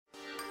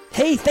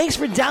Hey, thanks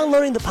for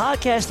downloading the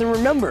podcast. And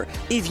remember,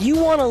 if you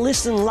want to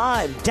listen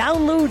live,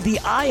 download the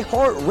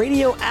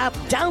iHeartRadio app,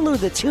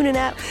 download the TuneIn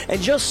app,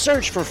 and just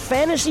search for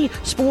Fantasy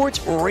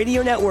Sports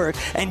Radio Network,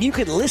 and you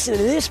can listen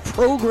to this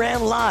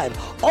program live.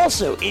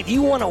 Also, if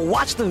you want to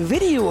watch the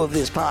video of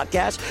this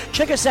podcast,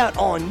 check us out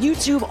on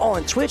YouTube,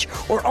 on Twitch,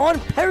 or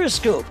on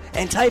Periscope,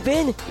 and type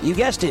in, you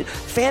guessed it,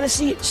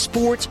 Fantasy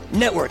Sports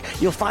Network.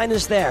 You'll find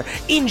us there.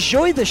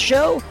 Enjoy the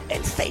show,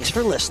 and thanks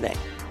for listening.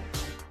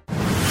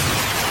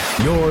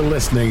 You're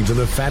listening to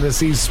the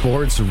Fantasy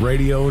Sports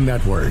Radio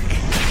Network.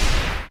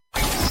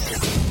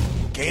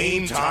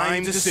 Game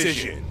time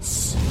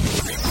decisions.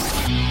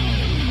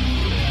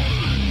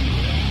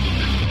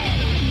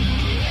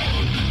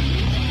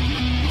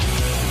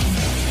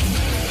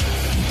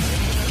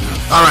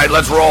 All right,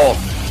 let's roll.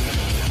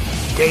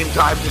 Game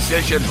time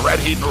decisions. Red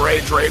Heat and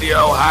Rage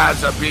Radio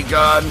has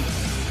begun.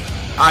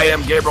 I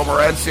am Gabriel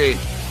Morency,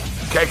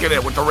 kicking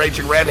it with the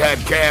Raging Redhead,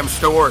 Cam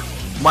Stewart.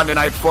 Monday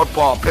Night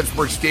Football,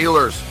 Pittsburgh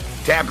Steelers,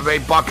 Tampa Bay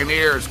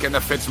Buccaneers. Can the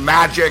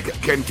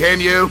Fitzmagic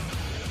continue?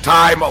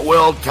 Time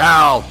will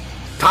tell.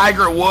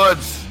 Tiger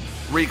Woods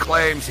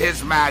reclaims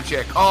his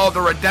magic. Oh, the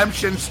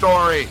redemption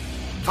story.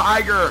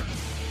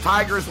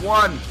 Tigers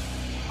won.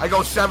 I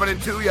go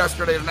 7-2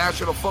 yesterday in the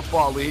National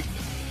Football League.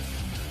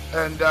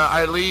 And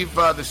I leave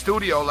the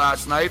studio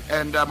last night,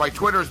 and my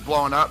Twitter's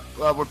blowing up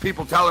with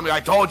people telling me, I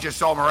told you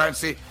so,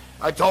 Morency.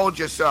 I told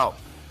you so.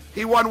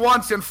 He won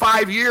once in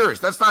 5 years.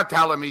 That's not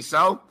telling me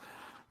so.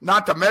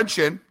 Not to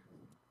mention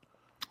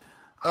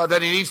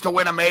that he needs to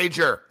win a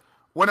major.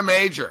 Win a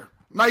major.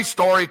 Nice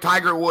story.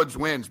 Tiger Woods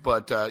wins,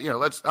 but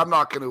I'm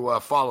not going to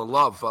fall in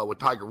love with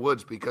Tiger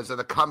Woods because of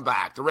the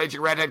comeback. The Raging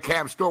Redhead,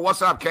 Cam Stewart.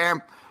 What's up,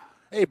 Cam?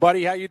 Hey,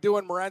 buddy, how you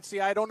doing,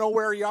 Morency? I don't know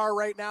where you are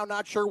right now,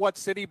 not sure what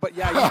city, but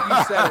yeah,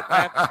 you said it,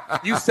 man.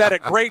 You said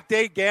it. Great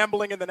day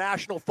gambling in the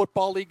National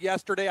Football League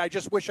yesterday. I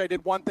just wish I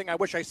did one thing. I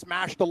wish I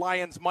smashed the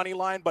Lions' money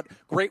line, but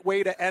great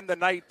way to end the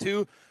night,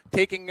 too.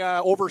 Taking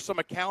over some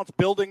accounts,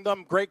 building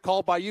them. Great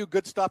call by you.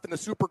 Good stuff in the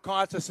Super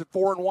Contest at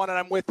 4-1, and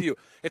I'm with you.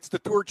 It's the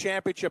Tour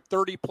Championship,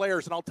 30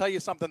 players, and I'll tell you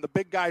something. The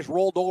big guys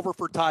rolled over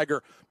for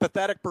Tiger.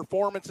 Pathetic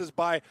performances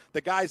by the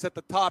guys at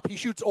the top. He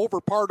shoots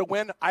over par to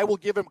win. I will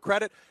give him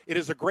credit. It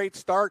is a great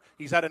start.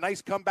 He's had a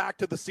nice comeback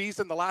to the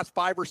season, the last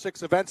 5 or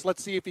 6 events.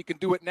 Let's see if he can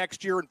do it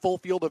next year in full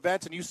field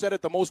events. And you said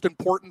it, the most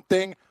important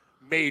thing,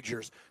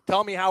 majors.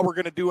 Tell me how we're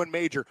going to do in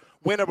major.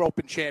 Win an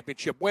Open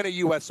Championship, win a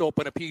U.S.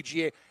 Open, a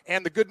PGA.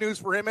 And the good news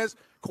for him is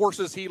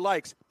courses he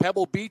likes.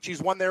 Pebble Beach,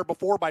 he's won there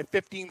before by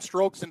 15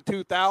 strokes in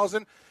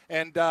 2000.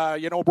 And,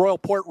 Royal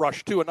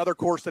Portrush, too, another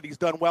course that he's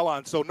done well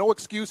on. So no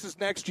excuses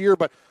next year,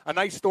 but a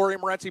nice story,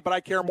 Morency. But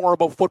I care more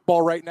about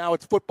football right now.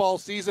 It's football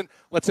season.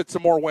 Let's hit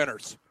some more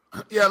winners.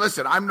 Yeah,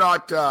 listen, I'm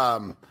not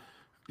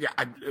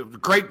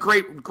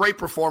great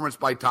performance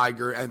by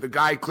Tiger, and the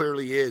guy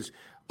clearly is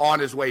on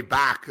his way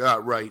back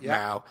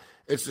now.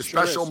 It's a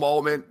special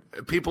moment.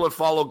 People that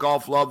follow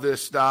golf love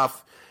this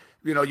stuff.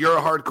 You're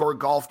a hardcore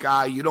golf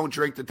guy. You don't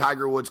drink the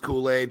Tiger Woods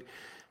Kool-Aid.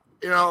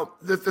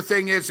 The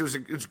thing is,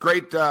 it's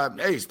great.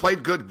 Hey, he's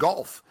played good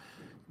golf.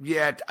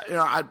 Yet,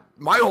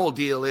 my whole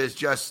deal is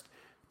just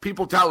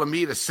people telling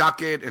me to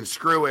suck it and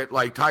screw it,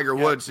 like Tiger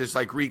Woods has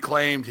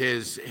reclaimed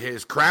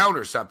his crown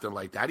or something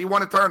like that. He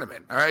won a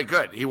tournament. All right,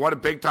 good. He won a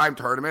big-time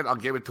tournament. I'll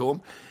give it to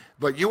him.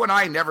 But you and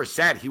I never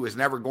said he was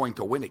never going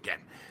to win again.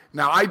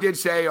 Now, I did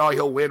say,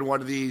 he'll win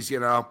one of these,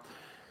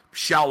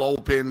 Shell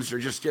Opens or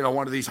just,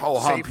 one of these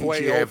ho-hum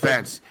PGA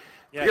events.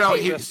 Yeah,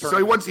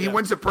 he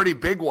wins a pretty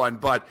big one.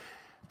 But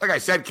like I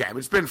said, Cam,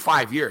 it's been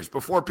 5 years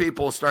before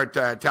people start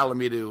telling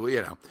me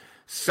to,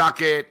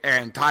 suck it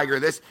and Tiger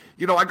this.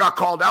 I got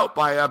called out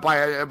by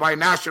a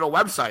national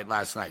website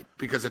last night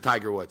because of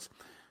Tiger Woods.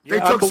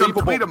 They took some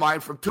tweet of mine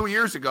from 2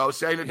 years ago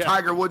saying that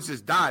Tiger Woods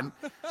is done.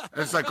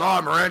 And it's like,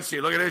 oh,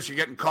 Morency, look at this. You're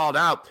getting called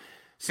out.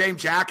 Same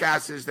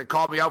jackasses that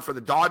called me out for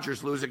the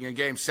Dodgers losing in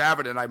Game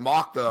 7, and I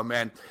mocked them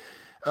and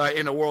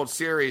in the World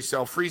Series.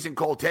 So freezing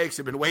cold takes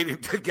have been waiting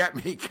to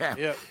get me, Cam.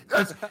 Yeah.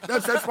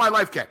 That's my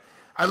life, Cam.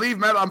 I leave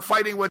metal. I'm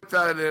fighting with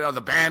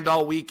the band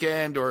all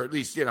weekend, or at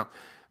least,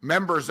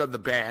 members of the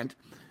band.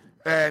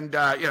 And,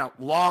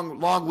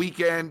 long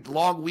weekend,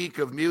 long week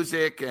of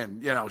music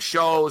and,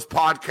 shows,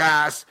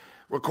 podcasts,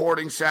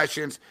 recording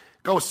sessions.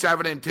 Go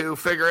 7-2.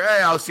 Figure,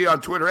 hey, I'll see you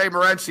on Twitter. Hey,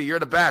 Morency, you're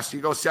the best.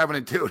 You go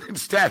 7-2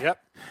 instead. Yep.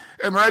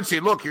 Hey,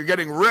 Morency, look, you're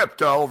getting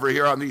ripped over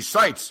here on these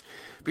sites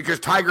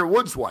because Tiger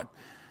Woods won.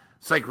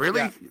 It's like,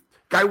 really? Yeah.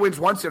 Guy wins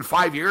once in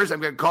 5 years, I'm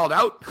getting called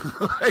out?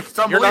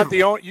 You're not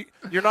the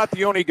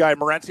only guy,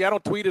 Morency. I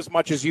don't tweet as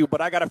much as you,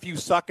 but I got a few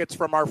suckets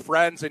from our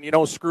friends and,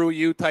 screw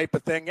you type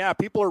of thing. Yeah,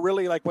 people are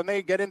really like, when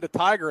they get into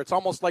Tiger, it's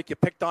almost like you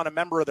picked on a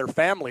member of their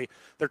family.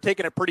 They're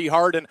taking it pretty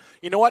hard. And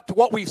you know what? To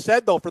what we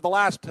said, though, for the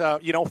last,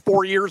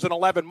 4 years and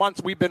 11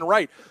 months, we've been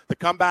right. The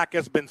comeback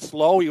has been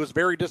slow. He was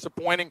very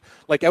disappointing,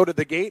 out of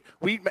the gate.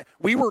 We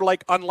were,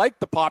 unlike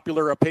the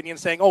popular opinion,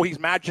 saying, oh, he's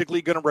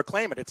magically going to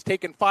reclaim it. It's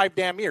taken 5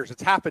 damn years.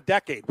 It's half a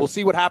decade. We'll see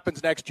see what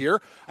happens next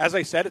year. As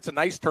I said, it's a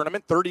nice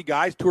tournament, 30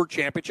 guys, Tour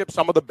Championship,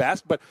 some of the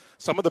best, but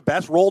some of the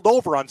best rolled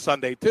over on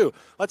Sunday too.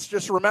 Let's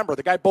just remember,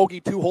 the guy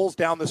bogeyed 2 holes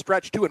down the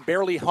stretch too and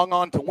barely hung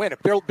on to win.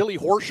 If Billy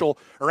Horschel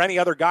or any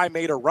other guy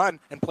made a run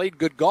and played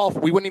good golf,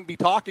 we wouldn't even be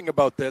talking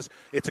about this.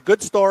 It's a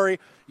good story.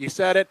 You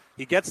said it.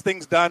 He gets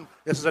things done.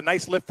 This is a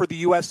nice lift for the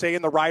USA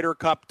in the Ryder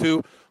Cup,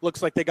 too.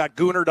 Looks like they got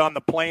goonered on the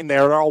plane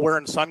there. They're all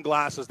wearing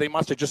sunglasses. They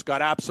must have just got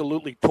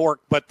absolutely torqued.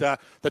 But the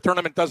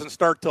tournament doesn't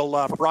start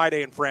till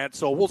Friday in France,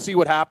 so we'll see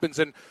what happens.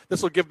 And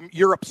this will give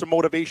Europe some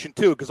motivation,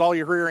 too, because all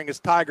you're hearing is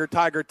Tiger,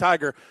 Tiger,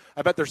 Tiger.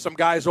 I bet there's some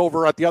guys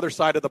over at the other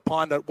side of the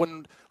pond that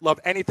wouldn't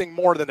love anything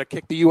more than to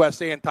kick the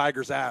USA and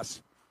Tiger's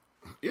ass.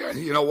 Yeah,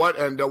 you know what?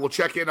 And we'll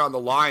check in on the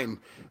line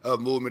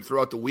movement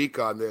throughout the week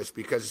on this,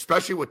 because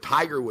especially with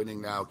Tiger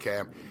winning now,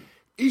 Cam,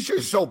 he's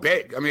just so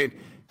big. I mean,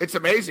 it's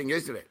amazing,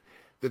 isn't it?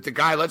 That the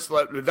guy,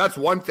 that's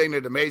one thing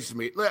that amazes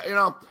me. You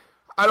know,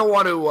 I don't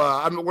want to,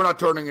 we're not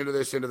turning into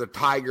the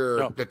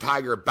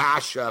Tiger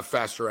bash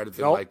fest or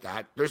anything like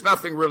that. There's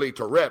nothing really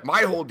to rip.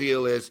 My whole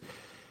deal is,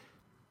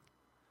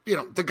 you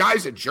know, the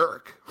guy's a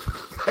jerk.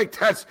 Like,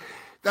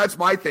 that's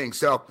my thing.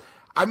 So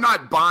I'm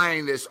not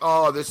buying this,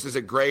 this is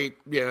a great,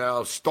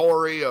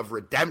 story of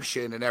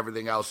redemption and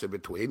everything else in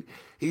between.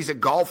 He's a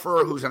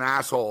golfer who's an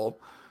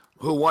asshole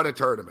who won a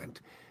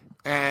tournament.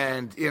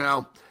 And,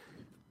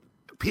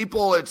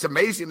 people, it's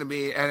amazing to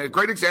me. And a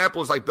great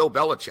example is like Bill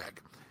Belichick.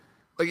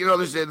 Like,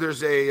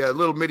 there's a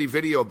little mini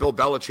video of Bill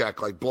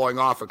Belichick, like, blowing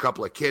off a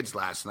couple of kids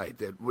last night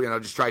that,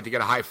 just tried to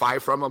get a high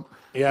five from him.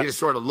 Yeah. He just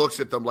sort of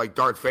looks at them like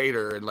Darth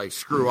Vader and, like,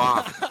 screw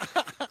off.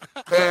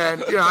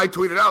 And, I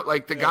tweeted out,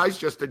 like, the guy's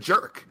just a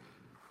jerk.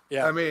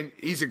 Yeah. I mean,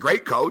 he's a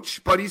great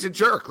coach, but he's a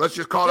jerk. Let's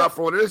just call it out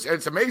for what it is. And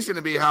it's amazing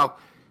to me how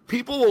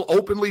people will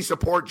openly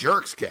support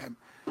jerks, Ken.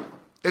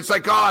 It's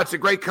like, it's a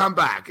great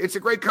comeback. It's a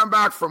great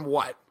comeback from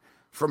what?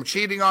 From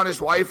cheating on his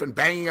wife and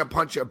banging a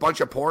bunch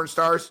of porn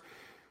stars?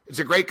 It's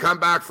a great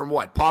comeback from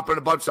what? Popping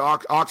a bunch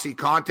of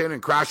OxyContin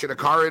and crashing a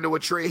car into a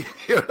tree?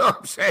 You know what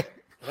I'm saying?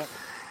 Yeah.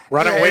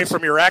 Running away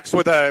from your ex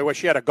with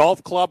she had a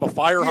golf club, a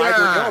fire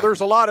hydrant. There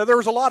was a lot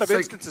of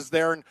instances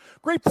there, and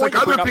great point.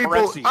 Like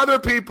other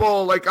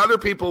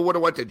people would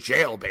have went to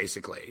jail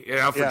basically,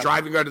 for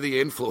driving under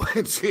the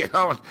influence.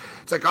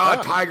 It's like,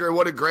 Tiger,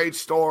 what a great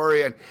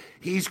story, and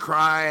he's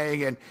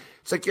crying, and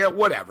it's like,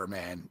 whatever,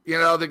 man.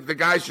 The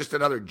guy's just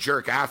another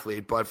jerk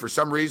athlete, but for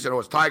some reason it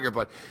was Tiger.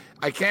 But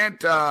I can't,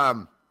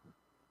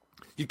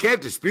 you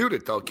can't dispute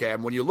it though,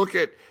 Cam. When you look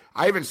at,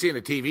 I haven't seen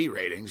the TV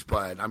ratings,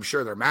 but I'm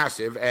sure they're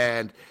massive.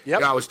 And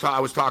I was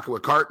talking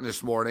with Carton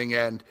this morning,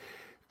 and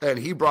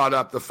he brought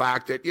up the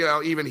fact that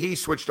even he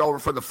switched over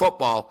from the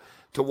football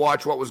to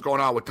watch what was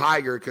going on with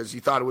Tiger because he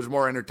thought it was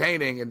more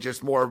entertaining and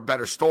just more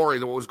better story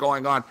than what was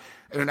going on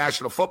in the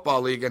National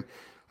Football League. And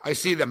I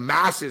see the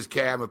masses,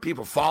 Cam, of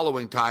people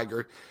following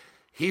Tiger.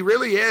 He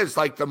really is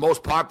like the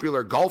most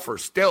popular golfer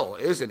still,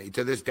 isn't he,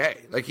 to this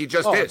day? Like, he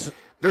just is.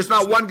 There's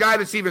not one guy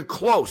that's even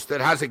close that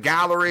has a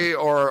gallery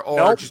or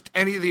just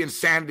any of the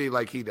insanity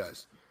like he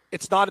does.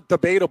 It's not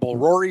debatable.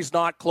 Rory's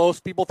not close.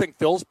 People think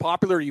Phil's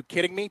popular. Are you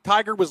kidding me?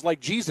 Tiger was like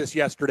Jesus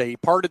yesterday. He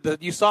parted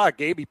you saw it,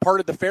 Gabe. He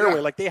parted the fairway.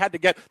 Yeah. Like they had to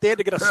get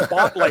a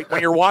spotlight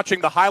when you're watching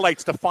the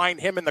highlights to find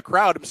him in the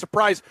crowd. I'm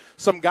surprised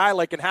some guy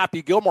like in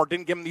Happy Gilmore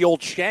didn't give him the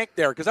old shank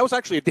there, because that was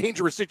actually a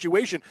dangerous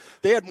situation.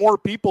 They had more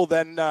people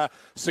than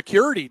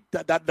security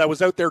that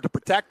was out there to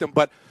protect him.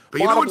 But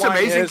you know what's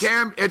amazing,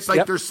 Cam? It's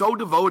like they're so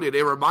devoted.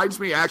 It reminds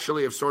me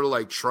actually of sort of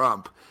like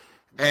Trump.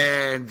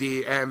 And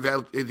the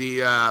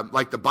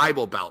like the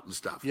Bible Belt and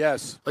stuff.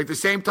 Yes. Like the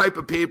same type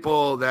of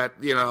people that,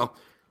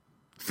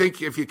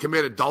 think if you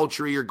commit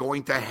adultery, you're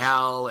going to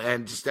hell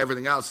and just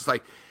everything else. It's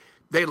like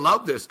they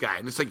love this guy.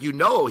 And it's like,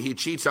 he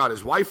cheats on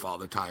his wife all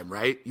the time,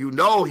 right?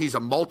 He's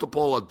a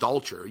multiple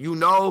adulterer.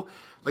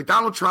 Like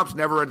Donald Trump's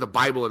never read the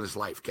Bible in his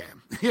life,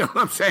 Cam. You know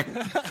what I'm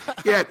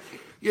saying?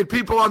 Yet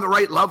people on the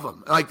right love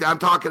him. Like I'm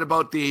talking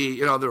about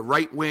the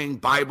right-wing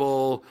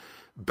Bible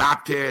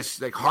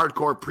Baptist, like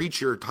hardcore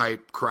preacher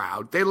type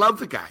crowd. They love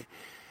the guy.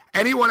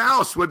 Anyone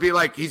else would be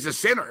like, he's a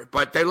sinner,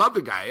 but they love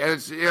the guy. And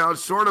it's,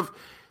 it's sort of,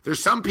 there's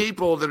some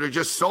people that are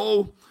just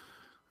so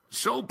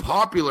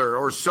popular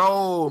or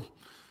so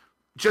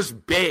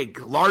just big,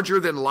 larger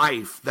than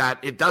life, that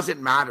it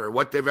doesn't matter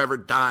what they've ever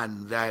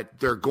done, that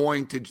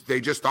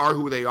they just are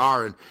who they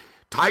are. And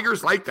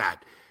Tiger's like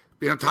that.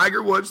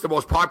 Tiger Woods, the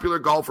most popular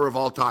golfer of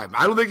all time.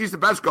 I don't think he's the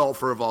best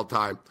golfer of all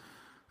time.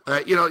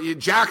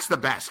 Jack's the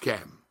best,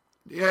 Cam.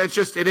 Yeah,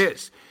 it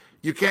is.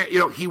 You can't,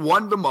 he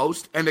won the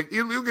most. And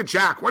you look at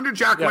Jack. When did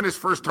Jack win his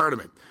first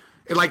tournament?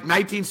 In like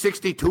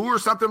 1962 or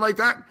something like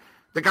that?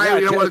 The guy,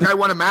 the guy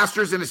won a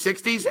Masters in the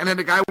 60s, and then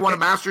the guy won a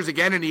Masters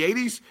again in the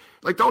 80s?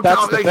 Like, don't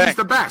tell me he's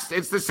the best.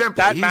 It's the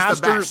simple. He's the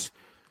best.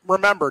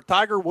 Remember,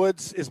 Tiger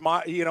Woods is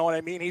my, you know what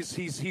I mean?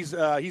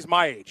 He's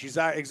my age. He's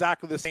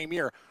exactly the same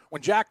year.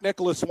 When Jack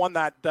Nicklaus won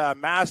that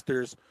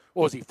Masters,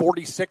 what was he,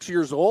 46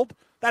 years old?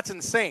 That's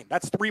insane.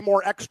 That's 3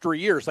 more extra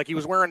years. Like he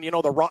was wearing,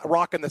 the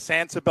rock and the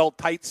Sansa belt,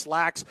 tight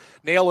slacks,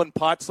 nailing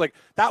putts. Like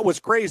that was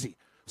crazy.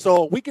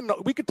 So we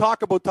could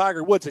talk about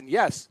Tiger Woods, and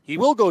yes, he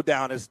will go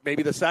down as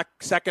maybe the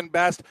second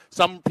best.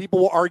 Some people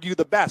will argue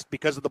the best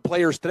because of the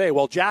players today.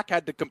 Well, Jack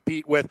had to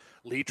compete with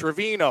Lee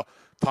Trevino,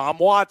 Tom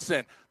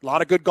Watson, a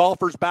lot of good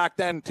golfers back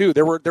then too.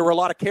 There were a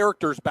lot of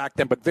characters back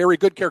then, but very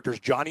good characters.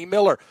 Johnny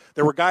Miller.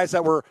 There were guys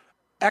that were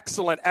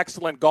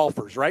excellent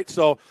golfers, right?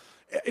 So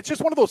it's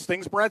just one of those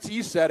things, Morency.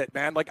 You said it,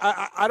 man. Like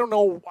I don't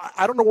know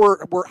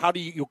where how do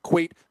you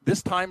equate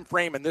this time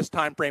frame and this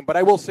time frame? But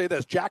I will say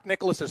this: Jack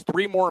Nicklaus has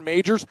 3 more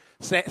majors.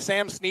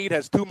 Sam Snead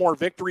has 2 more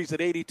victories at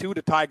 82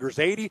 to Tiger's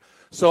 80.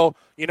 So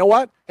you know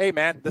what? Hey,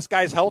 man, this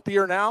guy's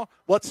healthier now.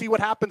 Let's see what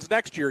happens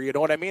next year. You know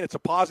what I mean? It's a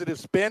positive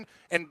spin.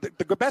 And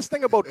the best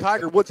thing about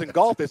Tiger Woods in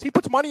golf is he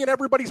puts money in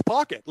everybody's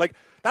pocket. Like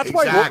that's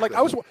exactly.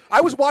 why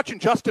I was watching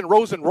Justin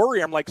Rose and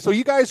Rory. I'm like, so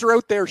you guys are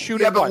out there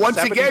shooting? Yeah, but once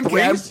again,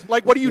 Cam,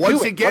 like what are you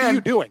doing? What are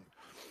you doing?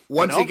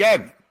 Once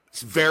again,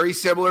 it's very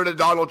similar to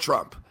Donald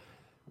Trump.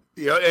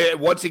 You know,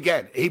 once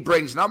again, he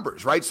brings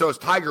numbers, right? So it's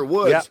Tiger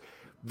Woods. Yeah.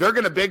 They're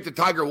going to big the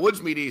Tiger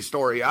Woods media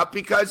story up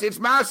because it's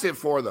massive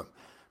for them.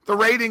 The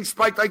ratings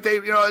spiked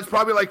it's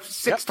probably like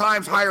 6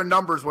 times higher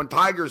numbers when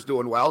Tiger's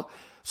doing well.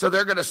 So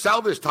they're going to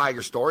sell this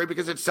Tiger story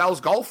because it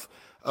sells golf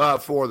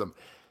for them.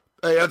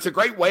 It's a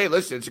great way.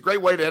 Listen, it's a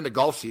great way to end the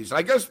golf season.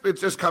 I guess it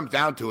just comes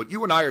down to it.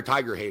 You and I are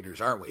Tiger haters,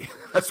 aren't we?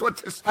 That's what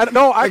this. I don't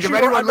know. Like if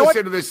anyone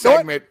listen to this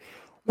segment.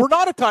 We're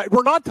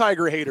not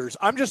Tiger haters.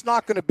 I'm just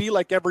not going to be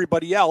like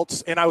everybody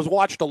else. And I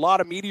watched a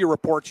lot of media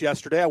reports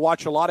yesterday. I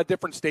watched a lot of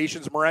different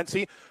stations,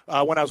 Morency,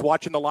 when I was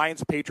watching the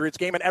Lions-Patriots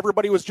game, and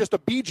everybody was just a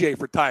BJ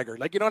for Tiger.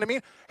 Like, you know what I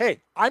mean?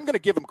 Hey, I'm going to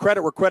give him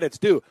credit where credit's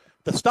due.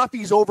 The stuff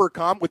he's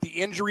overcome with the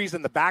injuries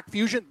and the back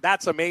fusion,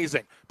 that's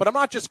amazing. But I'm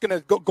not just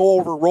going to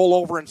roll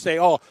over and say,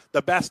 oh,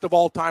 the best of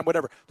all time,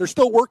 whatever. There's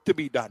still work to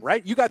be done,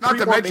 right? You got not 3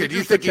 to more mention, majors do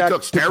you think he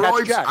took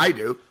steroids? I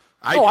do.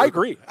 I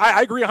agree.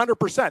 I agree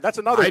 100%. That's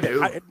another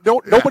thing.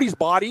 Nobody's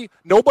body.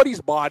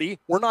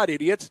 We're not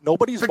idiots.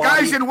 Nobody's body. The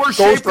guy's in worse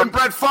shape than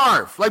Brett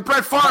Favre. Like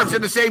Brett Favre's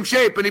in the same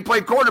shape, and he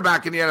played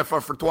quarterback in the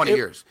NFL for 20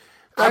 years.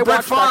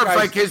 Brett Favre's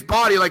like his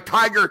body, like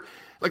Tiger.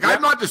 Like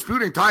I'm not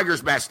disputing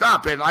Tiger's messed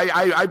up, and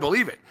I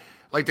believe it.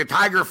 Like the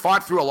Tiger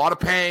fought through a lot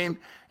of pain,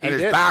 and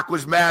his back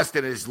was messed,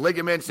 and his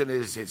ligaments, and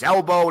his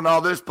elbow, and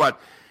all this,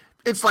 but.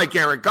 It's like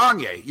Eric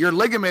Gagne. Your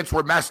ligaments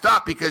were messed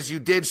up because you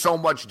did so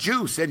much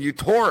juice and you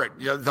tore it.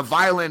 You know, the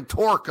violent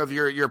torque of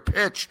your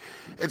pitch.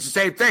 It's the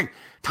same thing.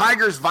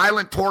 Tiger's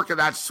violent torque of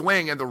that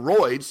swing and the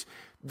roids,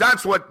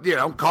 that's what,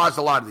 caused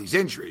a lot of these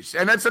injuries.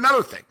 And that's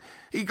another thing.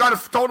 He got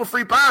a total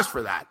free pass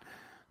for that.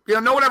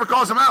 No one ever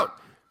calls him out.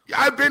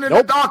 I've been in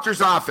the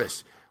doctor's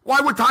office. Why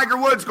would Tiger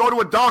Woods go to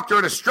a doctor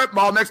at a strip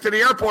mall next to the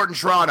airport in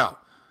Toronto?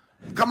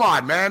 Come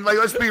on, man. Like,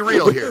 let's be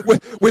real here.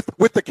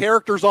 With the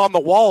characters on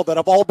the wall that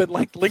have all been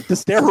linked to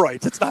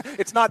steroids. It's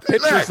not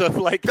pictures of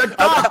like the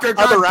doctor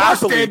got other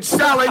busted athletes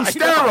selling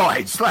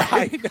steroids.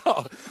 I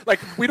know.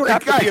 Like we don't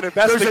have to be an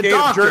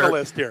investigative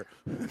journalist here.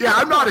 Yeah,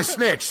 I'm not a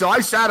snitch, so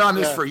I sat on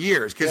this for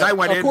years because I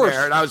went in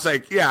there and I was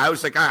like,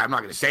 I'm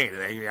not going to say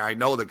anything. I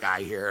know the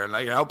guy here,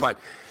 and but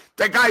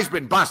that guy's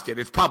been busted.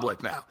 It's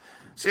public now.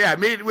 So yeah,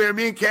 me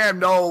and Cam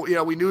know.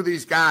 We knew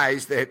these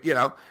guys that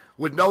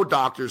would know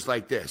doctors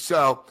like this.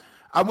 So.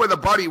 I'm with a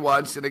buddy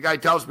once, and the guy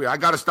tells me, I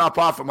got to stop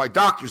off at my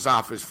doctor's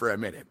office for a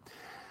minute.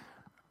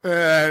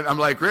 And I'm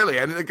like, really?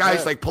 And the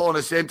guy's like pulling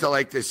us into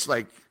like this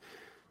like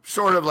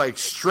sort of like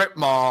strip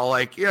mall,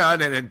 like, in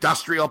an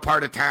industrial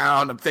part of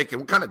town. I'm thinking,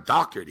 what kind of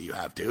doctor do you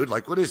have, dude?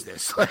 Like, what is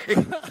this? Like,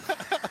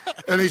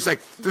 and he's like,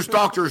 this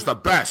doctor is the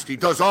best. He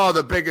does all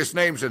the biggest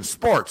names in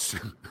sports.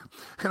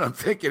 And I'm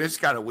thinking, it's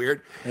kind of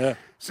weird. Yeah.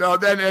 So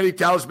then he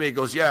tells me, he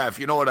goes, yeah, if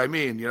you know what I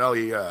mean,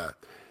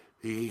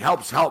 he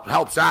helps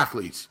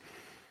athletes.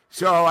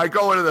 So I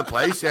go into the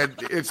place, and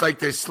it's like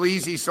this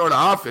sleazy sort of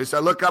office. I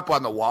look up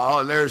on the wall,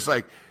 and there's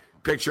like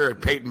picture of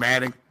Peyton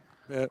Manning,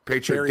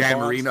 picture of Dan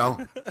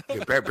Marino,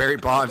 Barry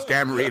Bonds,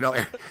 Dan Marino.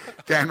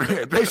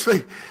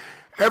 Basically,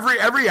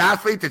 every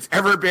athlete that's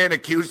ever been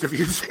accused of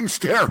using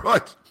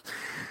steroids.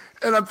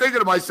 And I'm thinking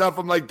to myself,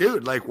 I'm like,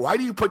 dude, like, why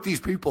do you put these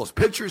people's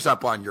pictures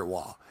up on your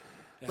wall?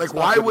 Yeah, like,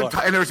 why would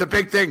and there's a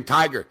big thing,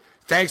 Tiger.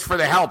 Thanks for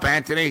the help,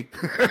 Anthony.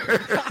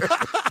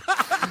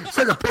 It's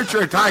like a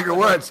picture of Tiger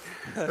Woods.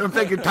 And I'm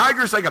thinking,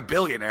 Tiger's like a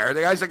billionaire.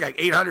 The guy's like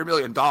 $800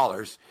 million.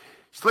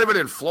 He's living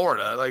in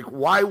Florida. Like,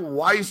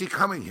 why is he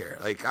coming here?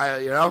 Like,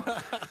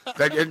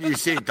 then you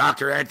see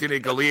Dr. Anthony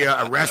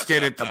Galea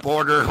arrested at the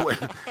border.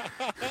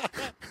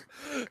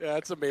 Yeah,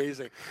 that's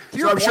amazing.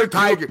 So I'm sure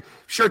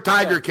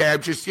Tiger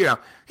Cab just,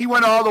 he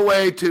went all the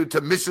way to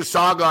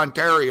Mississauga,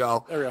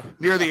 Ontario,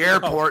 near the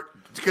airport,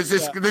 because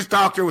this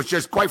doctor was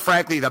just, quite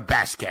frankly, the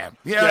best, Cam.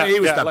 He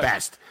was the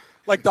best.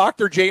 Like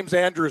Dr. James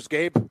Andrews,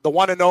 Gabe, the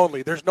one and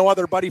only. There's no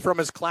other buddy from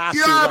his class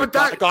who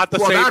got the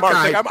same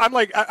mark. I'm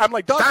like,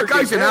 Dr. That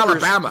guy's James in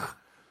Andrews. Alabama.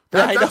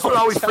 That's what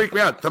always freaked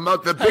me out.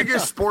 The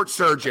biggest sports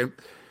surgeon.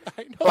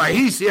 I know.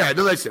 Well,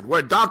 listen,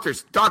 we're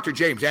Dr.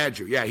 James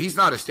Andrew. Yeah, he's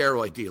not a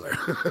steroid dealer.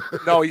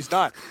 No, he's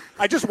not.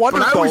 I just wondered.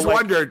 But I always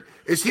wondered,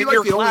 is he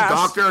like the only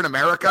doctor in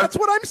America? That's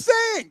what I'm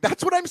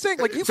saying.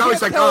 Like, you can't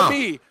tell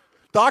me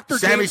Dr.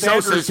 James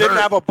Andrews didn't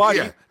have a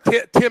buddy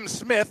Tim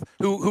Smith,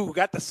 who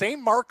got the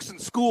same marks in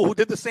school, who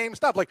did the same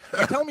stuff. Like,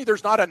 you tell me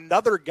there's not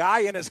another guy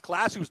in his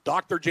class who's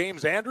Dr.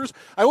 James Andrews?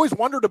 I always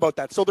wondered about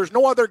that. So there's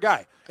no other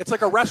guy. It's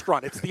like a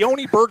restaurant. It's the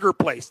only burger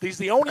place. He's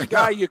the only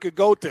guy you could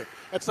go to.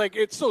 It's like,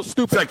 it's so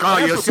stupid. It's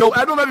like,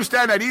 I don't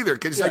understand that either,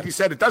 because like you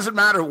said, it doesn't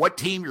matter what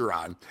team you're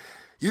on.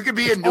 You could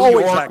be in New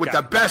York with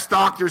the best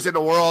doctors in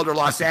the world, or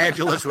Los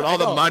Angeles with all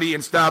the money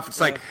and stuff.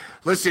 It's like,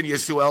 listen,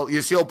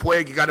 Yasiel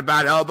Puig, you got a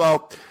bad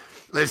elbow.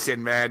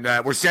 Listen, man,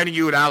 we're sending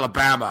you to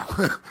Alabama.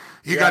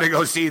 You got to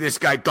go see this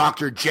guy,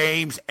 Dr.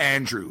 James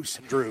Andrews.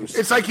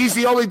 It's like he's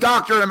the only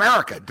doctor in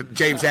America,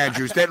 James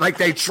Andrews, that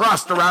they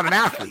trust around an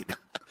athlete.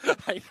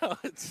 I know,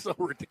 it's so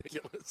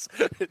ridiculous.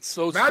 It's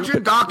so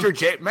imagine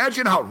stupid.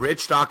 Imagine how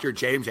rich Dr.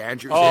 James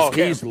Andrews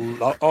is.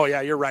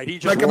 Yeah, you're right. He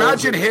just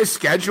imagine his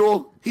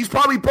schedule. He's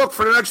probably booked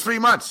for the next 3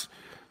 months.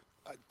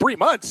 3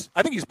 months.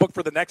 I think he's booked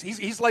for the next.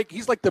 He's like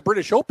the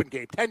British Open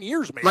game. 10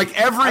 years, maybe. Like you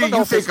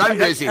think I'm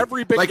busy.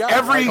 Every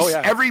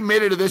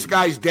minute of this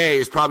guy's day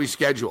is probably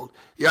scheduled.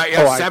 Yeah,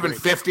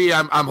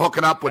 7:50. I'm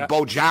hooking up with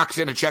Bo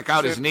Jackson to check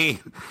out his knee.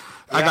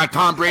 I got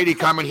Tom Brady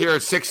coming here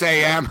at 6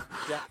 a.m.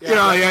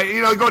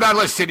 Go down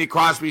to Sidney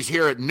Crosby's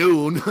here at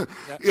noon.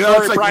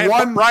 It's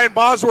like Brian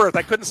Bosworth.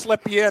 I couldn't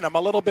slip you in. I'm a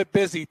little bit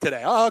busy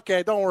today. Oh,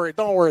 okay.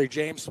 Don't worry,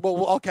 James.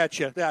 I'll catch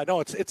you. Yeah, no,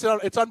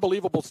 it's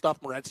unbelievable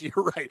stuff, Morency.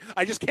 You're right.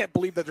 I just can't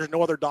believe that there's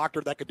no other doctor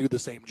that could do the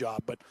same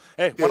job. But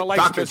hey, what a life.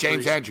 Dr.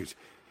 James Andrews.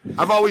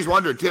 I've always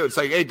wondered too. It's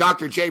like, hey,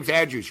 Dr. James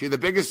Andrews, you're the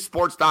biggest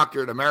sports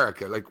doctor in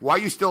America. Like, why are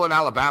you still in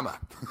Alabama?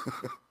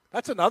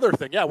 That's another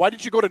thing. Yeah, why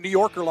did you go to New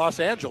York or Los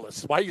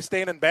Angeles? Why are you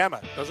staying in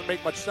Bama? Doesn't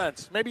make much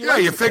sense. Maybe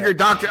you figure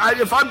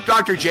if I'm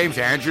Dr. James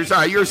Andrews,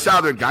 you're a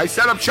Southern guy,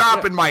 set up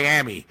shop in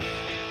Miami.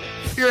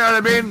 You know what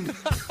I mean?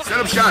 Set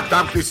up shop,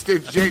 Dr.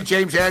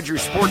 James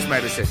Andrews Sports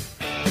Medicine.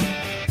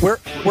 Where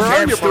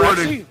are you,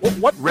 Morency?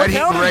 What Red Heat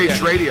and Rage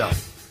Radio.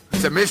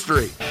 It's a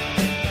mystery.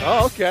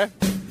 Oh, okay.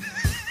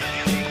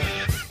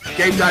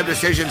 Game Time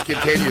Decisions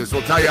continues.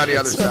 We'll tell you on the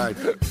other side.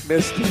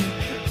 Mystery.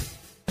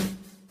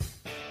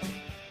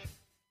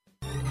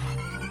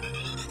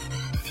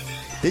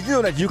 Did you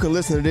know that you can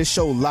listen to this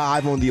show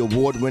live on the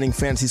award-winning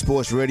Fantasy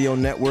Sports Radio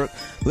Network?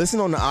 Listen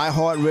on the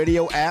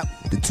iHeartRadio app,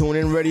 the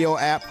TuneIn Radio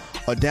app,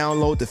 or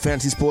download the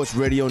Fantasy Sports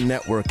Radio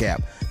Network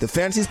app. The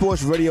Fantasy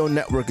Sports Radio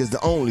Network is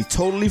the only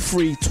totally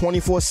free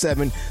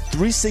 24/7,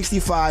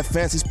 365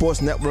 fantasy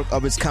sports network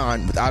of its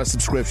kind without a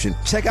subscription.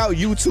 Check out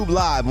YouTube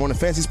Live on the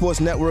Fantasy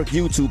Sports Network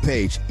YouTube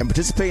page and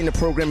participate in the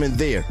programming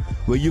there,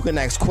 where you can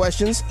ask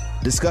questions,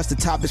 discuss the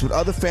topics with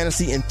other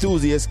fantasy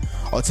enthusiasts,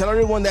 or tell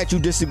everyone that you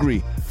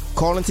disagree.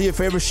 Call into your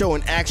favorite show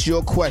and ask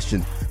your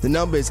question. The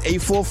number is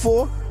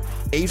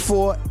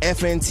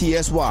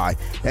 844-84-FNTSY.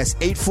 That's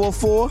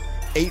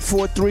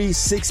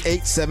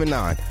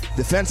 844-843-6879.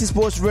 The Fantasy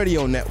Sports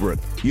Radio Network,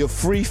 your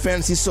free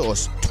fantasy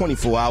source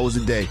 24 hours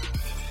a day.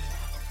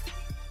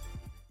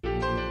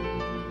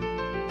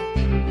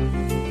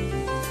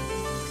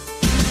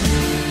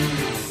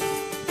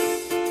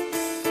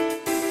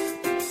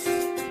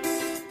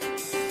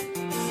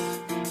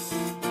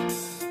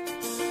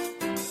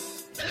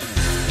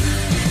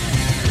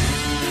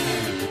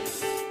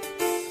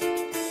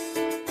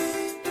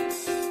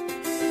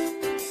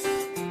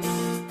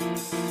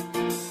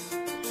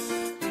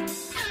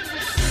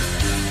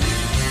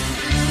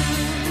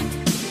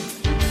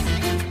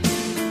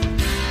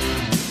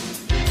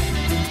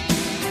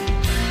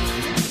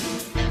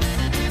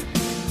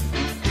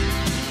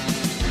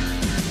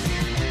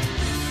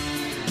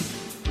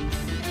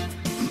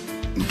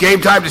 Game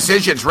Time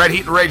Decisions, Red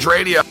Heat and Rage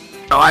Radio.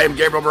 I am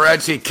Gabriel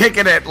Morency,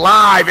 kicking it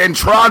live in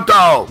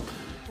Toronto.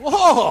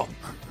 Whoa!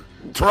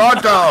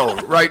 Toronto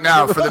right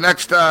now for the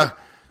next,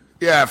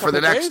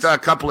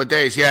 couple of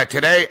days. Yeah,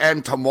 today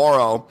and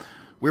tomorrow.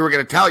 We were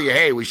going to tell you,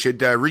 hey, we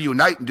should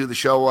reunite and do the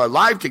show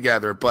live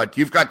together, but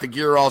you've got the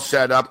gear all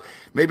set up.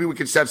 Maybe we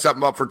can set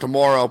something up for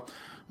tomorrow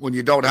when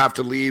you don't have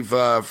to leave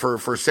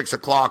for 6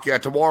 o'clock. Yeah,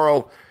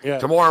 tomorrow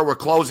we're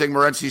closing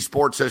Morency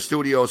Sports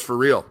Studios for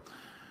real.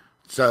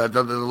 It's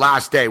the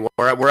last day.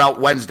 We're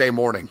out Wednesday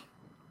morning.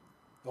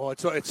 Oh,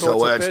 it's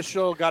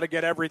official. Got to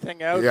get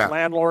everything out. Yeah.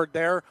 Landlord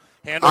there.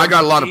 I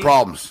got a lot of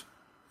problems.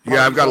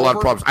 Yeah, I've got a lot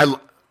of problems.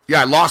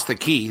 I lost the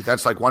key.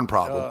 That's like one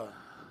problem.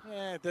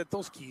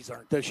 Those keys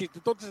aren't.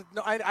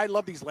 I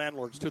love these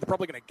landlords too. They're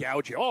probably going to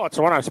gouge you. Oh, it's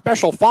on a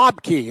special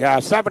fob key.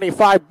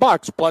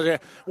 $75 plus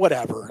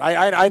whatever.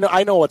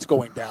 I know what's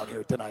going down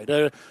here tonight.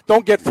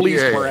 Don't get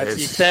fleeced,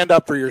 Morency. Stand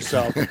up for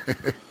yourself.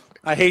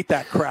 I hate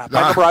that crap.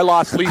 I remember I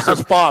lost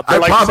Lisa's fob. They're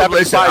like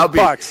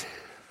 $75.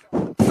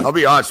 I'll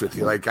be honest with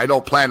you. Like, I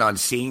don't plan on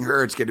seeing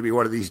her. It's going to be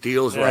one of these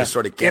deals where I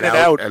sort of get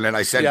out, and then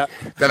I said,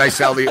 I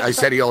send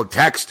the old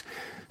text.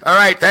 All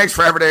right, thanks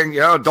for everything.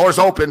 Doors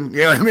open.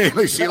 You know what I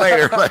mean? See you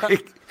later.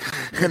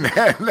 And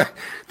then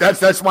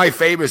that's my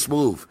famous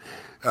move.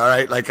 All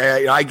right, like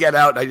I get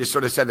out and I just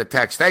sort of send a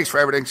text. Thanks for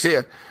everything. See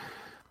you.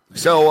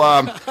 So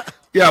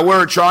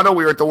we're in Toronto.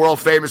 We were at the world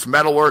famous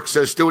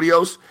Metalworks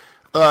Studios.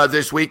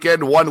 This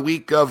weekend, 1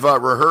 week of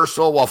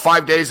rehearsal.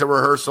 5 days of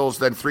rehearsals,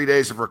 then 3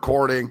 days of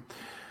recording.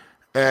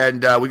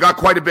 And we got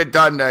quite a bit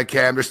done,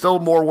 Cam. There's still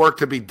more work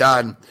to be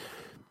done.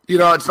 You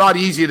know, it's not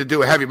easy to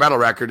do a heavy metal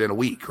record in a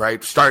week,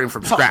 right? Starting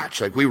from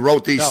scratch. Like, we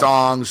wrote these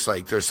songs.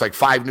 Like, there's like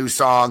 5 new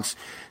songs,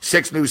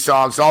 6 new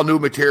songs, all new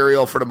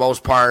material for the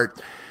most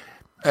part.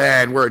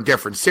 And we're in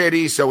different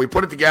cities, so we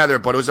put it together.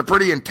 But it was a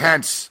pretty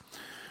intense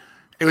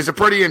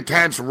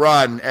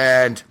run.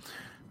 And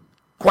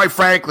quite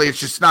frankly, it's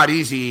just not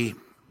easy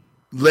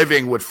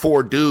living with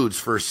 4 dudes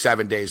for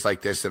 7 days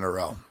like this in a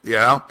row, you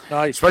know?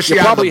 Especially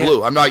out of the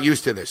blue. I'm not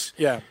used to this.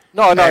 Yeah.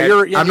 No,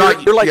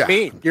 you're like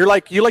me. You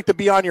like to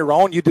be on your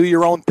own. You do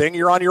your own thing.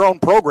 You're on your own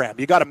program.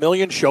 You got a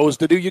million shows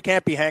to do. You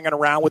can't be hanging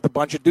around with a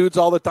bunch of dudes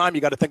all the time.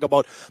 You got to think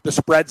about the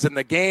spreads in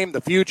the game, the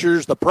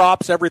futures, the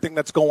props, everything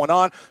that's going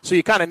on. So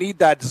you kind of need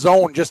that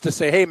zone just to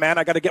say, hey, man,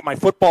 I got to get my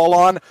football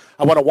on.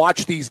 I want to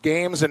watch these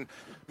games. And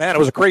man, it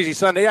was a crazy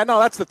Sunday. Yeah, no,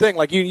 that's the thing.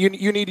 Like, you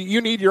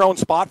need your own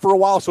spot for a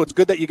while, so it's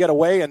good that you get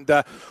away. And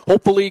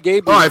hopefully,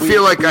 Gabe, I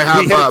feel like I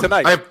have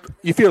tonight.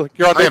 You feel like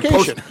you're on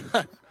vacation.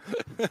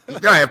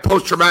 I have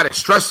post-traumatic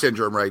stress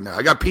syndrome right now.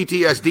 I got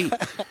PTSD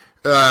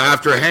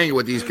after hanging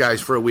with these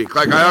guys for a week.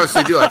 Like, I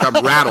honestly do. Like,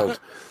 I'm rattled.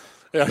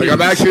 Like,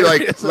 I'm actually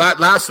like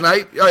last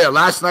night.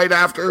 Last night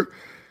after.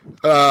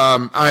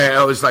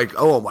 I was like,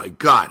 oh my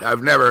God, I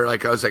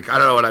was like, I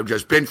don't know what I've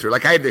just been through.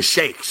 Like, I had the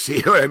shakes,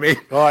 you know what I mean?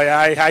 Oh yeah,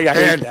 I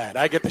hate that.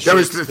 I get the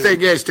shakes. The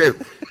thing is too.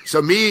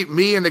 So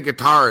me and the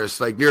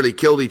guitarist like nearly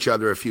killed each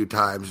other a few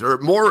times, or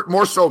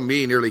more so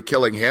me nearly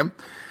killing him.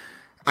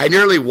 I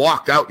nearly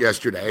walked out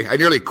yesterday. I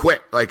nearly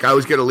quit. Like, I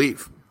was gonna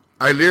leave.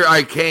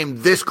 I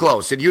came this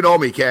close, and you know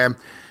me, Cam.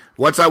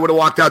 Once I would have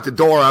walked out the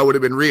door, I would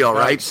have been real,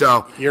 right?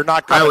 So you're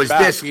not coming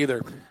back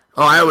either.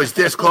 Oh, I was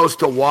this close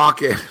to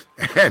walking.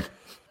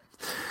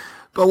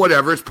 But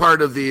whatever, it's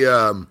part of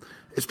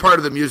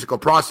the musical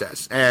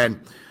process.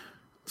 And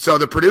so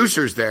the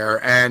producer's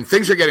there, and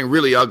things are getting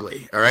really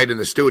ugly, all right, in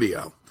the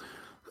studio.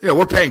 You know,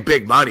 we're paying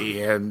big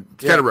money, and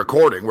instead of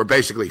recording, we're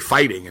basically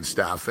fighting and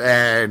stuff.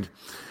 And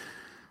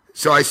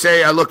so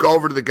I look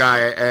over to the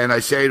guy, and I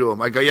say to him,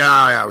 I go,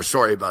 yeah, we're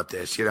sorry about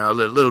this, you know, a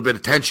little bit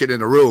of tension in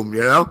the room,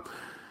 you know?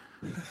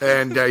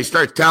 And he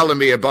starts telling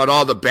me about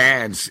all the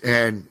bands,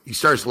 and he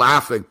starts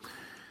laughing.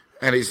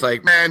 And he's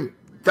like, man,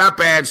 that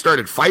band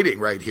started fighting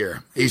right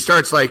here. He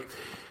starts like,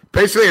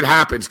 basically it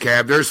happens,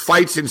 Cab. There's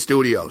fights in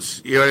studios.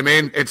 You know what I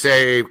mean? It's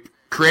a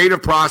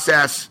creative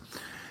process.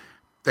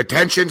 The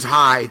tension's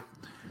high.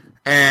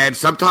 And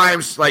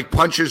sometimes like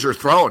punches are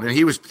thrown. And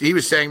he was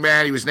saying,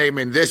 man, he was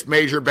naming this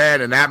major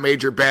band and that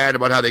major band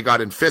about how they got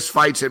in fist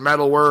fights at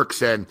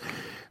Metalworks. And,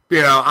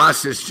 you know,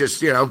 us is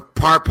just, you know,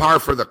 par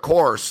for the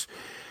course.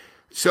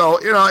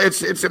 So, you know,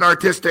 it's an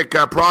artistic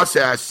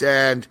process,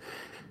 and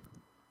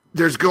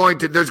there's going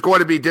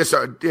to be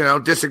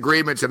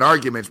disagreements and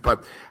arguments.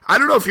 But I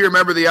don't know if you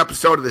remember the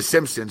episode of The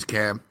Simpsons,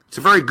 Cam. It's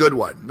a very good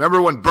one.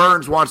 Remember when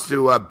Burns wants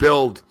to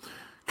build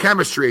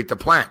chemistry at the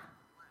plant?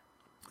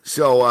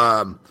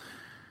 So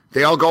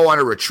they all go on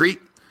a retreat.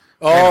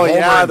 Oh,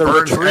 yeah, the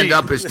Burns retreat. end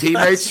up as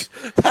teammates.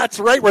 That's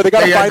right, where they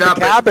got to find the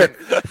cabin.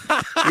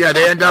 Yeah,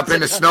 they end up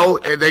in the snow.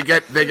 They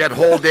get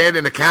holed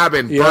in a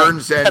cabin. Yeah,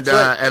 Burns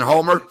and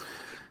Homer.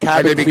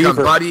 Cabin and they become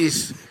fever.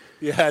 buddies.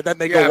 Yeah, then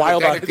they go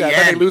wild on it.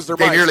 Then they lose their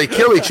minds. They nearly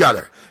kill each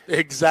other.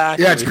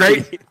 Exactly. Yeah, it's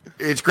great.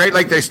 It's great.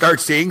 Like, they start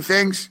seeing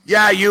things.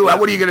 Yeah,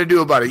 what are you going to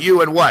do about it?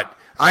 You and what?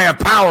 I have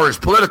powers,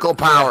 political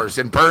powers.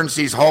 And Burns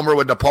sees Homer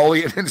with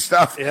Napoleon and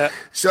stuff. Yeah.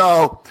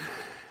 So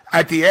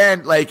at the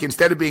end, like,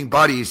 instead of being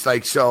buddies,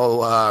 like,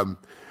 so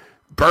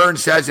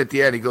Burns says at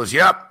the end, he goes,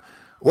 yep,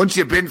 once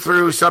you've been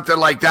through something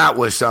like that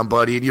with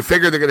somebody, and you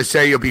figure they're going to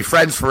say you'll be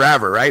friends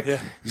forever, right?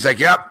 Yeah. He's like,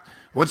 yep.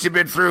 Once you've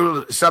been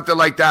through something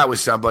like that with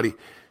somebody,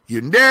 you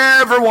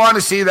never want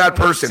to see that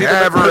person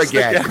ever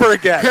again. Ever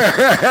again.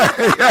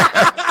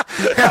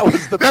 That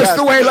was the best. That's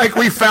the way, like,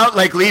 we felt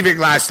like leaving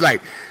last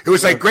night. It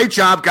was like, great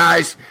job,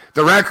 guys.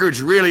 The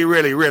record's really,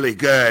 really, really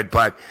good,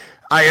 but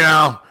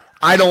I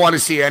don't want to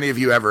see any of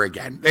you ever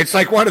again. It's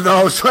like one of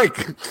those, like,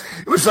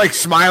 it was like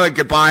smiling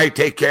goodbye,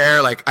 take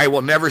care, like, I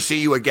will never see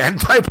you again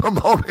type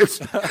of moments.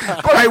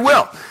 But I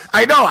will.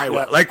 I know I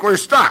will. Like, we're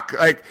stuck.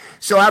 Like,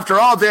 so after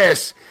all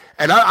this,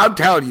 and I'm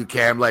telling you,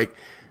 Cam, like,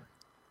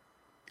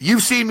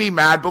 you've seen me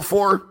mad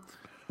before.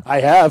 I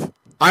have.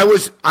 I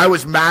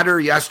was madder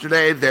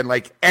yesterday than,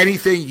 like,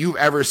 anything you've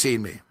ever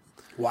seen me.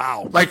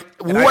 Wow. Like,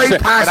 way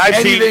past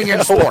anything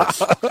in sports.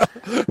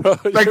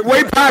 Like,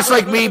 way past,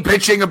 like, me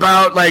bitching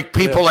about, like,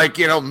 people like,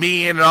 you know,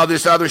 me and all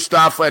this other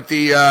stuff at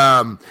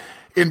the,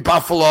 in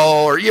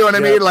Buffalo, or, you know what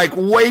I mean? Like,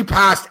 way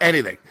past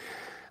anything.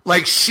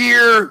 Like,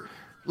 sheer,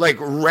 like,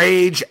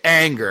 rage,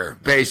 anger,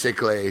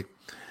 basically.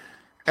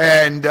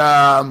 And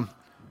I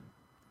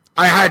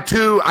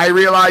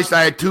realized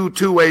I had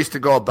two ways to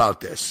go about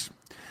this.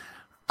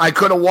 I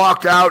could have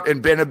walked out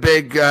and been a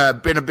big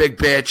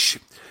bitch,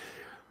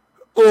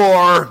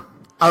 or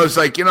I was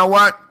like, you know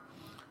what?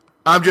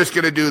 I'm just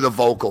going to do the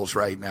vocals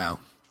right now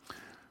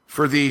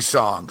for these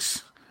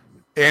songs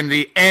in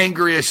the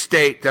angriest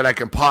state that I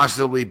can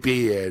possibly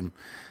be in.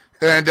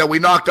 And we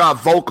knocked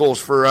off vocals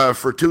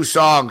for 2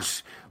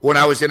 songs when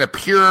I was in a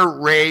pure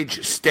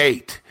rage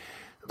state.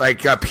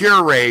 like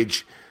pure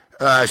rage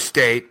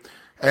state.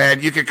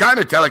 And you can kind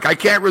of tell, like, I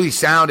can't really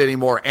sound any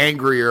more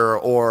angrier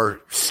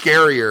or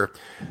scarier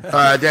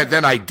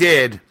than I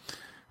did.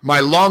 My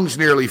lungs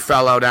nearly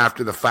fell out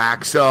after the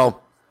fact. So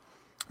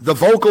the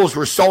vocals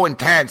were so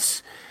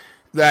intense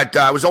that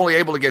I was only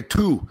able to get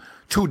two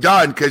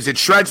done because it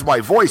shreds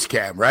my voice,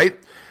 Cam, right?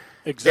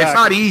 Exactly. It's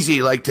not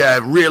easy, like, to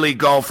really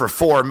go for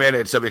 4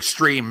 minutes of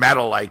extreme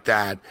metal like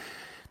that.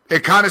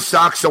 It kind of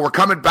sucks. So we're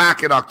coming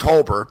back in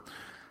October.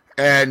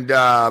 And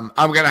I'm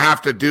going to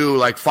have to do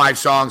like 5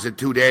 songs in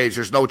 2 days.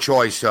 There's no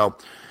choice. So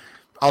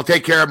I'll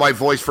take care of my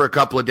voice for a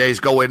couple of days,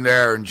 go in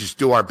there and just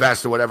do our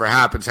best, and whatever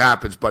happens,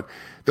 happens. But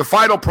the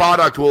final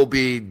product will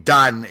be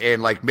done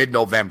in like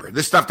mid-November.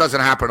 This stuff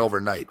doesn't happen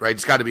overnight, right?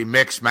 It's got to be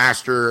mixed,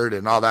 mastered,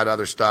 and all that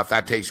other stuff.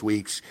 That takes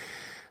weeks.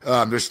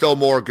 There's still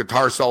more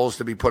guitar solos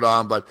to be put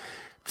on, but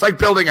it's like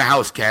building a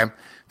house, Cam.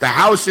 The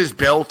house is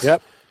built.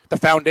 Yep. The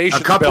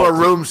foundation. A couple of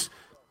rooms.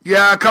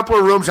 Yeah, a couple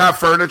of rooms have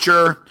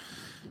furniture.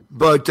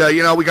 But,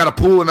 we got a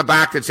pool in the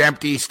back that's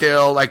empty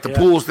still. Like, the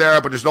pool's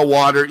there, but there's no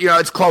water.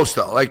 It's close,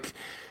 though. Like,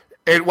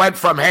 it went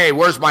from, hey,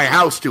 where's my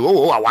house, to,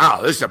 oh,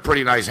 wow, this is a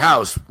pretty nice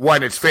house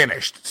when it's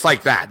finished. It's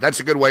like that. That's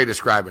a good way of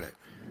describing it.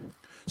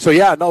 So,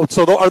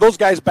 are those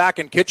guys back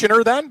in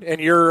Kitchener then? And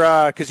you're,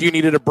 because you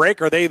needed a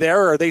break. Are they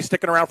there, or are they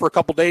sticking around for a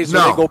couple days?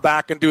 No. They go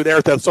back and do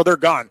their thing? So they're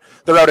gone.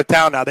 They're out of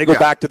town now. They go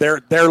back to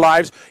their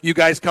lives. You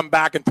guys come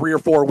back in 3 or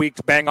 4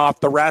 weeks, bang off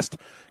the rest.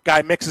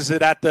 Guy mixes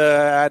it at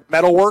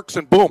Metalworks,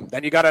 and boom,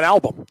 then you got an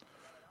album.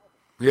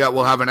 Yeah,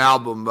 we'll have an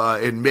album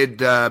in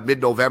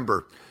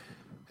mid-November.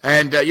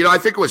 And, I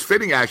think it was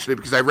fitting, actually,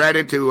 because I ran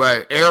into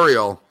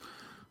Ariel.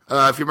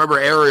 If you remember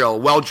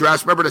Ariel,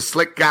 well-dressed. Remember the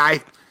slick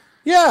guy?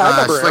 Yeah, I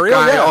remember slick Ariel,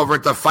 guy over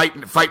at the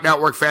Fight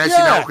Network Fantasy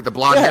Network with the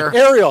blonde hair.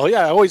 Ariel,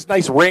 always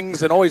nice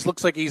rings and always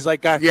looks like he's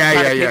like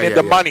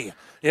into money.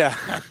 Yeah.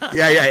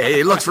 Yeah,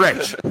 he looks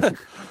rich.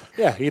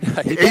 Yeah, he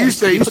used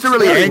to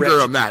really anger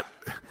him that.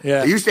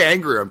 Yeah. It used to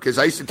anger him because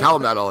I used to tell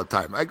him that all the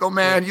time. I go,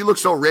 man, you look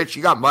so rich.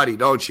 You got money,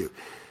 don't you?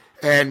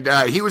 And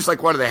he was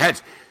like one of the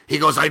heads. He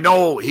goes, I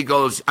know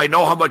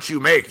how much you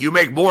make. You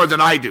make more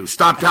than I do.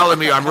 Stop telling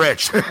me I'm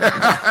rich.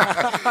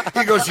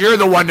 He goes, you're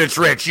the one that's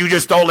rich. You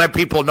just don't let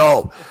people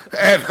know.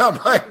 And I'm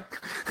like,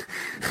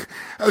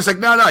 I was like,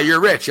 no, you're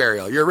rich,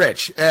 Ariel. You're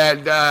rich.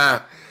 And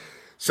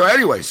so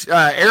anyways,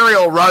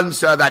 Ariel runs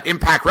that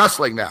Impact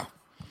Wrestling now.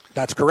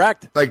 That's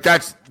correct. Like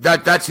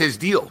that's his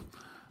deal.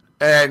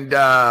 And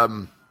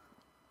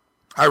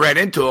I ran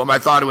into him. I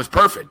thought it was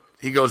perfect.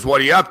 He goes, what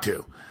are you up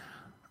to?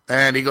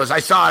 And he goes, I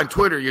saw on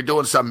Twitter you're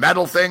doing some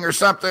metal thing or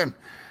something.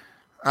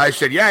 I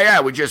said, yeah,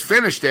 we just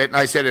finished it. And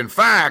I said, in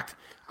fact,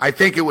 I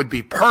think it would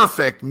be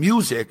perfect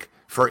music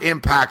for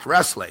Impact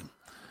Wrestling.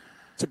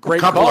 It's a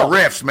great couple call. of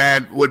riffs,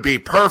 man, would be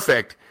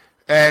perfect.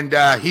 And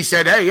he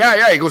said, hey,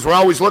 yeah. He goes, we're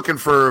always looking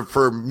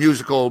for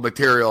musical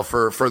material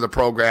for the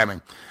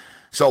programming.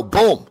 So,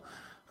 boom.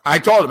 I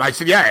told him, I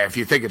said, yeah, if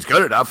you think it's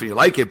good enough and you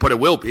like it, but it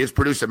will be. It's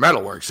produced at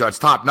Metalworks, so it's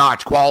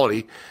top-notch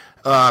quality.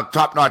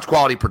 Top-notch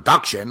quality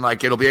production.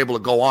 Like, it'll be able to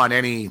go on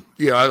any,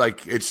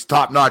 it's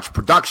top-notch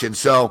production.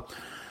 So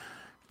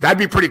that'd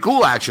be pretty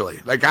cool, actually.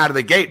 Like, out of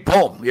the gate,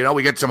 boom.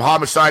 We get some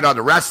homicide on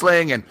the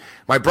wrestling, and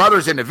my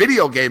brother's in the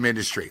video game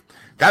industry.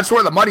 That's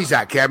where the money's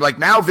at, Cam. Like,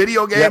 now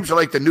video games are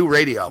like the new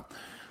radio.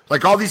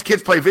 Like, all these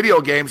kids play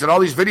video games, and all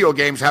these video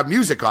games have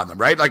music on them,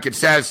 right? Like, it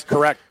says,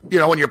 correct.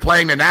 When you're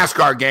playing the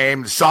NASCAR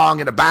game, the song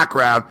in the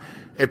background,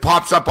 it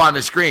pops up on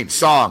the screen,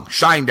 song,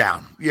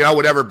 Shinedown,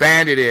 whatever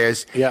band it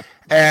is. Yeah.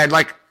 And,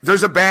 like,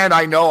 there's a band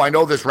I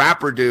know this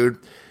rapper dude.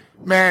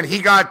 Man, he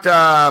got,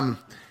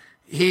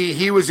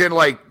 he was in,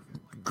 like,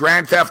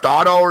 Grand Theft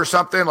Auto or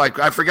something. Like,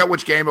 I forget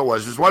which game it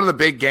was. It was one of the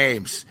big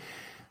games.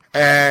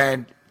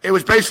 And it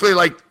was basically,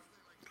 like,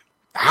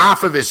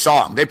 half of his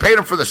song. They paid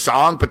him for the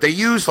song, but they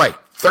used, like,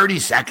 30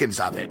 seconds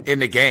of it in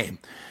the game.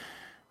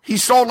 He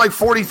sold, like,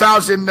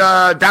 40,000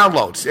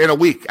 downloads in a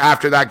week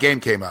after that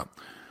game came out.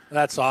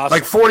 That's awesome.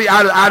 Like 40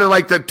 out of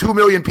like the 2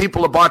 million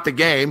people that bought the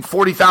game,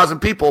 40,000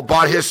 people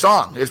bought his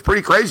song. It's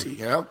pretty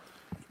crazy,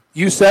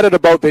 You said it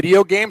about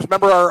video games.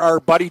 Remember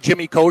our buddy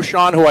Jimmy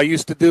Cochon, who I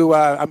used to do,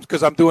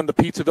 because I'm doing the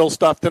Pizzaville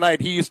stuff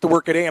tonight. He used to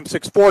work at AM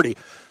 640.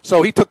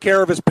 So he took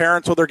care of his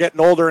parents while they're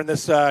getting older, and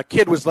this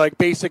kid was like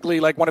basically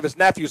like one of his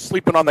nephews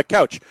sleeping on the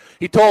couch.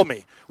 He told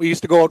me. We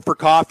used to go out for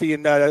coffee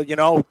and,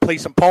 play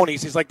some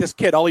ponies. He's like, this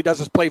kid, all he does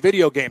is play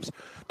video games.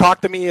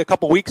 Talked to me a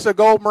couple weeks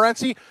ago,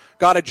 Morency.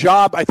 Got a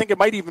job, I think it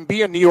might even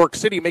be in New York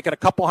City, making a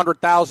couple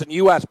 $100,000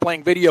 US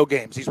playing video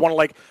games. He's one of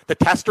like the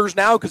testers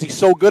now because he's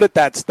so good at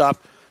that stuff.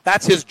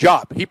 That's his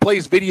job. He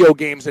plays video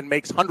games and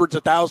makes hundreds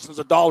of thousands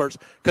of dollars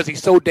because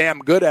he's so damn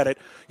good at it.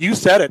 You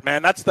said it,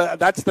 man. That's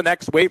the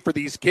next wave for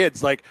these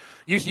kids. Like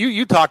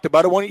you talked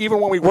about it even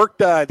when we worked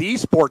the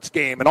esports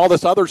game and all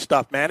this other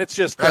stuff, man. It's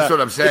just that's what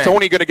I'm saying. It's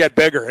only going to get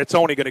bigger. It's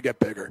only going to get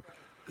bigger.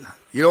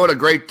 You know what a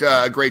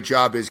great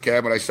job is,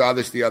 Cam? And I saw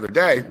this the other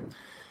day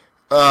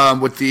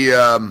with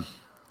the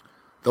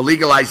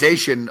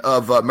legalization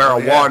of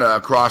marijuana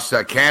across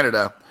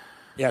Canada.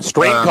 Yeah,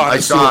 strain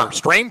connoisseur,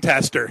 strain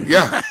tester.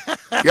 Yeah,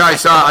 I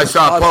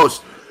saw a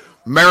post.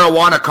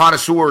 marijuana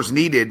connoisseurs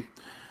needed.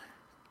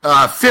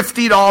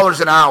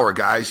 $50 an hour,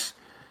 guys.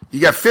 You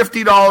get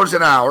 $50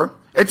 an hour.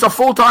 It's a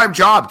full-time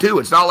job, too.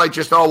 It's not like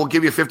just, we'll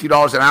give you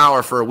 $50 an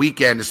hour for a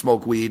weekend to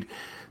smoke weed.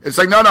 It's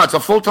like, no, it's a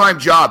full-time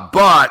job,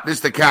 but this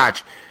is the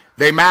catch.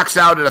 They max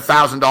out at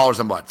 $1,000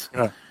 a month.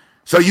 Yeah.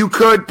 So you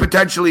could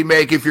potentially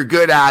make, if you're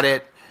good at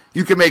it,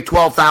 you can make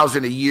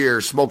 $12,000 a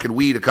year smoking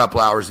weed a couple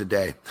hours a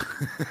day.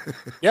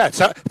 Yeah, it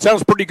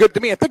sounds pretty good to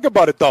me. And think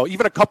about it, though.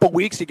 Even a couple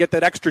weeks, you get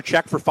that extra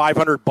check for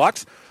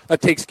 $500.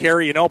 That takes care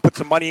of, put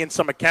some money in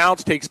some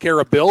accounts, takes care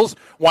of bills.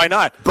 Why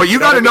not? But you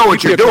got to know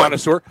what you're doing.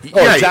 Connoisseur.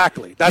 Yeah,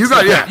 exactly. That's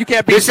you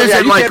can't be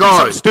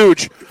some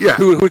stooge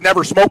who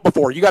never smoked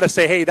before. You got to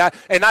say, hey,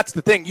 that's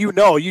the thing. You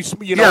know.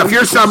 Yeah, if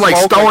you're some like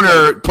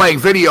stoner playing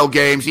video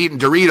games, eating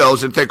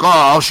Doritos, and think,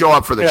 I'll show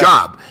up for the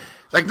job.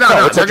 Like,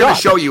 no, they're going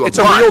to show you a bud. It's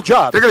a real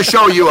job. They're going to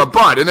show you a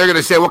bud, and they're going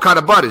to say, what kind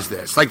of bud is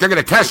this? Like, they're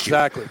going to test you.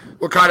 Exactly.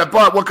 What kind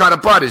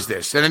of bud is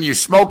this? And then you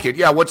smoke it.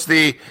 Yeah,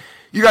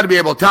 you got to be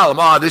able to tell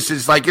them, this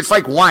is like, it's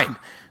like wine.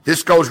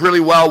 This goes really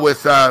well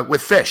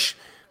with fish.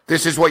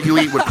 This is what you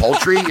eat with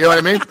poultry. You know what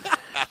I mean?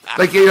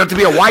 Like, you have to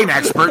be a wine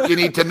expert. You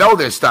need to know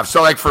this stuff.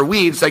 So, like, for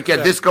weeds, like,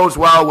 this goes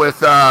well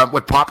with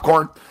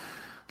popcorn.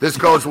 This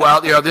goes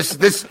well. This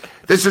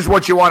is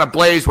what you want to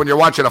blaze when you're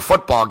watching a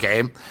football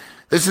game.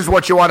 This is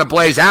what you want to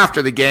blaze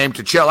after the game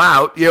to chill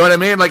out. You know what I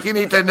mean? Like, you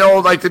need to know,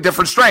 like, the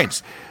different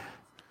strains.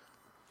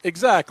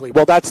 Exactly.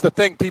 Well, that's the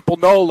thing. People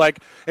know, like,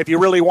 if you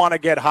really want to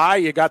get high,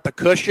 you got the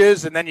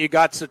Kushes, and then you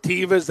got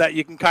sativas that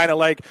you can kind of,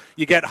 like,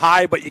 you get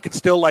high, but you can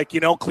still, like,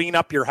 clean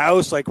up your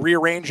house, like,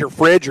 rearrange your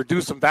fridge or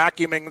do some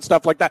vacuuming and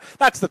stuff like that.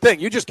 That's the thing.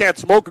 You just can't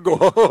smoke and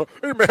go,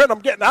 hey, man, I'm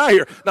getting high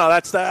here. No,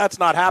 that's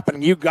not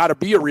happening. You got to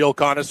be a real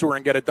connoisseur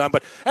and get it done.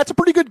 But that's a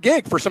pretty good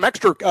gig for some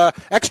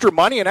extra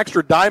money, an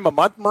extra dime a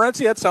month,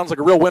 Morency. That sounds like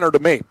a real winner to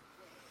me.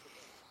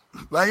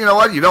 Well, you know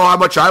what? You know how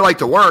much I like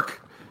to work.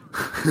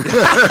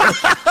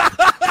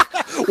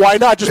 Why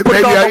not just put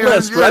it on the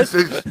list, right?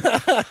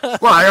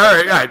 Well,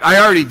 I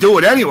already do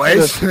it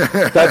anyways.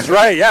 That's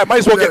right. Yeah, might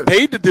as well get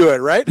paid to do it,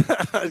 right?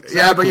 Exactly.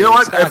 Yeah, but you know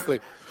what? Exactly.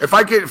 If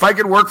I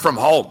could work from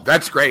home,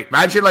 that's great.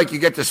 Imagine like you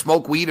get to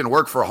smoke weed and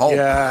work from home.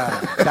 Yeah,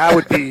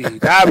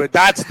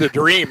 that's the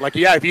dream. Like,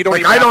 yeah, if you don't,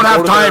 like, even I don't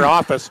have time. To their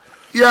office.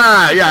 Yeah,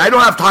 I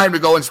don't have time to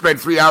go and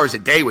spend 3 hours a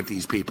day with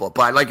these people.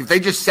 But like, if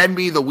they just send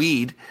me the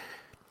weed,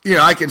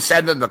 I can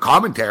send them the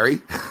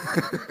commentary.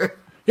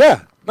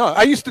 Yeah. No,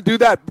 I used to do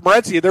that,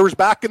 Morency. There was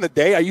back in the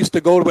day, I used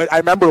to go to it. I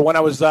remember when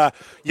I was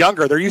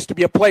younger, there used to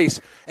be a place,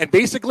 and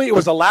basically it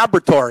was a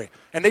laboratory,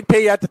 and they'd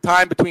pay you at the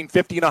time between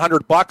 $50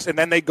 and $100, and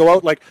then they'd go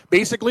out, like,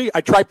 basically,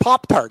 I tried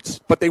Pop-Tarts,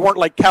 but they weren't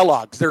like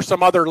Kellogg's. There's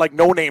some other, like,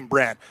 no-name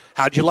brand.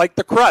 How'd you like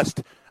the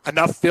crust?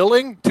 Enough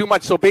filling? Too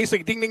much? So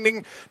basically, ding, ding,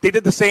 ding, they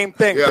did the same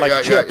thing,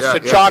 chips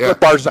and chocolate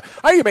bars.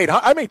 I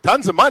made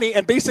tons of money,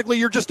 and basically,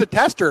 you're just a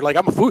tester. Like,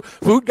 I'm a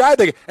food guy,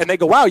 and they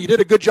go, wow, you did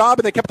a good job,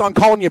 and they kept on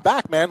calling you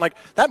back, man. Like,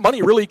 that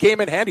money really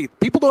came in handy.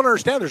 People don't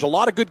understand. There's a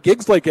lot of good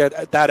gigs like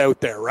that out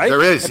there, right?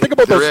 There is. And think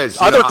about those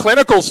other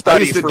clinical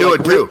studies. I used to do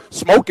it, too.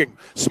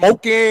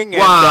 Smoking.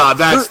 Wow,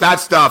 that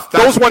stuff.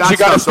 Those ones you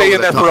got to stay in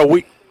there for a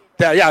week.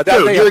 Dude,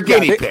 you're a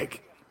guinea pig.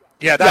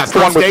 Yeah, that's the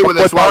one stay with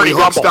us while we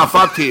hook stuff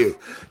up to you.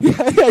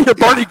 Yeah, you're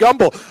Barney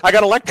Gumble. I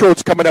got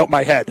electrodes coming out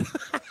my head.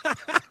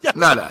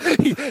 No.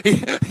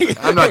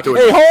 I'm not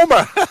doing it. Hey,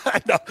 Homer.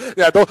 No.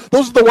 Yeah,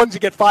 those are the ones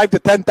you get $5,000 to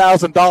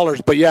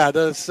 $10,000. But yeah,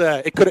 this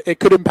it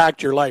could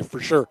impact your life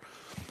for sure.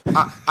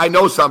 I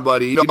know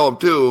somebody, you know him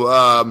too.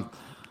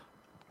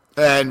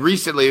 And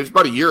recently, it was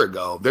about a year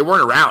ago. They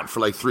weren't around for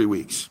like 3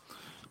 weeks.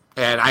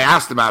 And I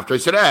asked him after. I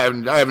said, hey,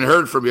 I haven't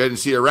heard from you. I didn't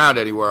see you around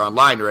anywhere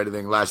online or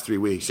anything the last 3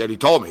 weeks. And he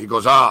told me, he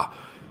goes,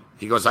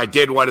 I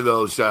did one of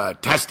those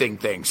testing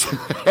things.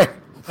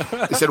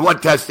 I said,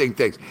 what testing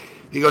things?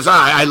 He goes,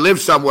 I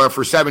lived somewhere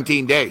for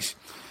 17 days.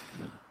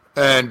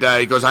 And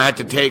he goes, I had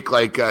to take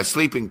like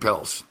sleeping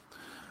pills.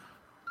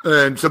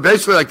 And so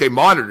basically like they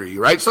monitor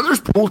you, right? So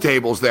there's pool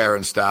tables there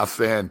and stuff.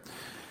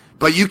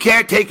 But you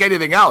can't take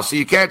anything else. So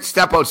you can't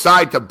step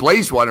outside to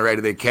blaze one or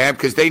anything, Cam,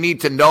 because they need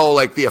to know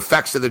like the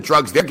effects of the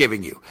drugs they're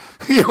giving you.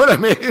 You know what I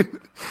mean?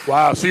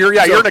 Wow. So you're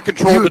in a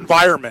controlled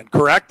environment,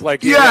 correct?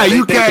 Like you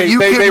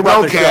couldn't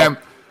go, Cam.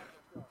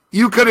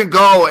 You couldn't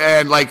go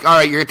and like, all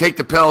right, you're gonna take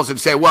the pills and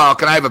say, well,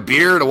 can I have a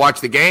beer to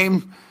watch the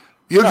game?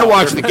 You can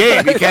watch the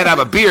game. You can't have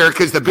a beer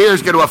because the beer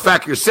is going to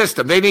affect your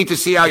system. They need to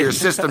see how your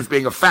system's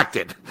being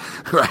affected,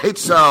 right?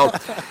 So.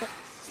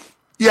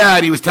 Yeah,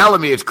 and he was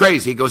telling me it's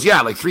crazy. He goes,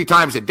 yeah, like 3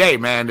 times a day,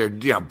 man.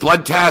 They're,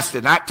 blood test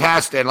and that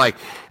test, and like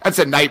that's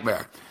a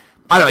nightmare.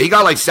 I don't know. He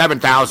got like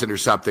 7,000 or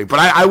something, but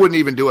I wouldn't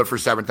even do it for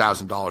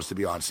 $7,000 to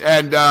be honest.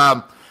 And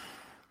I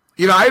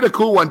had a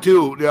cool one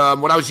too.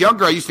 When I was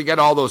younger, I used to get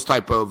all those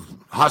type of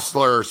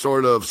hustler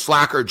sort of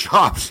slacker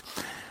jobs.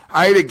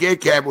 I had a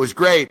gig camp. It was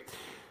great.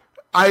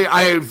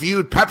 I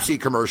viewed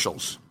Pepsi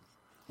commercials.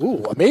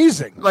 Ooh,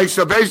 amazing! Like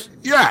so, and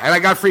I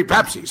got free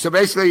Pepsi. So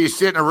basically, you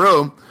sit in a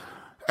room.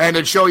 And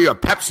it'd show you a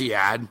Pepsi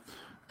ad,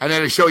 and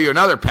then it'd show you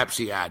another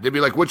Pepsi ad. They'd be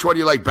like, which one do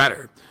you like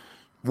better?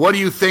 What do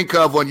you think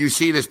of when you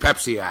see this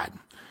Pepsi ad?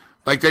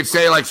 Like they'd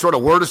say, like sort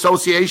of word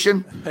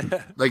association.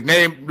 Like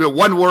name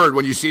one word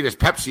when you see this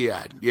Pepsi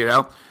ad, you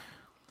know?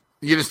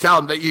 You just tell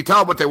them that you tell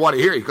them what they want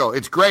to hear. You go,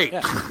 it's great.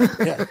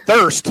 Yeah.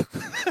 Thirst.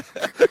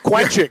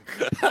 Quenching.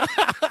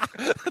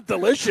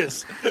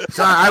 Delicious.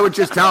 So I would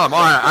just tell them,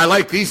 I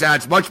like these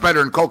ads much better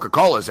than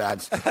Coca-Cola's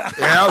ads. You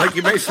know, like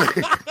you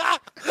basically.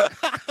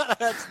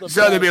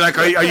 So they'd be like,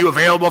 are you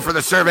available for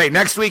the survey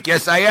next week?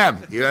 Yes, I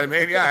am. You know what I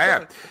mean? Yeah, I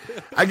am.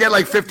 I get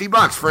like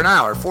 $50 for an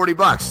hour,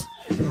 $40.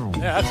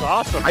 Yeah, that's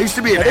awesome. I used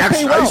to be an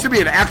extra. Well. I used to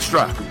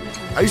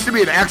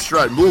be an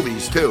extra in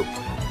movies too.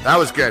 That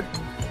was good.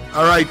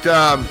 All right.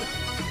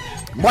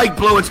 Mike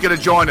Blewett's going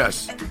to join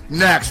us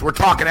next. We're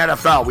talking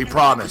NFL, we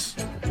promise.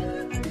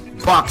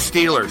 Bucs,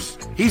 Steelers.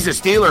 He's a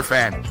Steeler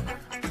fan.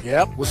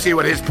 Yep. We'll see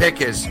what his pick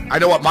is. I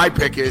know what my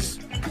pick is.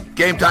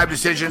 Game Time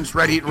Decisions,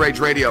 Red Heat and Rage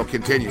Radio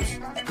continues.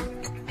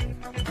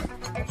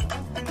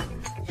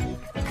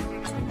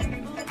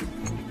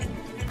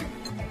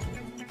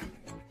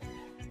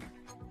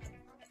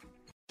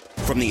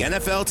 From the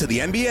NFL to the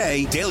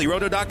NBA,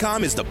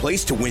 DailyRoto.com is the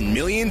place to win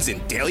millions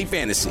in daily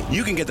fantasy.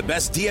 You can get the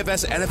best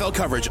DFS NFL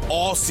coverage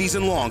all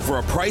season long for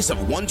a price of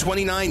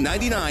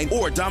 $129.99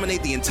 or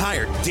dominate the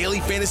entire daily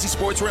fantasy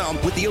sports realm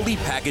with the Elite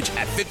Package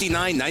at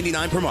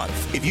 $59.99 per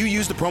month. If you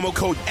use the promo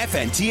code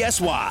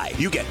FNTSY,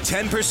 you get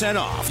 10%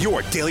 off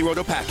your Daily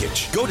Roto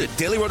package. Go to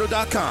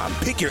DailyRoto.com,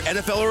 pick your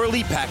NFL or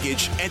Elite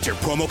Package, enter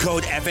promo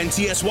code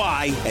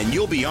FNTSY, and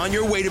you'll be on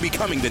your way to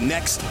becoming the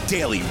next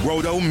Daily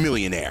Roto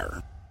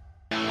millionaire.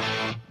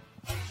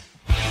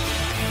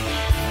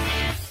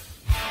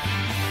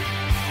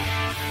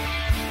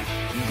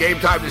 Game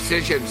Time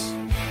Decisions.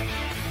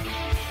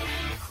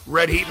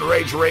 Red Heat and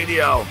Rage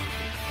Radio.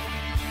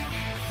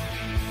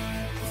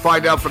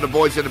 Find out from the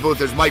boys in the booth.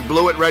 There's Mike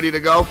Blewett ready to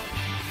go.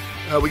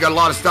 We got a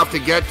lot of stuff to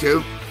get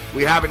to.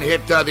 We haven't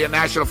hit the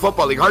National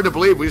Football League. Hard to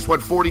believe we just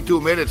went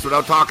 42 minutes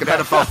without talking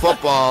NFL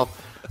football.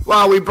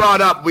 Well, we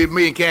brought up,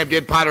 me and Cam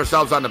did pat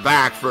ourselves on the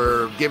back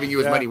for giving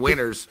you as many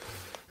winners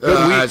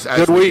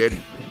as we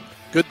did.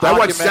 Good I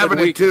went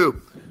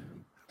 7-2.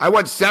 I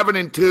went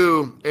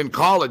 7-2 in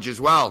college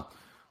as well.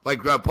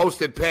 Like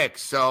posted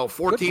picks, so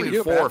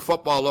 14-4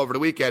 football over the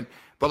weekend.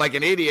 But like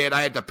an idiot,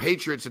 I had the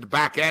Patriots at the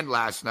back end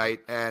last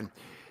night, and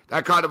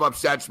that kind of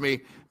upsets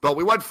me. But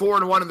we went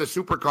 4-1 in the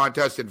Super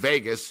Contest in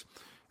Vegas,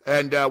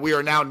 and we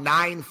are now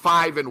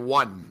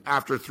 9-5-1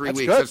 after 3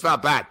 weeks. That's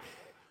not bad.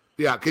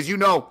 Yeah, because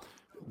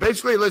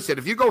basically, listen,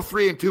 if you go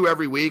 3-2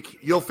 every week,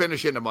 you'll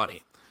finish in the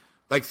money.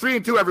 Like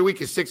 3-2 every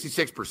week is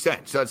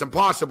 66%, so it's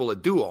impossible to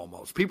do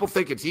almost. People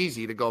think it's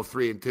easy to go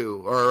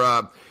 3-2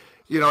 or.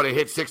 To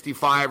hit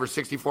 65 or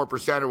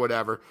 64% or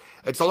whatever.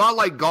 It's a lot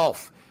like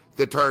golf,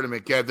 the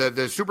tournament, Kev.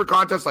 The Super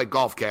Contest like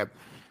golf, Kev.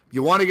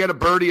 You want to get a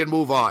birdie and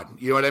move on.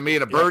 You know what I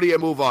mean? A birdie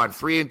and move on.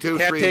 3-2, 3-2.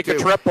 Can't take a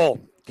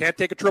triple. Can't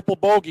take a triple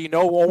bogey.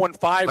 No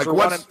 0-5s like or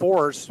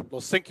 1-4s. Will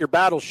sink your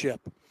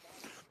battleship.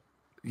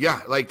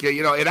 Yeah,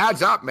 it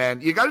adds up, man.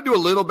 You got to do a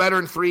little better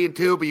in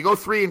 3-2, but you go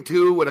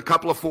 3-2 with a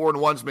couple of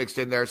 4-1s mixed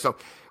in there. So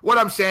what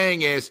I'm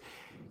saying is,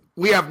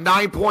 we have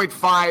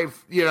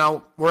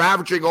 9.5, we're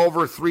averaging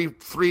over three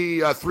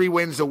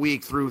wins a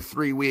week through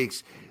 3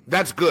 weeks.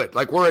 That's good.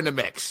 Like, we're in the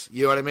mix.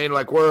 You know what I mean?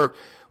 Like, we're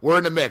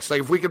in the mix. Like,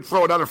 if we could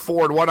throw another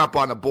 4-1 up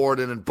on the board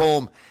and then,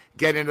 boom,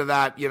 get into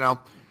that,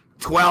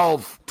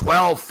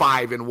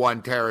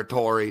 12-5-1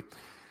 territory,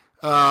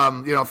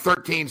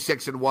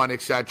 13-6-1,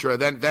 et cetera,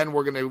 then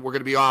we're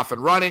gonna be off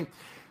and running.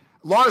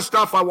 A lot of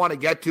stuff I want to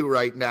get to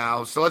right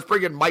now. So let's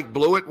bring in Mike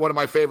Blewett, one of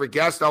my favorite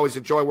guests. I always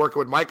enjoy working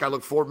with Mike.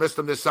 Missed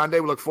him this Sunday.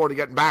 We look forward to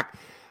getting back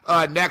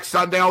next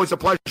Sunday. Always a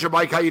pleasure,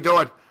 Mike. How you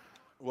doing?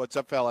 What's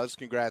up, fellas?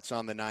 Congrats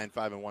on the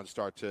 9-5-1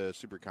 start to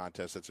Super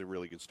Contest. That's a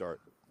really good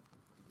start.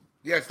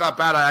 Yeah, it's not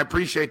bad. I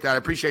appreciate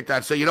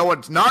that. So you know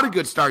what's not a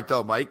good start,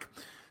 though, Mike?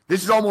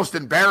 This is almost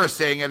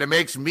embarrassing, and it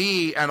makes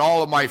me and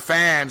all of my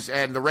fans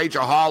and the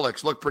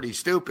Rageaholics look pretty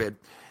stupid.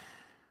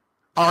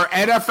 Our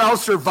NFL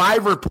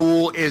Survivor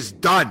pool is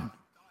done.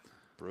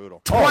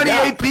 Brutal.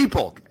 28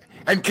 people.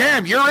 And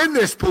Cam, you're in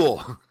this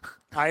pool.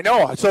 I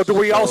know. So do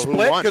we all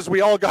split? Because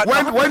we all got.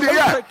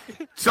 Yeah.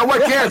 So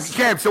what,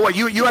 Cam? So what?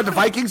 You had the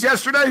Vikings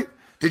yesterday?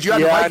 Did you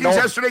have the Vikings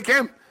yesterday,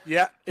 Cam?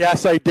 Yeah.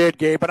 Yes, I did,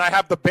 Gabe. And I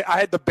had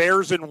the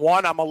Bears in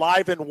one. I'm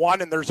alive in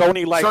one, and there's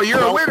only like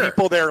 12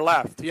 people there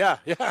left. Yeah.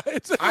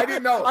 I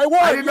didn't know.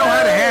 I didn't know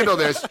how to handle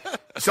this.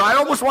 So I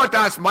almost want to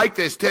ask Mike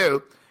this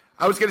too.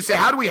 I was going to say,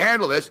 how do we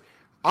handle this?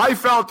 I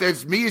felt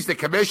as me as the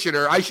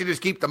commissioner, I should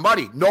just keep the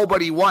money.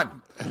 Nobody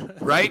won,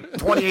 right?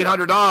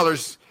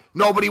 $2,800.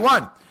 Nobody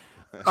won.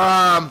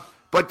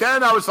 But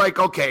then I was like,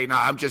 okay, no,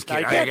 I'm just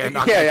kidding. I'm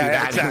not going to do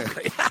that.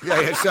 Exactly.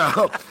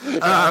 So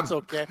that's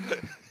okay.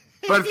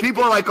 But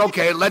people are like,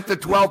 okay, let the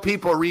 12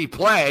 people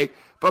replay.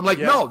 But I'm like,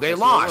 no, they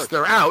lost.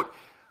 They're out.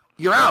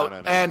 You're out.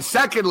 No. And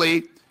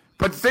secondly,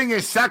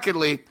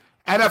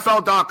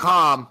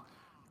 NFL.com,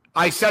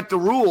 I set the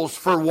rules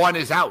for one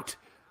is out.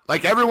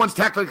 Like, everyone's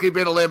technically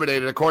been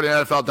eliminated according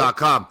to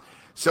NFL.com.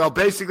 So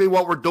basically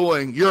what we're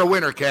doing, you're a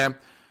winner, Cam.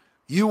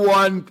 You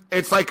won.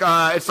 It's like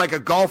a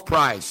golf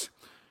prize.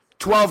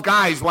 12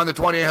 guys won the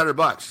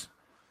 $2,800.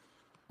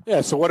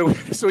 Yeah, so what do we?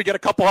 So we get a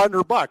couple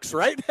 $100,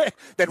 right?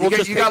 Then we'll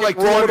just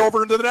roll it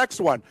over into the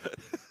next one.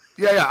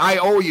 Yeah. I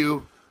owe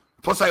you.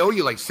 Plus, I owe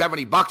you like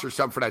 $70 or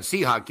something for that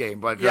Seahawks game.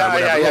 But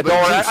yeah. Don't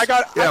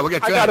worry.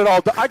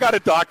 I got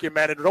it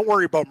documented. Don't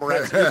worry about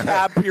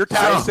Morency. Your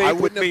tab safe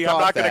with me. I'm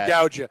not going to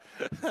gouge you.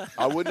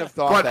 I wouldn't have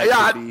thought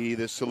that would be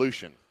the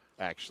solution,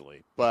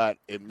 actually. But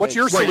what's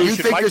your solution? You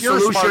think Mike, the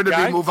solution should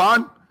be move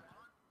on?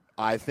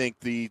 I think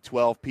the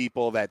 12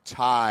 people that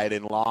tied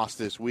and lost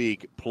this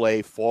week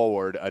play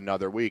forward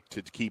another week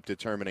to keep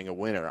determining a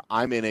winner.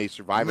 I'm in a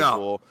survivor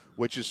pool,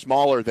 which is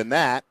smaller than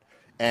that,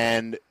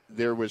 and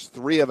there was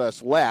 3 of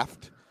us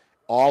left.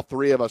 All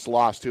 3 of us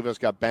lost. 2 of us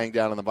got banged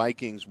out on the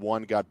Vikings.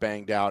 1 got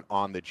banged out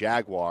on the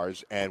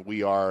Jaguars, and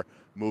we are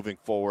moving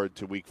forward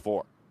to week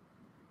 4.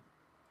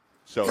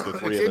 So the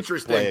 3 of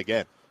us play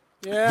again.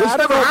 Yeah, I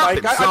don't know,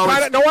 Mike.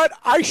 I know what?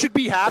 I should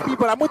be happy,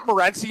 but I'm with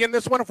Morency in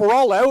this one. If we're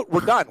all out,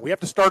 we're done. We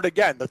have to start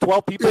again. The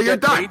 12 people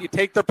get paid. You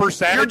take the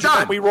percentage, and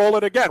then we roll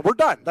it again. We're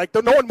done. Like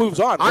no one moves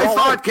on. I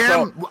thought,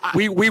 Cam,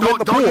 we win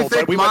the pool,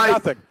 but we win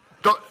nothing.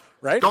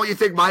 Right? Don't you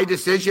think my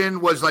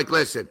decision was like,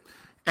 listen,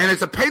 and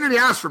it's a pain in the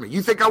ass for me.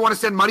 You think I want to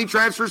send money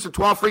transfers to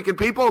 12 freaking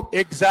people?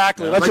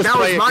 Exactly. Let's just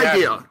play that was my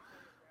deal.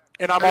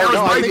 And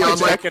I think it's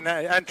second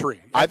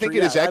entry. I think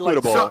it is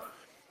equitable.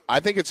 I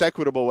think it's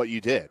equitable what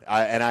you did,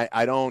 and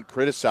I don't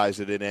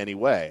criticize it in any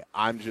way.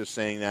 I'm just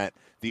saying that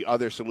the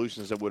other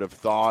solutions that would have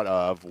thought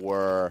of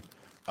were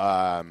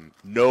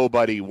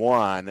nobody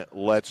won.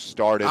 Let's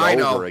start it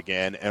over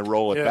again and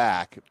roll it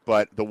back.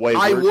 But the way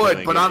I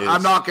would, but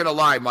I'm not going to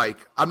lie,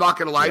 Mike. I'm not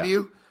going to lie to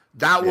you.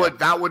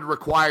 That would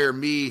require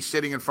me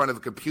sitting in front of a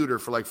computer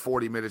for like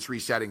 40 minutes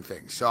resetting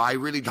things. So I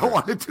really don't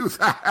want to do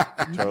that.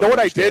 Totally know what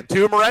I did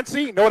too,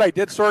 Morency? Know what I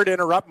did? Sorry to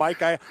interrupt,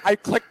 Mike. I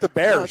clicked the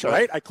Bears,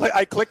 right? I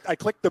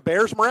clicked the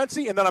Bears,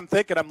 Morency, and then I'm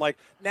like,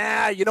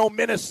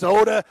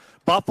 Minnesota,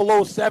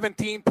 Buffalo,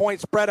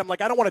 17-point spread. I'm like,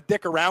 I don't want to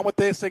dick around with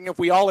this thing. If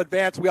we all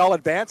advance, we all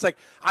advance. Like,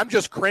 I'm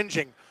just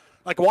cringing.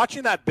 Like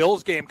watching that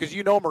Bills game, because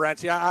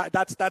Morency,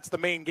 that's the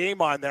main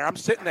game on there. I'm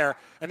sitting there,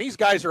 and these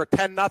guys are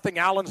 10-0.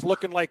 Allen's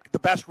looking like the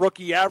best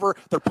rookie ever.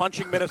 They're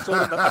punching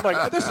Minnesota. I'm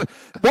like, this is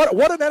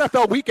what an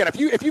NFL weekend.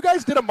 If you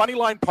guys did a money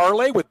line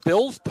parlay with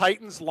Bills,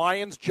 Titans,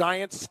 Lions,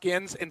 Giants,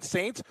 Skins, and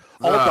Saints,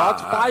 all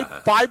dogs,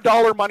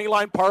 $5 money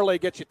line parlay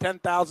gets you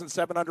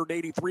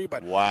 10,783.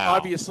 But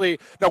obviously,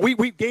 no, we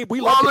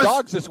love the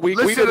dogs this week.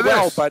 We did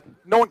well, but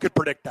no one could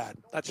predict that.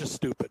 That's just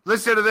stupid.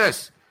 Listen to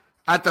this.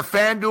 At the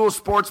FanDuel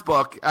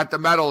Sportsbook at the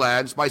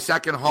Meadowlands, my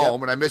second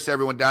home, and I miss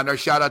everyone down there.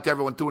 Shout out to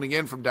everyone tuning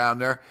in from down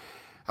there.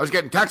 I was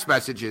getting text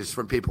messages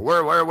from people.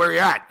 Where are you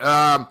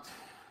at?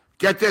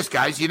 Get this,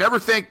 guys. You never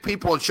think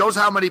people, it shows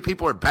how many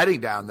people are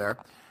betting down there.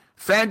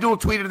 FanDuel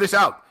tweeted this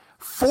out.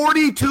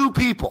 42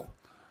 people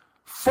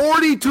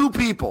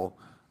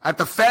at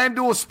the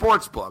FanDuel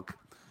Sportsbook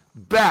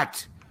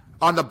bet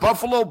on the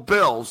Buffalo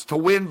Bills to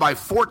win by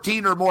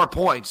 14 or more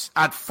points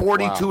at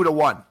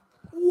 42-1.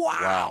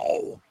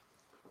 Wow.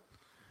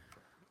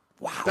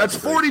 That's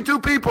 42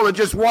 people that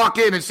just walk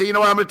in and say, you know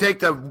what, I'm going to take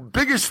the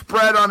biggest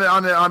spread on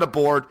the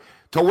board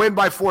to win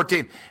by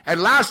 14.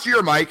 And last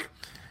year, Mike,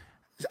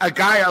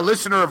 a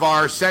listener of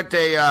ours, sent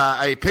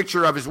a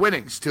picture of his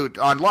winnings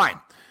online.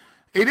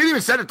 He didn't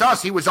even send it to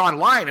us. He was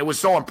online. It was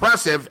so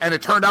impressive, and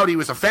it turned out he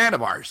was a fan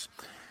of ours.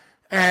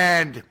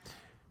 And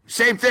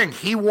same thing.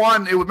 He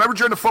won. Remember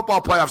during the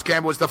football playoffs,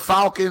 Cam, it was the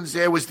Falcons,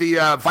 it was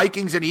the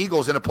Vikings and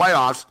Eagles in the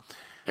playoffs.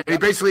 And he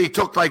basically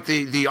took like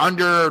the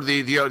under,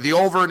 the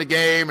over in the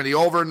game and the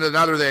over in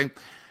another thing,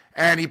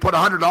 and he put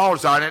 $100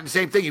 on it. And the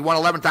same thing, he won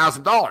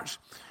 $11,000.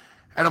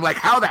 And I'm like,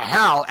 how the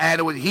hell?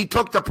 And he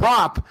took the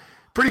prop,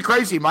 pretty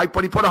crazy, Mike,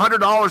 but he put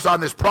 $100 on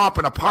this prop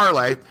in a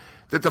parlay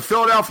that the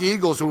Philadelphia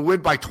Eagles would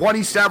win by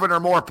 27 or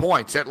more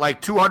points at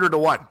like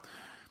 200-1.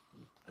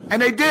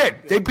 And they did.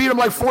 They beat him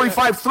like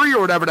 45-3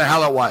 or whatever the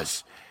hell it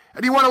was.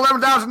 And he won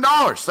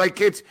 $11,000. Like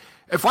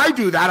if I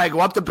do that, I go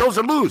up, the Bills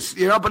and lose,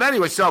 But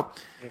anyway, so.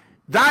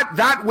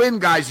 That win,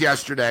 guys,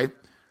 yesterday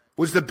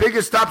was the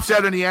biggest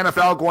upset in the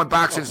NFL going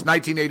back since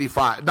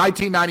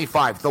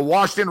 1995. The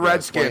Washington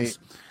Redskins.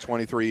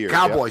 23 years.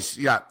 Cowboys,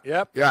 yeah.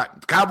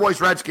 Cowboys,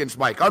 Redskins,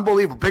 Mike.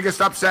 Unbelievable.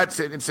 Biggest upset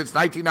since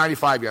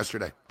 1995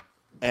 yesterday.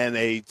 And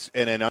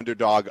an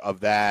underdog of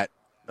that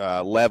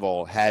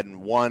level hadn't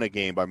won a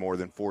game by more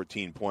than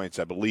 14 points,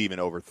 I believe, in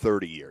over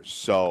 30 years.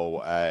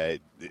 So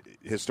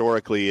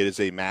historically, it is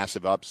a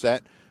massive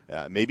upset.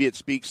 Maybe it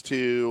speaks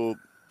to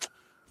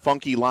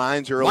funky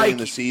lines early Mike, in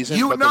the season.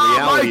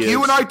 Mike,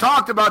 you and I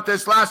talked about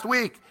this last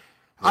week.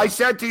 Yeah. I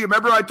said to you,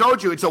 remember I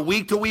told you, it's a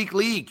week-to-week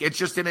league. It's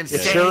just an insane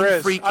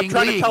freaking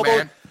league,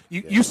 man.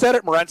 You said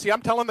it, Morency.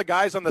 I'm telling the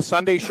guys on the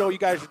Sunday show, you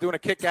guys are doing a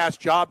kick-ass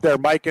job there,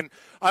 Mike, and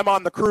I'm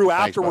on the crew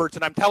afterwards,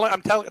 and I'm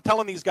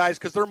telling these guys,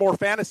 because they're more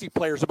fantasy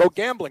players, about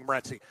gambling,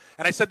 Morency.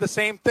 And I said the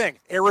same thing.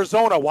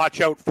 Arizona,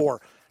 watch out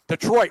for.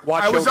 Detroit,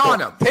 watch out. I was on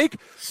them. Take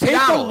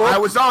a look. I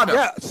was on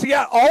them.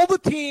 Yeah, all the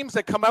teams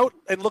that come out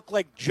and look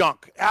like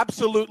junk,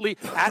 absolutely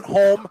at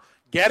home,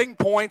 getting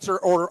points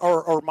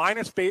or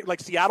minus,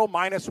 like Seattle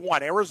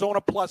 -1,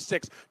 Arizona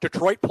 +6,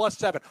 Detroit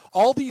 +7.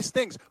 All these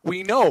things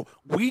we know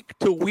week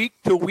to week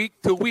to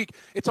week to week.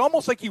 It's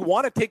almost like you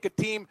want to take a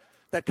team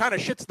that kind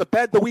of shits the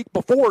bed the week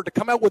before to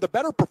come out with a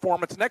better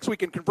performance next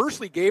week. And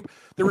conversely, Gabe,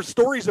 there were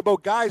stories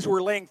about guys who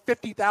were laying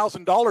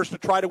 $50,000 to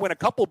try to win a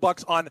couple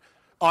bucks on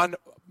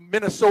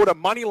Minnesota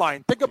money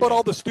line. Think about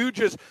all the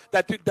stooges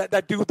that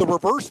do the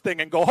reverse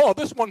thing and go, oh,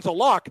 this one's a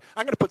lock.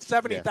 I'm going to put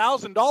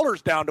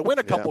 $70,000 down to win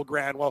a couple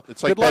grand. Well,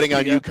 it's like betting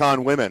on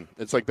UConn women.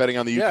 It's like betting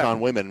on the UConn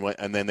women,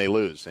 and then they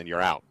lose and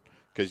you're out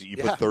because you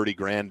put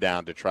 $30,000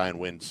 down to try and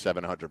win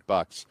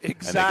 $700.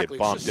 Exactly.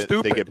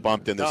 And they get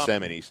bumped in the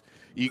semis.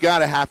 You got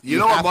to have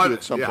to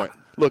at some point.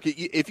 Look,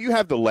 if you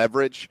have the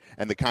leverage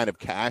and the kind of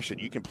cash and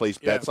you can place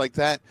bets like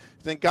that,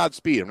 then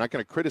Godspeed. I'm not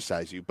going to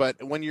criticize you.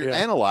 But when you're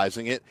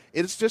analyzing it,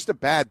 it's just a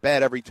bad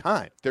bet every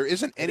time. There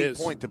isn't any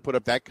point to put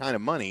up that kind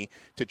of money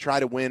to try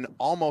to win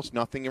almost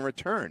nothing in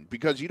return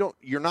because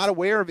you're not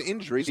aware of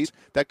injuries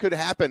that could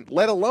happen,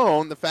 let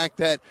alone the fact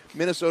that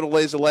Minnesota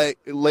lays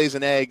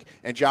an egg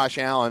and Josh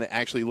Allen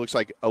actually looks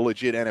like a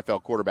legit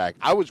NFL quarterback.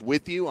 I was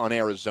with you on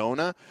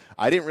Arizona.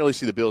 I didn't really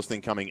see the Bills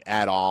thing coming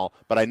at all,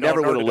 but I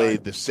never would have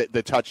laid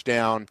the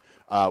touchdown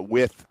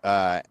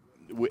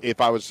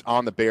if I was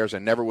on the Bears. I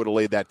never would have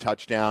laid that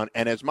touchdown.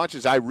 And as much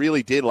as I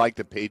really did like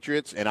the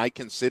Patriots, and I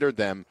considered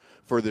them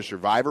for the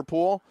survivor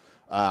pool,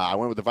 I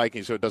went with the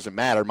Vikings, so it doesn't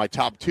matter. My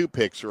top 2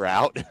 picks are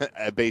out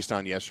based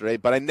on yesterday,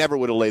 but I never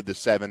would have laid the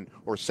 7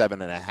 or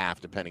 7.5,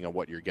 depending on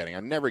what you're getting.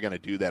 I'm never going to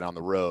do that on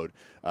the road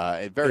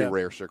in very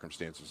rare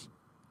circumstances.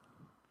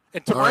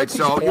 And to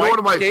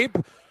point, Gabe,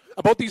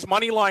 about these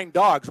money line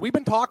dogs, we've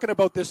been talking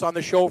about this on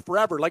the show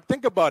forever. Like,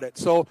 think about it.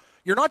 So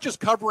you're not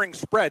just covering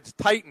spreads.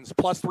 Titans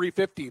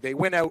 +350, they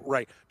win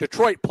outright.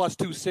 Detroit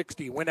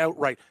 +260, win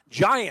outright.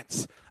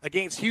 Giants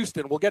against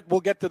Houston. We'll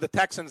get to the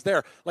Texans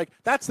there. Like,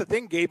 that's the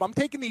thing, Gabe. I'm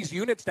taking these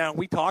units down.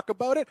 We talk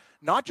about it,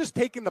 not just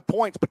taking the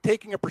points, but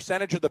taking a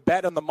percentage of the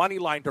bet on the money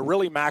line to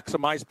really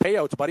maximize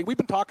payouts, buddy. We've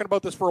been talking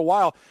about this for a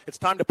while. It's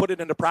time to put it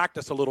into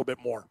practice a little bit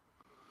more.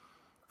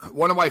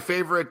 One of my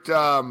favorite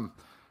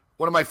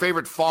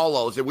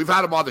follows, and we've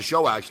had him on the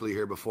show actually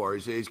here before.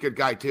 He's a good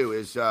guy too.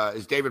 Is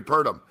David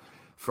Purdom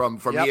from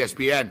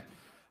ESPN.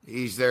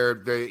 He's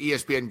the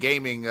ESPN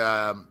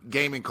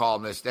gaming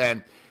columnist,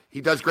 and he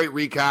does great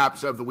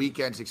recaps of the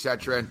weekends,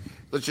 etc. And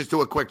let's just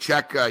do a quick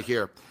check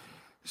here.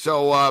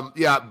 So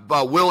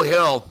Will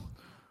Hill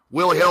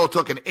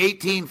took an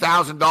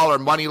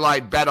 $18,000 money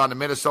line bet on the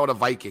Minnesota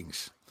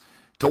Vikings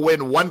to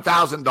win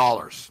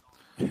 $1,000.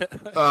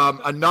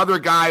 Another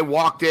guy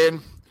walked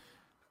into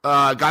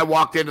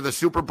the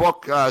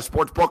Superbook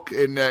sports book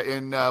in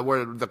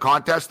where the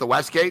contest, the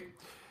Westgate.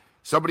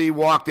 Somebody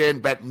walked in,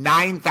 bet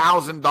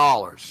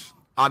 $9,000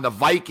 on the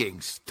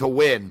Vikings to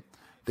win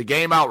the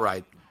game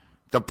outright.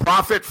 The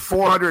profit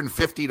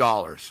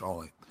 $450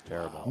 only.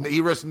 Terrible.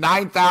 He risked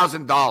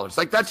 $9,000.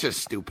 Like, that's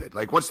just stupid.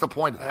 Like, what's the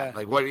point of that?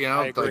 Like, what,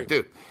 like,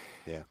 dude.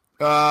 Yeah.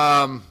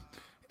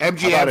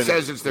 MGM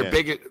says it's their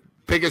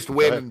biggest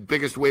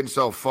win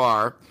so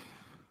far.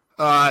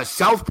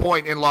 South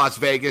Point in Las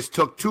Vegas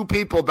took 2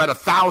 people, bet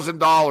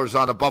 $1,000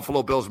 on the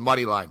Buffalo Bills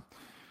money line.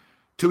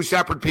 2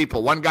 separate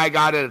people. One guy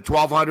got it at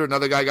 $1,200,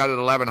 another guy got it at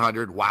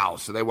 $1,100. Wow!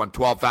 So they won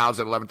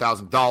 $12,000,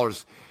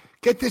 $11,000.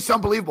 Get this,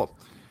 unbelievable.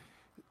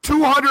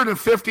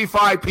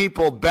 255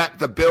 people bet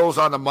the Bills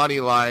on the money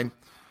line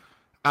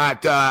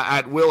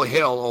at Will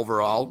Hill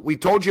overall. We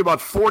told you about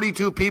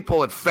 42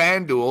 people at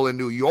FanDuel in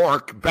New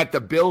York bet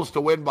the Bills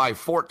to win by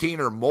 14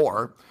 or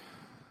more.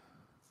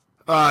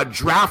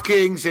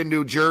 DraftKings in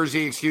New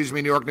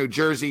York, New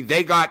Jersey,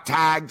 they got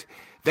tagged.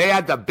 They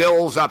had the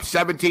Bills up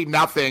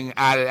 17-0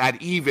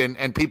 at even,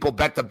 and people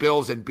bet the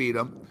Bills and beat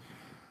them.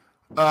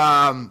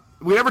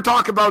 We never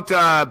talk about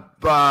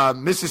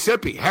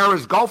Mississippi,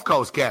 Harrah's Gulf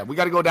Coast camp. We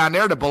got to go down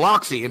there to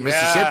Biloxi in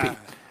Mississippi.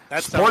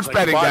 Sports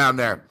betting down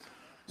there.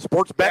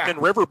 Sports betting and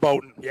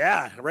riverboating.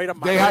 Yeah, right up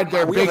my had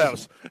their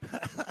wheelhouse.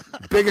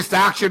 Biggest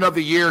action of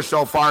the year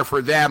so far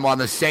for them on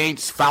the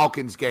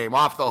Saints-Falcons game.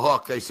 Off the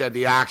hook, they said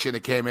the action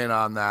that came in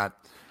on that.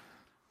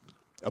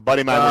 A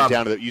buddy of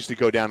mine used to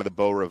go down to the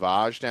Beau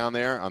Rivage down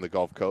there on the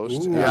Gulf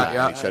Coast. Ooh,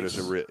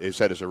 He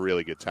said it's a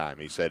really good time.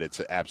 He said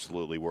it's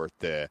absolutely worth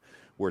the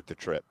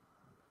trip.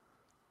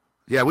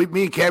 Yeah,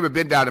 me and Cam have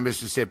been down to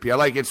Mississippi. I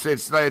like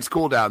it's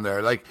cool down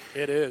there. Like,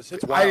 it is.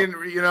 It's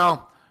wild.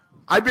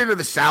 I've been to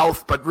the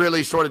South, but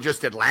really sort of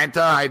just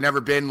Atlanta. I'd never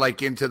been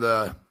like into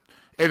the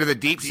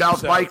deep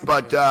South, Mike.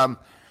 But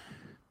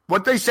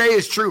what they say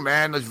is true,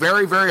 man. It's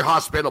very, very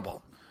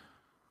hospitable.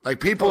 Like,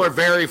 people are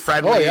very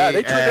friendly. Oh yeah,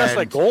 they treat us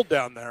like gold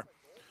down there.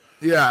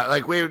 Yeah,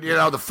 like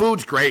the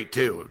food's great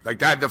too. Like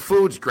that, the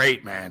food's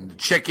great, man. The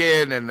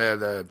chicken and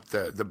the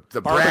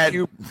bread,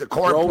 the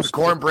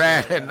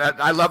cornbread, and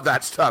I love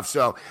that stuff.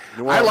 So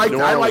I like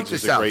the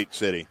South. Great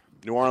city.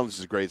 New Orleans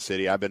is a great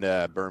city. I've been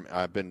to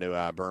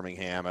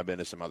Birmingham. I've been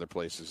to some other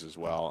places as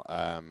well.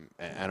 And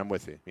I'm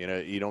with you.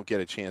 You don't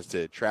get a chance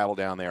to travel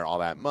down there all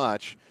that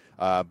much.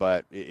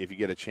 But if you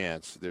get a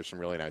chance, there's some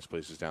really nice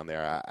places down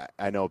there.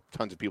 I know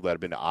tons of people that have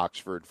been to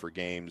Oxford for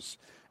games,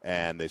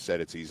 and they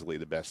said it's easily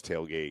the best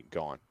tailgate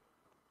going.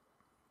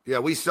 Yeah,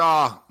 me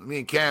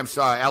and Cam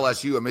saw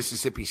LSU and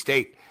Mississippi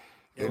State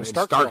in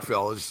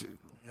Starkville. It was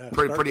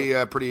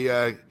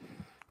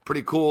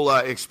pretty cool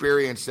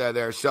experience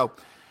there. So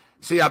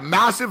yeah,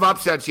 massive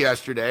upsets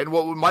yesterday. And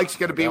Mike's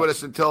going to be with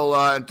us until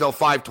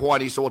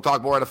 5:20, so we'll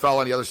talk more NFL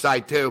on the other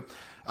side too.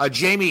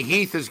 Jamie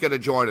Heath is going to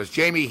join us.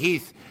 Jamie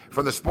Heath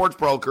from the Sports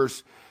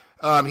Brokers.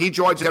 He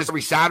joins us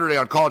every Saturday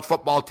on College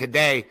Football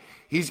Today.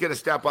 He's going to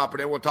step up, and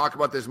then we'll talk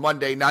about this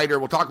Monday Nighter.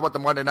 We'll talk about the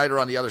Monday Nighter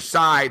on the other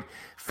side,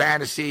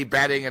 fantasy,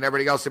 betting, and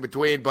everything else in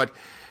between. But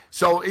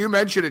so you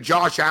mentioned it,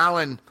 Josh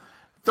Allen,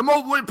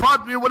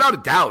 without a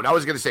doubt, I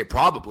was going to say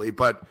probably,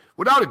 but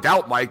without a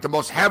doubt, Mike, the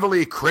most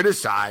heavily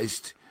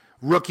criticized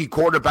rookie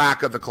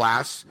quarterback of the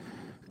class.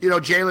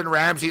 Jalen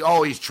Ramsey,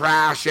 he's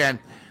trash, and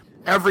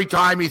every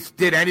time he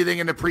did anything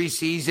in the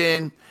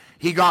preseason,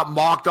 he got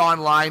mocked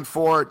online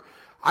for it.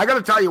 I got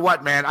to tell you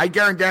what, man, I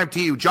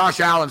guarantee you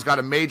Josh Allen's got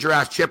a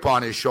major-ass chip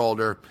on his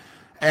shoulder.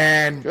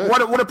 And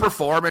what a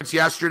performance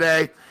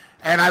yesterday.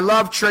 And I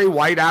love Trey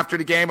White after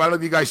the game. I don't know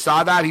if you guys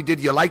saw that. He did,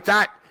 you like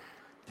that?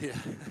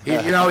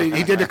 Yeah.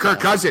 He did the Kirk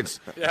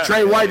Cousins. Yeah,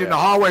 Trey White in the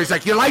hallway. He's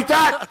like, you like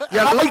that?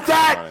 You like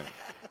that?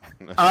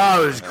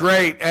 Oh, it was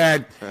great.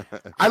 And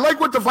I like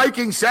what the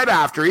Vikings said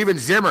after, even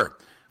Zimmer.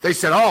 They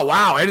said, oh,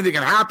 wow, anything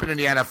can happen in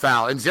the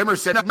NFL. And Zimmer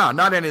said, no,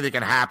 not anything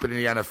can happen in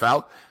the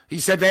NFL. He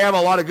said they have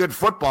a lot of good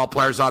football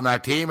players on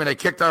that team, and they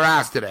kicked our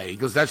ass today. He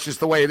goes, that's just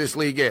the way this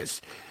league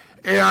is.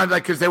 And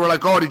because they were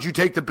like, oh, did you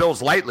take the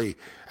Bills lightly?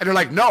 And they're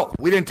like, no,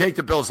 we didn't take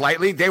the Bills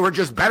lightly. They were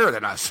just better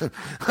than us.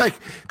 Like,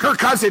 Kirk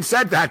Cousins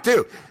said that,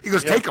 too. He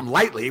goes, take them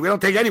lightly. We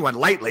don't take anyone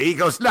lightly. He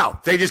goes, no,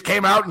 they just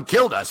came out and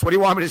killed us. What do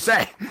you want me to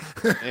say?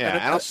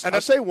 Yeah, and I'll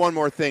say one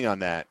more thing on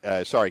that.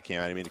 Sorry,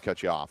 Cam, I didn't mean to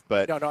cut you off.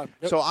 But no.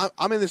 So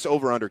I'm in this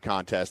over-under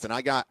contest, and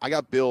I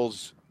got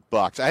Bills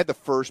Bucks. I had the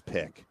first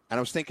pick, and I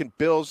was thinking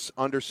Bills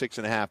under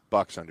 6.5,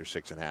 Bucks under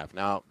 6.5.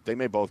 Now, they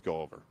may both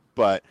go over.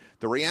 But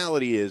the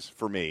reality is,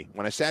 for me,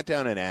 when I sat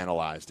down and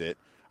analyzed it,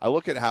 I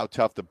look at how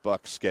tough the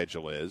Bucs'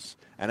 schedule is,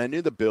 and I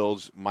knew the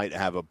Bills might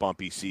have a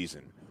bumpy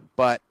season.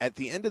 But at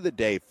the end of the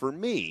day, for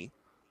me,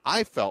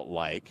 I felt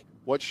like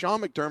what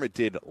Sean McDermott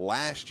did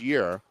last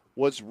year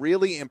was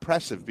really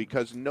impressive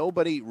because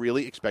nobody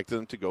really expected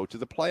them to go to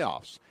the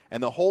playoffs.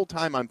 And the whole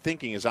time I'm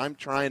thinking, as I'm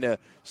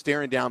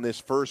staring down this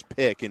first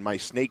pick in my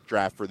snake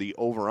draft for the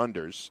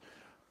over-unders,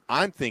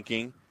 I'm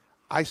thinking,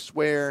 I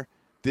swear,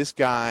 this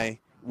guy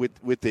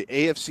with the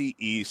AFC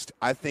East,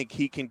 I think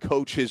he can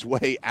coach his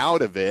way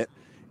out of it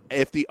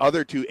if the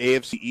other two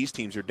AFC East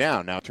teams are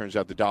down. Now, it turns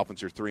out the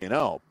Dolphins are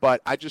 3-0.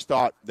 But I just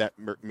thought that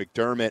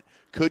McDermott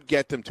could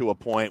get them to a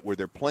point where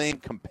they're playing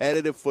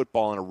competitive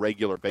football on a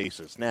regular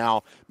basis.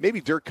 Now,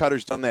 maybe Dirk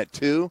Cutter's done that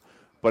too,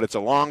 but it's a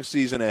long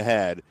season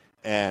ahead,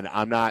 and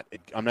I'm not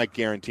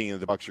guaranteeing that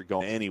the Bucs are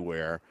going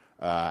anywhere.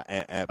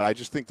 But I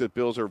just think the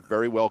Bills are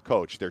very well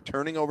coached. They're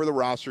turning over the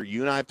roster.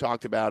 You and I have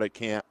talked about it,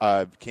 Cam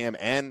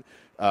and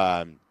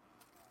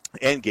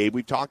Gabe.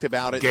 We've talked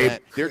about it.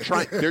 That they're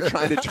trying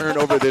to turn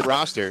over the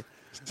roster.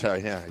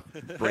 Sorry,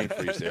 brain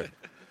freeze there.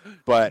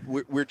 But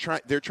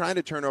they're trying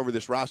to turn over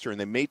this roster, and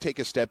they may take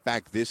a step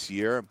back this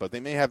year, but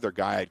they may have their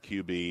guy at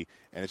QB,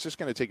 and it's just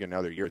going to take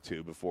another year or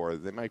two before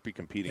they might be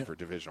competing for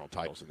divisional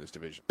titles in this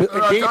division. But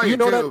Gabe,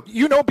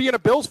 being a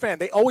Bills fan,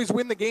 they always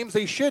win the games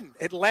they shouldn't.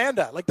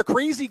 Atlanta, like the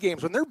crazy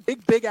games, when they're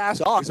big ass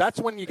dogs, that's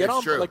when you get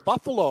on like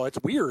Buffalo. It's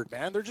weird,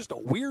 man. They're just a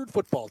weird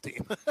football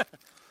team.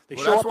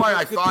 That's why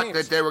I thought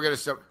that they were going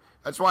to.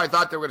 That's why I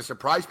thought they were going to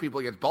surprise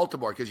people against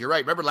Baltimore, because you're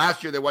right. Remember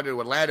last year they went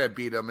into Atlanta and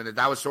beat them, and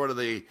that was sort of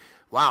the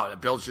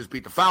Bills just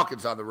beat the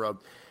Falcons on the road.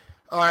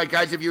 All right,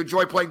 guys, if you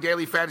enjoy playing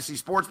daily fantasy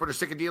sports but are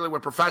sick of dealing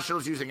with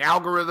professionals using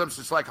algorithms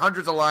to select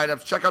hundreds of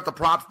lineups, check out the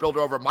props builder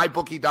over at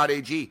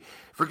mybookie.ag.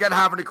 Forget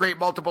having to create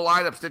multiple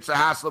lineups. Ditch the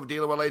hassle of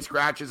dealing with late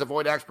scratches.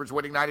 Avoid experts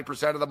winning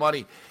 90% of the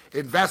money.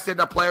 Invest in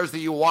the players that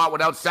you want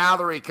without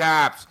salary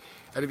caps.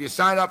 And if you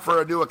sign up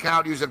for a new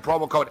account using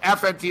promo code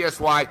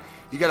FNTSY,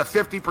 you get a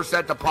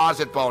 50%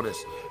 deposit bonus.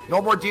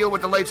 No more deal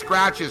with the late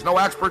scratches. No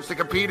experts to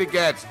compete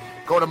against.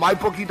 Go to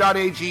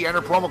mybookie.ag,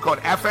 enter promo code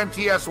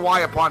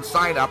FNTSY upon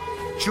sign up.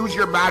 Choose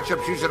your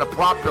matchups using a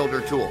prop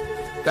builder tool.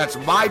 That's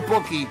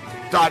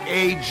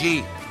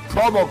mybookie.ag.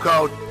 Promo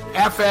code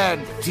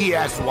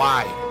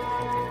FNTSY.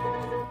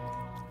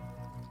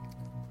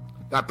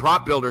 That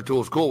prop builder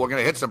tool is cool. We're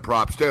going to hit some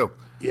props too.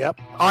 Yep.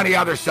 On the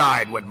other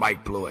side with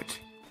Mike Blewett.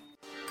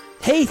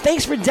 Hey,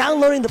 thanks for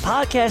downloading the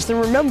podcast.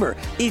 And remember,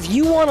 if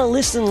you want to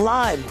listen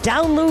live,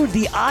 download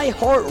the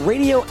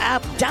iHeartRadio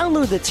app,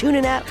 download the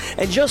TuneIn app,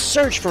 and just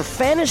search for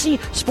Fantasy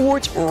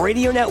Sports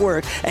Radio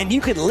Network, and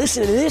you can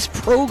listen to this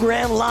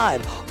program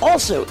live.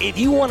 Also, if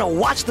you want to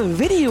watch the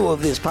video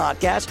of this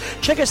podcast,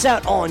 check us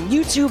out on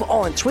YouTube,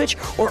 on Twitch,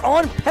 or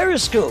on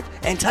Periscope,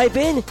 and type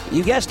in,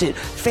 you guessed it,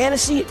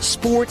 Fantasy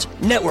Sports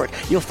Network.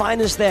 You'll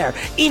find us there.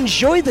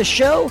 Enjoy the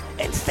show,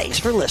 and thanks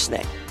for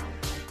listening.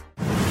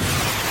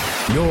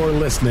 You're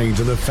listening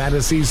to the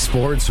Fantasy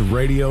Sports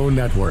Radio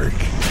Network.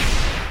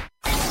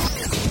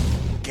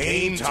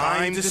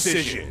 Time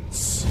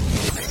Decisions.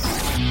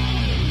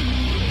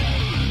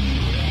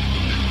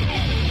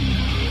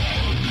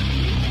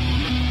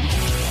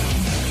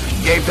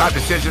 Game Time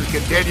Decisions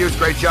continues.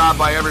 Great job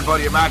by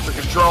everybody at Master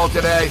Control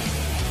today.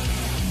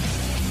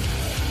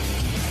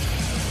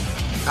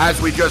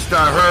 As we just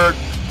heard,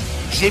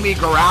 Jimmy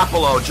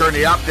Garoppolo during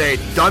the update,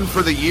 done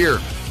for the year.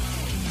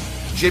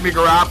 Jimmy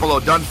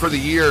Garoppolo done for the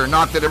year.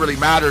 Not that it really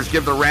matters.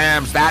 Give the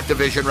Rams that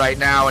division right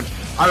now. And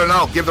I don't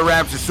know, give the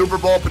Rams a Super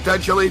Bowl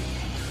potentially.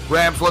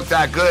 Rams look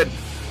that good.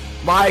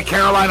 My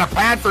Carolina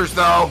Panthers,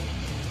 though.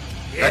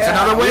 That's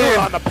another win.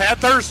 On the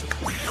Panthers?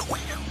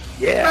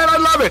 Yeah. Man, I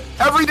love it.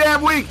 Every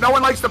damn week. No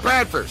one likes the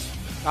Panthers.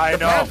 I know.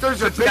 The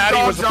Panthers are big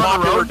dogs on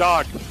the road.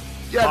 Dog.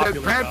 Yeah,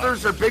 the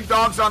Panthers are big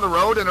dogs on the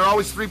road, and they're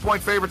always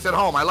 3-point favorites at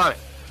home. I love it.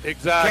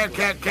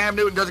 Exactly. Cam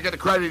Newton doesn't get the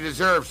credit he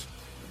deserves.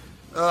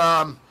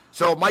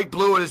 So Mike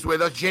Blewett is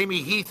with us.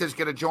 Jamie Heath is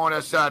going to join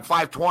us at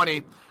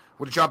 5:20.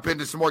 We'll jump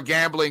into some more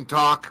gambling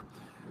talk.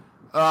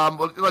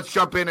 Let's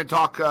jump in and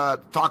talk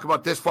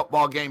about this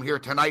football game here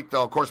tonight,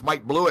 though. Of course,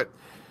 Mike Blewett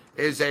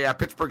is a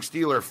Pittsburgh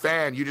Steelers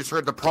fan. You just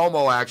heard the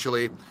promo,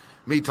 actually,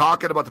 me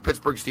talking about the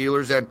Pittsburgh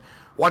Steelers, and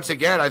once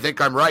again, I think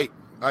I'm right.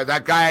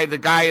 The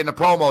guy in the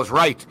promo is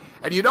right.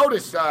 And you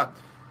notice,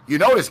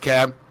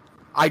 Cam,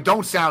 I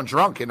don't sound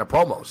drunk in the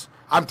promos.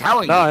 I'm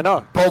telling you. No, I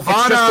know.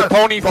 Bovana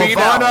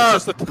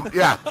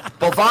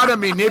Bovana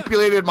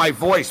manipulated my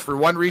voice for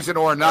one reason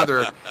or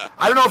another.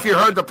 I don't know if you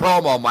heard the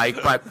promo,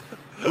 Mike, but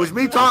it was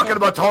me talking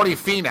about Tony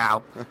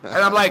Finau, and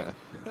I'm like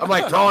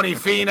Tony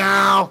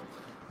Finau,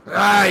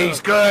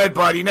 he's good,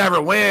 but he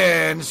never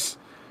wins.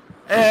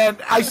 And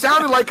I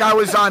sounded like I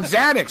was on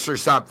Xanax or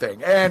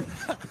something. And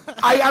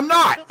I'm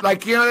not.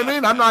 Like, you know what I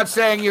mean? I'm not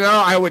saying,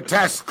 I would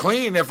test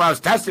clean if I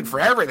was tested for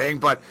everything,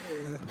 but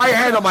I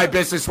handle my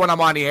business when I'm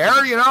on the air,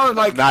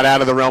 like not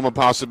out of the realm of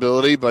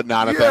possibility, but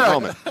not at that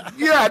moment.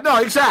 Yeah, no,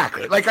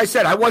 exactly. Like I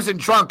said, I wasn't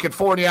drunk at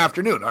 4 PM,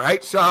 all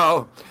right?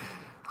 So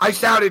I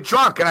sounded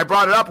drunk, and I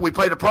brought it up, and we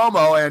played a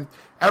promo, and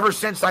ever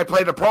since I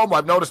played a promo,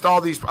 I've noticed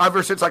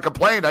ever since I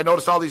complained, I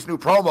noticed all these new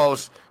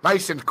promos,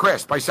 nice and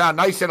crisp. I sound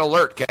nice and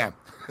alert, Cam.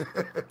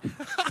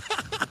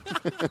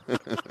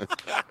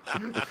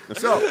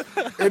 So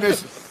in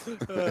this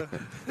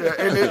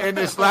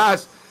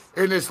last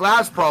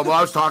promo,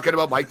 I was talking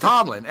about Mike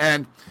Tomlin,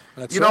 and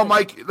right.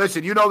 Mike.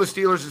 Listen, you know the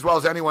Steelers as well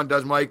as anyone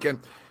does, Mike. And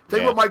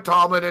think about Mike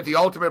Tomlin as the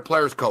ultimate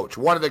players coach,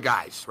 one of the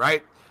guys,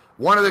 right?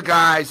 One of the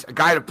guys, a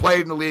guy that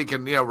played in the league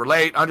and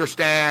relate,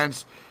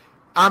 understands.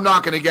 I'm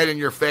not going to get in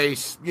your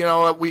face. We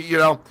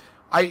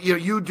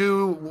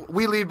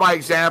lead by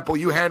example.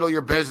 You handle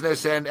your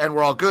business, and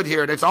we're all good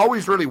here. And it's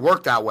always really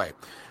worked that way.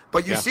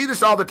 But you see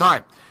this all the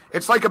time.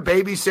 It's like a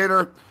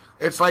babysitter.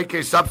 It's like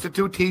a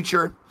substitute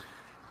teacher.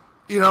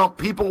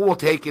 People will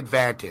take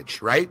advantage,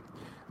 right?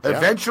 Yeah.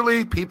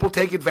 Eventually, people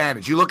take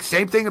advantage. You look,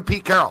 same thing in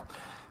Pete Carroll.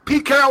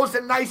 Pete Carroll was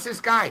the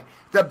nicest guy,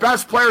 the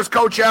best players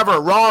coach ever,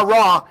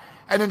 rah.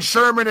 And then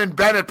Sherman and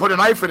Bennett put a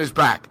knife in his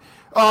back.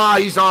 Oh,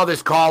 he's all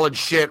this college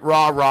shit,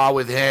 rah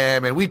with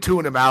him, and we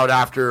tune him out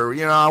after, we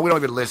don't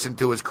even listen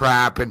to his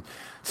crap, and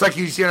it's like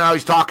he's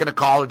talking to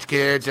college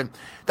kids, and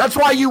that's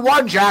why you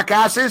won,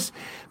 jackasses,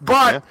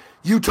 but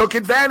you took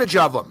advantage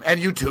of him, and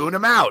you tune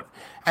him out.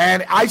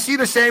 And I see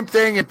the same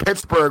thing in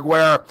Pittsburgh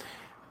where,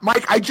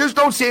 Mike, I just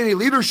don't see any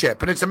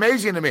leadership, and it's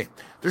amazing to me.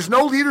 There's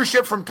no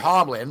leadership from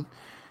Tomlin.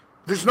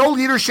 There's no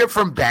leadership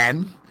from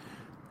Ben.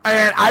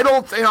 And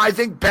I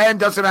think Ben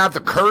doesn't have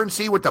the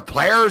currency with the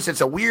players. It's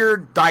a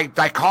weird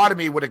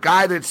dichotomy with a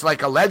guy that's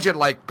like a legend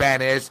like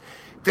Ben is,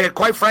 that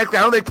quite frankly,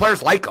 I don't think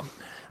players like him.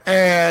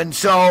 And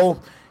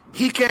so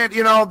he can't,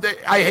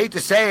 I hate to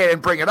say it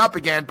and bring it up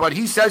again, but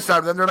he says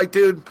something, and they're like,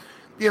 dude,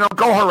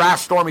 go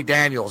harass Stormy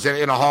Daniels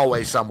in a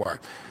hallway somewhere.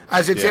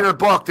 As it's in her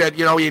book that,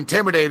 he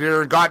intimidated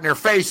her and got in her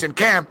face. And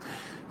Cam,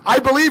 I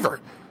believe her.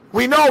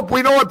 We know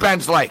what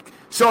Ben's like.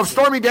 So if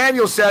Stormy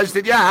Daniels says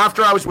that,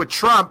 after I was with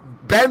Trump,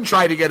 Ben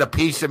tried to get a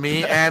piece of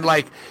me, and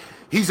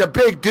he's a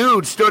big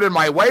dude, stood in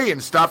my way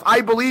and stuff. I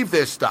believe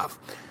this stuff.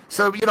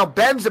 So,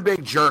 Ben's a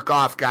big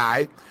jerk-off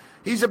guy.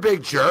 He's a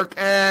big jerk,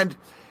 and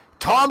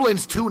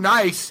Tomlin's too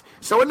nice.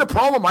 So in the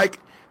promo, Mike,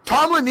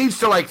 Tomlin needs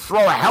to,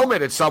 throw a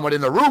helmet at someone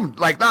in the room.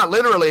 Not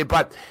literally,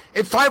 but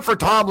it's time for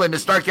Tomlin to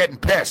start getting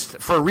pissed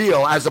for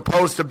real as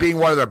opposed to being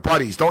one of their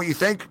buddies. Don't you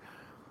think?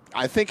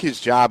 I think his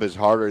job is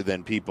harder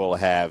than people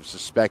have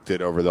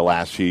suspected over the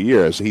last few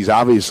years. He's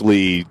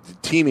obviously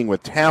teaming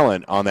with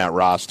talent on that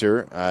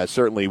roster.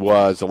 Certainly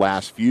was the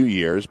last few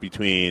years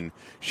between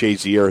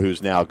Shazier,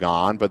 who's now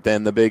gone, but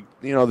then the big,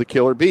 the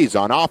killer bees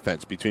on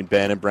offense between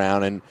Ben and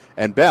Brown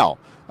and Bell.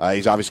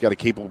 He's obviously got a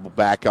capable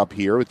backup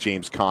here with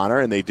James Conner,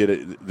 and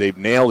they've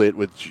nailed it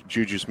with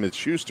Juju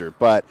Smith-Schuster.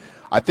 But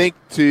I think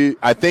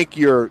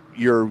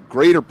your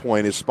greater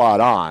point is spot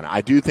on.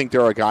 I do think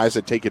there are guys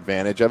that take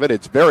advantage of it.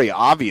 It's very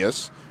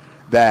obvious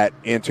that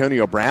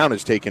Antonio Brown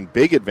has taken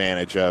big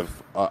advantage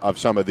of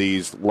some of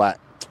these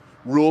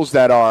rules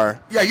that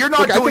are. Yeah, you're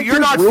not filming.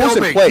 You're not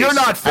filming. I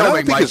don't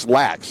think Mike. It's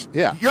lax.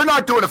 Yeah, you're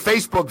not doing a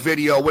Facebook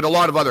video with a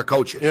lot of other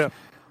coaches. Yeah.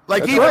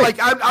 Like, That's even right.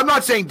 like, I'm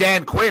not saying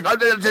Dan Quinn.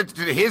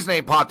 His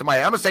name popped in my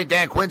head. I'm not saying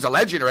Dan Quinn's a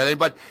legend or anything,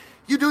 but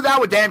you do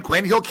that with Dan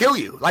Quinn, he'll kill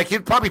you. Like,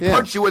 he'd probably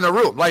punch you in the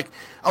room. Like,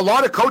 a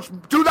lot of coaches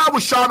do that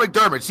with Sean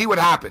McDermott. See what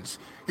happens.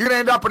 You're going to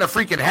end up in a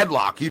freaking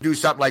headlock. You do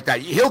something like that.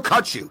 He'll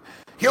cut you.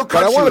 He'll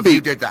cut you if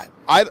you did that.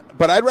 I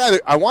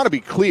want to be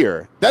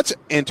clear. That's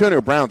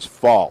Antonio Brown's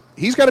fault.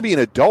 He's got to be an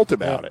adult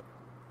about it.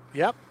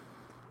 Yep.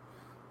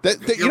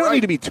 You don't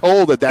need to be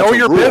told that that's know a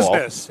your rule.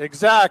 business.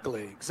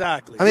 Exactly.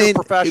 I mean,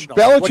 professional.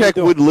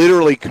 Belichick would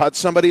literally cut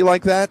somebody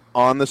like that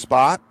on the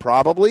spot,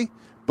 probably.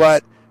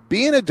 But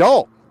be an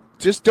adult.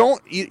 Just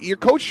don't. Your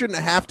coach shouldn't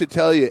have to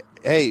tell you,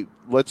 "Hey,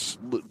 let's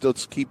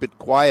keep it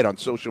quiet on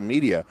social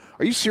media."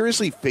 Are you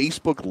seriously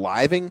Facebook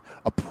living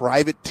a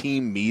private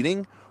team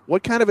meeting?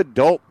 What kind of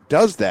adult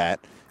does that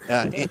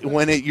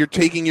when you're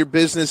taking your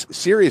business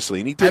seriously?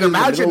 And he did it in the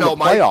middle of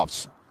the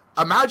playoffs.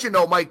 Imagine,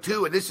 though, Mike,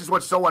 too, and this is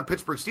what's so on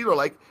Pittsburgh Steelers,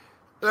 like,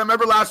 I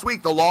remember last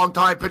week, the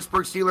longtime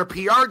Pittsburgh Steelers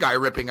PR guy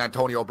ripping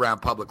Antonio Brown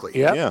publicly.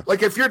 Yeah. Like,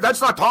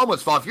 that's not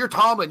Tomlin's fault. If you're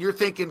Tomlin, you're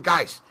thinking,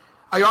 guys,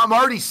 I'm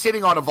already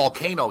sitting on a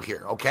volcano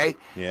here, okay?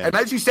 Yeah. And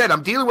as you said,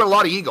 I'm dealing with a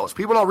lot of egos.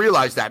 People don't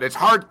realize that. It's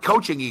hard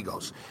coaching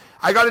egos.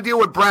 I got to deal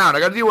with Brown. I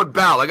got to deal with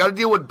Bell. I got to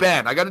deal with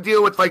Ben. I got to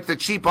deal with, like, the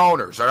cheap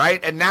owners, all right?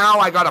 And now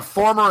I got a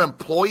former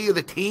employee of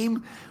the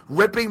team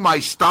ripping my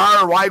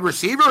star wide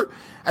receiver.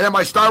 And then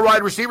my star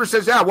wide receiver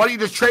says, why don't you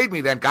just trade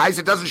me then, guys?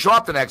 It doesn't show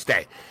up the next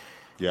day.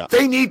 Yeah.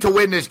 They need to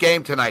win this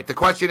game tonight. The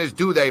question is,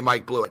 do they,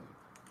 Mike Blewett?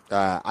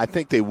 I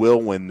think they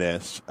will win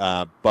this.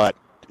 But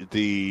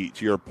to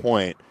your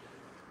point,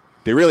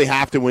 they really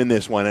have to win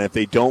this one. And if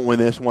they don't win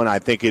this one, I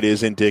think it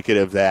is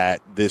indicative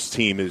that this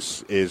team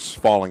is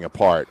falling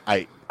apart.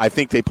 I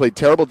think they played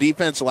terrible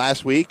defense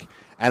last week,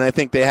 and I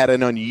think they had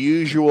an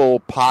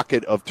unusual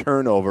pocket of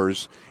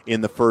turnovers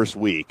in the first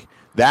week.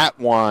 That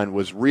one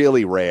was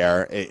really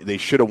rare. They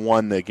should have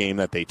won the game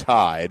that they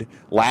tied.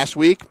 Last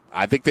week,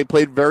 I think they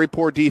played very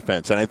poor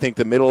defense, and I think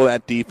the middle of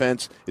that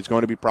defense is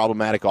going to be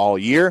problematic all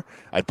year.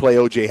 I'd play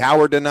O.J.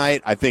 Howard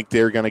tonight. I think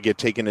they're going to get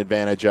taken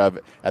advantage of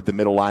at the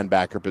middle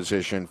linebacker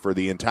position for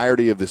the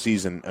entirety of the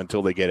season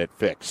until they get it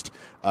fixed.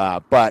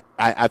 But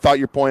I thought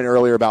your point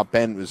earlier about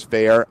Ben was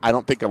fair. I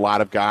don't think a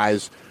lot of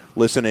guys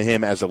listen to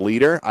him as a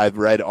leader. I've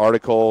read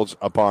articles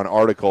upon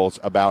articles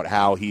about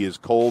how he is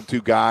cold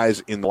to guys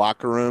in the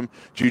locker room.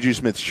 Juju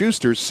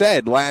Smith-Schuster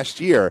said last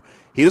year,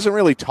 he doesn't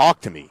really talk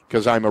to me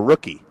because I'm a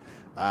rookie.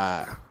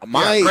 My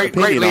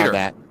opinion on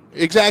that,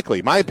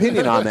 exactly. My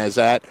opinion on that is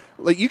that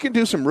you can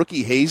do some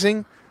rookie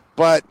hazing,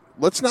 but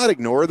let's not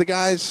ignore the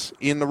guys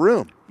in the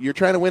room. You're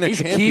trying to win a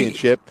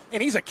championship.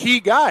 And he's a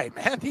key guy,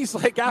 man. He's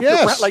like,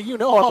 after Brett, you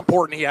know how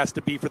important he has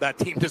to be for that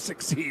team to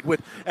succeed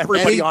with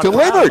everybody on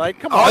delivered. Like,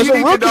 come on, as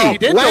a rookie.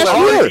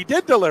 He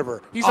did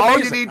deliver. He's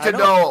amazing.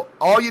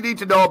 All you need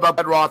to know about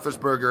Ben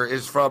Roethlisberger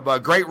is from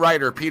a great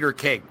writer, Peter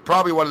King,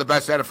 probably one of the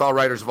best NFL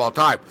writers of all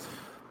time.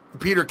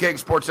 Peter King,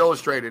 Sports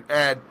Illustrated.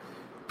 And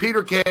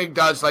Peter King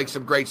does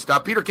some great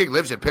stuff. Peter King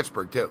lives in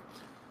Pittsburgh, too.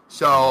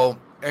 So,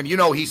 and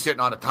he's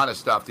sitting on a ton of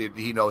stuff that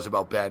he knows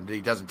about Ben that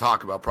he doesn't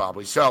talk about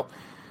probably. So,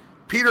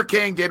 Peter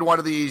King did one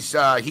of these.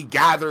 He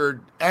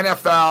gathered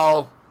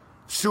NFL,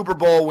 Super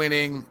Bowl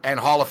winning, and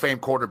Hall of Fame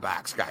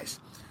quarterbacks, guys.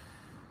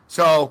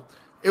 So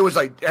it was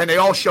and they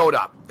all showed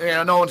up.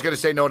 No one's going to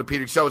say no to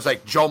Peter. So it's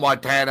Joe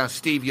Montana,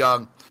 Steve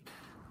Young,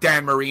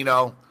 Dan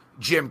Marino,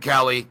 Jim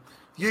Kelly.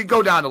 You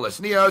go down the list.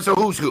 So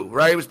who's who,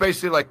 right? It was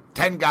basically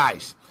 10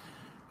 guys.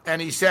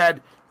 And he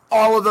said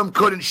all of them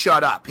couldn't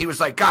shut up. He was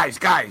like, guys,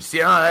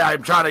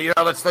 I'm trying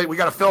to, we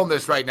got to film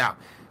this right now.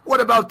 What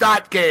about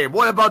that game?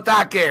 What about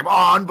that game?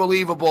 Oh,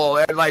 unbelievable.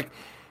 And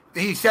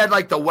he said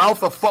the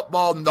wealth of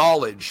football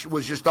knowledge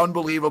was just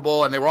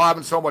unbelievable, and they were all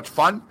having so much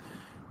fun.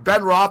 Ben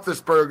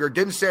Roethlisberger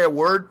didn't say a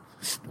word,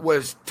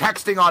 was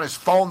texting on his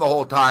phone the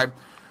whole time,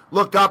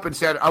 looked up and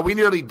said, are we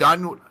nearly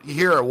done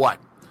here or what?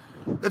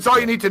 That's all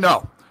you need to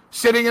know.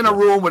 Sitting in a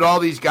room with all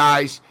these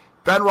guys,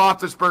 Ben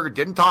Roethlisberger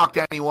didn't talk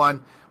to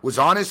anyone, was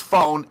on his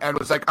phone, and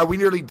was like, are we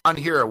nearly done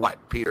here or what,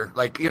 Peter?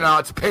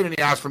 It's a pain in the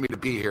ass for me to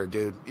be here,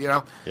 dude.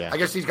 Yeah. I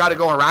guess he's got to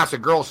go harass a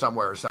girl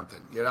somewhere or something.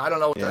 I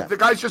don't know. Yeah. The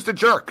guy's just a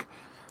jerk.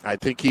 I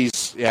think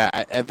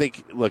I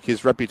think, look,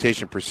 his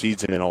reputation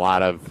precedes him in a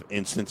lot of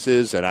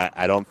instances, and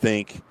I don't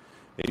think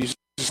he's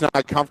just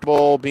not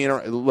comfortable being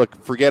around.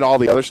 Look, forget all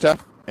the other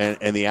stuff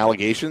and the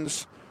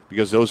allegations,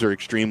 because those are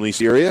extremely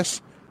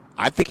serious.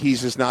 I think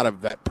he's just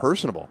not that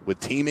personable with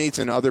teammates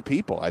and other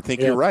people. I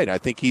think you're right. I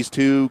think he's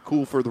too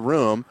cool for the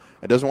room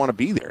and doesn't want to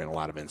be there in a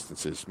lot of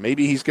instances.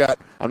 Maybe he's got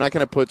 – I'm not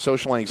going to put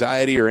social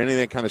anxiety or any of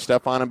that kind of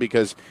stuff on him,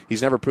 because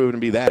he's never proven to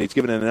be that. He's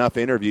given enough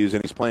interviews,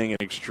 and he's playing an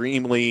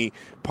extremely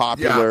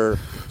popular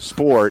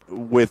sport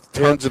with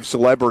tons of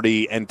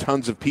celebrity and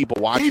tons of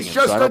people watching him.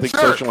 So I don't think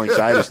social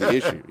anxiety is the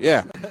issue.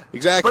 Yeah,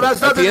 exactly. But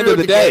that's at the end of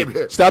the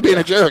day, stop being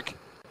a jerk.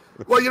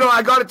 Well,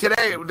 I got it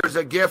today. There's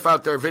a GIF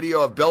out there,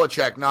 video of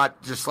Belichick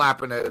not just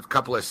slapping a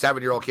couple of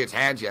 7-year-old kids'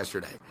 hands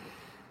yesterday.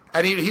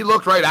 And he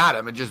looked right at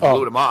him and just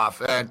blew him off.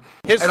 And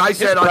I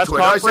said on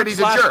Twitter, I said he's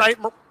a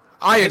jerk.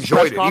 I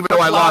enjoyed it, even though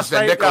I lost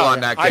that nickel on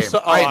that game.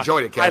 I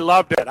enjoyed it, Ken. I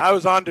loved it. I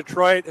was on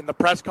Detroit in the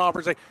press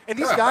conference, and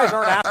these guys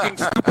aren't asking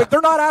stupid.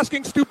 They're not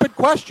asking stupid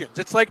questions.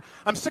 It's like,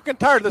 I'm sick and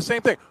tired of the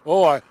same thing.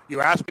 Oh,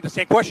 you asked me the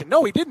same question.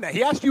 No, he didn't.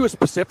 He asked you a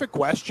specific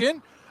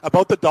question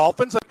about the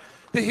Dolphins. Like,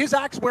 his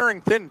act's wearing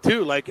thin,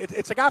 too. Like,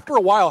 it's like after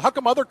a while, how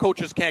come other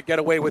coaches can't get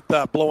away with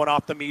blowing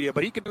off the media,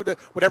 but he can do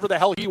whatever the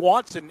hell he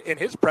wants in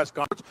his press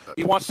conference?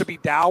 He wants to be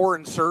dour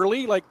and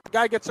surly. Like, the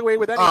guy gets away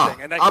with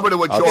anything. And I'm going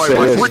to enjoy watching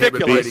him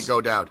and Brady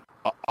go down.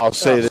 I'll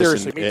say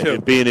this,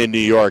 and being in New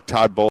York,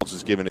 Todd Bowles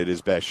has given it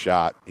his best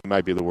shot. He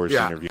might be the worst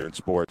interviewer in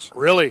sports.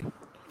 Really?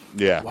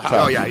 Yeah.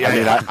 Wow. I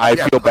mean, I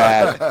feel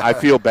bad. I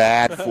feel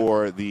bad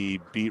for the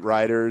beat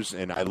writers,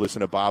 and I listen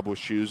to Bob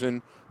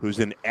Wischusen, who's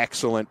an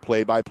excellent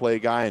play-by-play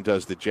guy and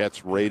does the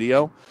Jets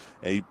radio.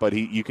 But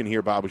you can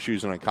hear Bob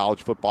Wischusen on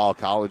college football,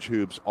 college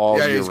hoops, all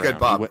year round. He's good,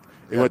 Bob.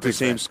 He went to the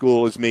same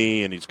school as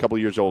me, and he's a couple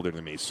years older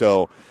than me.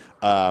 So,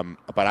 but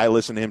I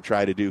listen to him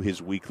try to do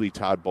his weekly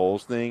Todd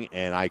Bowles thing,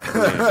 and I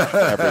cringe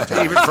every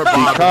time. Even for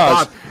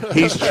Bob. Because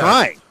he's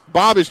trying.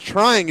 Bob is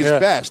trying his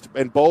best,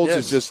 and Bowles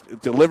is just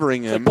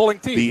delivering him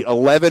the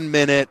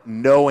 11-minute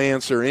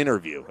no-answer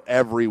interview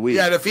every week.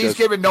 Yeah, and if he's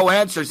giving no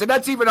answers, and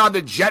that's even on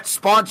the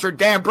Jet-sponsored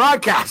damn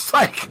broadcast.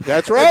 Like,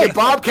 that's right. If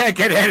Bob can't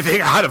get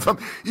anything out of him,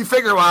 you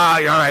figure, well,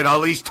 all right, I'll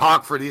at least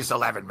talk for these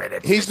 11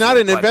 minutes. He's not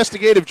an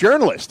investigative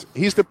journalist.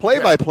 He's the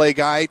play-by-play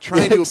guy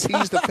trying to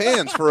appease the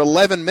fans for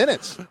 11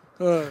 minutes.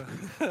 All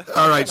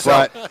right,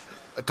 so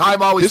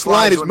time always this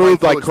line has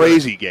moved like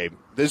crazy, Gabe.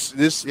 This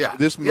move.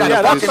 that's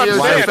what I'm saying.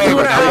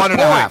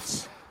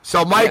 1.5.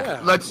 So, Mike,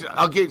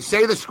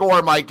 say the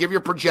score, Mike. Give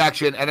your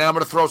projection, and then I'm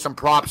going to throw some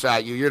props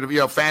at you.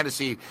 You're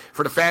fantasy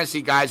for the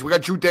fantasy guys. We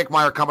got Drew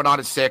Dinkmeyer coming on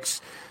at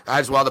 6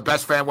 as well. One of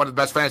the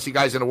best fantasy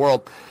guys in the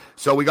world.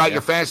 So we got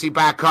your fantasy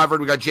back covered.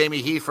 We got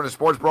Jamie Heath from the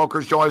Sports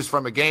Brokers joins us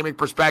from a gaming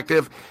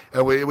perspective,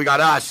 and we got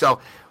us. So,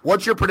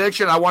 what's your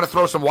prediction? I want to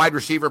throw some wide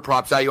receiver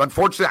props at you.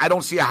 Unfortunately, I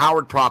don't see a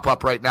Howard prop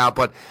up right now.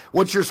 But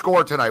what's your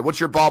score tonight? What's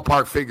your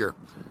ballpark figure?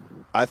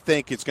 I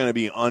think it's going to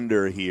be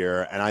under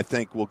here, and I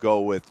think we'll go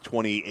with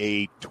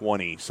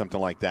 28-20, something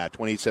like that.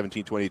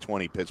 28-17,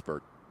 28-20,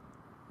 Pittsburgh.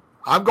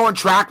 I'm going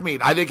track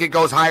meet. I think it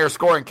goes higher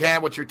scoring.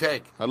 Cam, what's your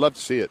take? I'd love to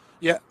see it.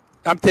 Yeah,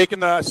 I'm taking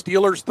the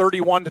Steelers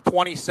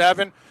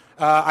 31-27.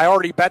 I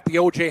already bet the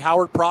O.J.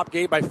 Howard prop,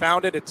 Gabe. I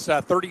found it. It's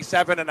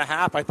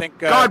 37.5. I think.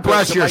 God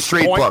bless your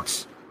street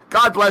books.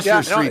 God bless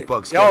your street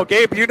books. Oh,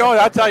 Gabe, you know,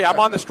 I'll tell you, I'm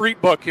on the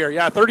street book here.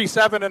 Yeah,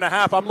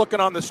 37.5. I'm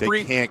looking on the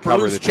street for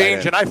loose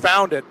change, and I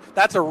found it.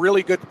 That's a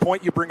really good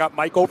point you bring up,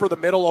 Mike. Over the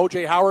middle,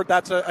 O.J. Howard,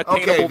 that's a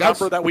attainable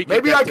number that we can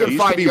maybe get I can to.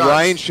 find used to be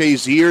Ryan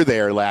Shazier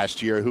there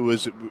last year, who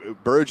was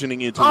burgeoning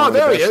into one of the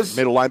best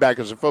middle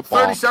linebackers in football.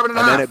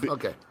 37.5.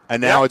 Okay.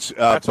 And now it's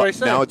that's what I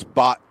said.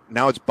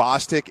 Now it's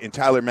Bostic and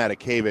Tyler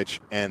Matakevich,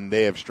 and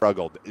they have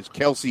struggled.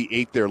 Kelsey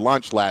ate their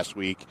lunch last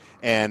week,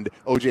 and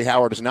O.J.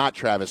 Howard is not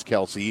Travis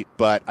Kelsey,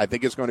 but I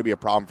think it's going to be a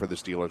problem for the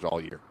Steelers all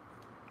year.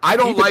 I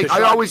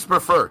always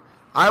prefer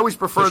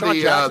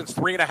Deshaun Jackson's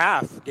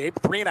 3.5, Gabe.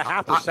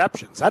 3.5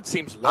 receptions. That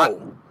seems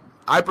low.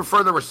 I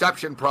prefer the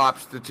reception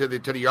props to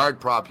the yard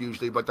prop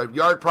usually, but the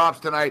yard props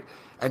tonight,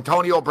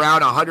 Antonio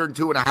Brown,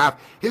 102.5.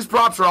 His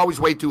props are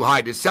always way too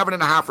high. There's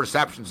 7.5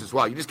 receptions as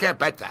well. You just can't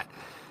bet that.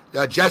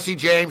 Jesse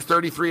James,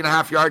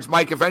 33.5 yards.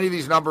 Mike, if any of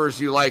these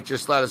numbers you like,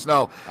 just let us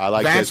know. I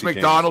like Vance Jesse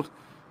McDonald,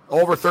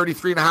 over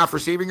 33.5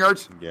 receiving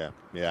yards. Yeah,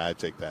 I'd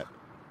take that.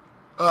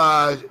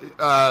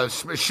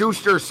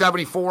 Schuster,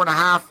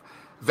 74.5.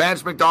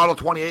 Vance McDonald,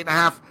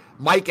 28.5.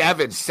 Mike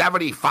Evans,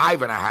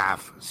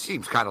 75.5.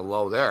 Seems kind of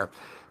low there.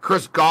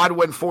 Chris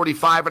Godwin,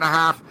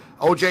 45.5.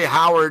 O.J.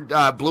 Howard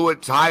blew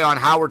it high on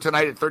Howard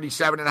tonight at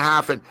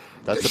 37.5. And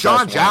that's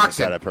Deshaun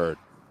Jackson, that I've heard.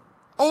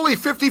 Only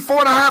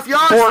 54.5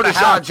 yards for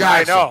Deshaun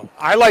Jackson. I know.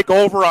 I like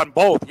over on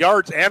both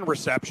yards and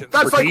receptions.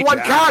 That's like one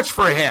catch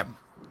for him.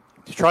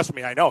 Trust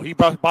me, I know. He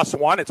busts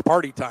one, it's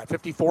party time.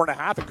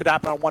 54.5, it could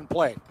happen on one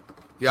play.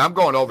 Yeah, I'm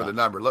going over the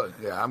number. Look,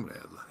 I'm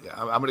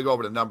going to go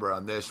over the number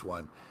on this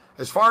one.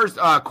 As far as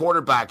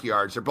quarterback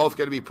yards, they're both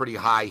going to be pretty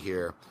high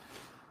here.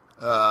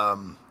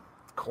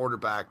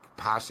 Quarterback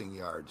passing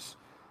yards.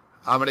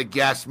 I'm going to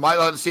guess.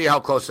 Let's see how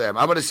close I am.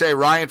 I'm going to say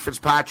Ryan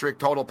Fitzpatrick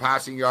total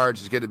passing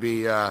yards is going to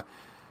be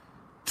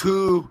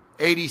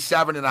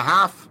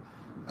 287.5.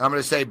 I'm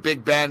going to say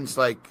Big Ben's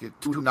like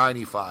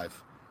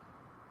 295.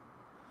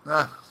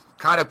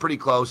 Kind of pretty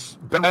close.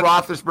 Ben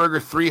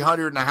Roethlisberger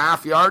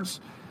 300.5 yards.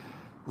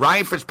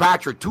 Ryan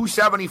Fitzpatrick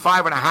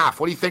 275.5.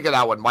 What do you think of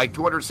that one, Mike?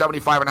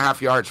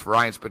 275.5 yards for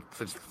Ryan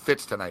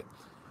Fitz tonight.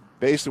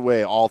 Based the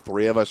way all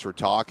three of us were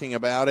talking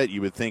about it,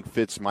 you would think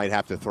Fitz might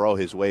have to throw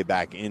his way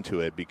back into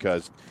it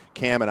because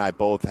Cam and I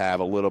both have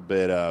a little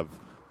bit of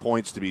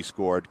points to be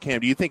scored.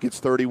 Cam, do you think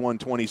it's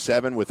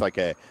 31-27 with like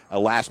a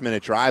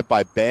last-minute drive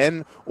by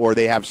Ben, or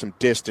they have some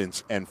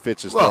distance and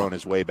Fitz is throwing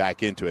his way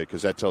back into it?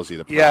 Because that tells you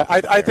the problem. Yeah,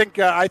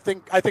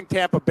 I think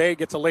Tampa Bay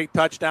gets a late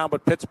touchdown,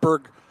 but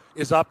Pittsburgh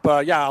is up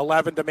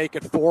 11 to make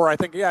it 4. I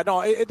think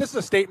this is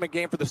a statement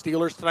game for the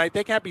Steelers tonight.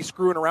 They can't be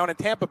screwing around in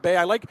Tampa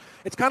Bay.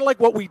 It's kind of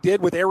like what we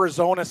did with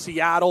Arizona,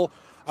 Seattle.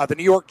 the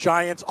New York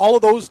Giants, all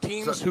of those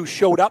teams who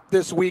showed up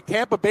this week.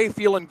 Tampa Bay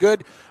feeling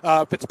good.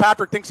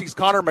 Fitzpatrick thinks he's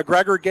Conor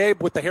McGregor,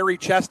 Gabe, with the hairy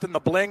chest and the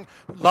bling,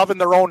 loving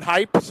their own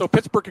hype. So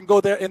Pittsburgh can go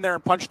in there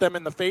and punch them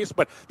in the face.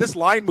 But this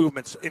line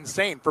movement's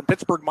insane from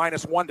Pittsburgh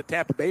 -1 to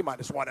Tampa Bay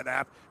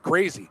 -1.5.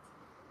 Crazy.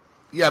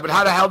 Yeah, but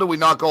how the hell do we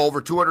not go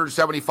over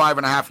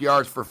 275.5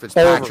 yards for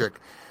Fitzpatrick?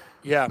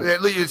 Yeah.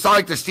 It's not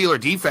like the Steeler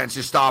defense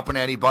is stopping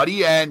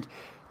anybody. And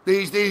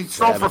they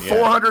throw for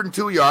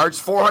 402 yards,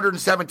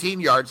 417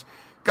 yards.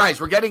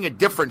 Guys, we're getting a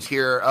difference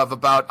here of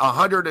about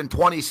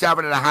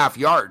 127.5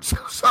 yards.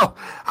 So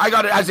I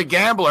got to, as a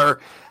gambler,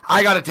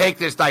 I got to take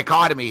this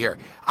dichotomy here.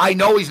 I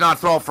know he's not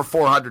throwing for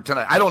 400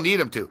 tonight. I don't need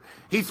him to.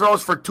 He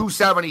throws for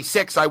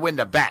 276. I win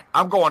the bet.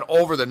 I'm going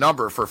over the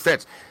number for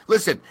Fitz.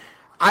 Listen,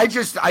 I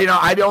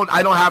don't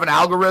have an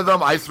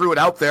algorithm. I threw it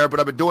out there, but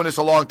I've been doing this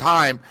a long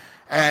time.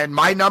 And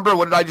my number,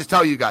 what did I just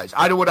tell you guys?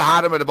 I would have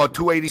had him at about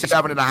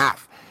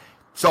 287.5.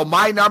 So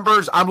my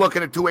numbers, I'm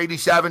looking at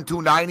 287,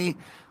 290.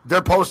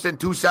 They're posting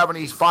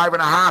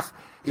 275.5.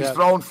 He's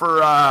thrown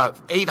for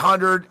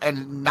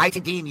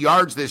 819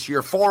 yards this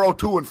year,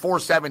 402 and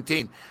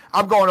 417.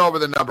 I'm going over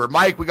the number.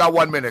 Mike, we got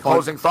 1 minute.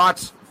 Closing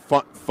thoughts?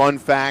 Fun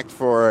fact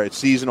for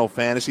seasonal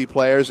fantasy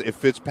players, if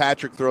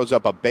Fitzpatrick throws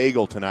up a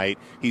bagel tonight,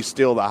 he's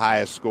still the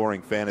highest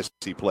scoring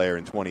fantasy player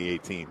in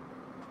 2018.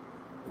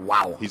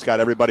 Wow. He's got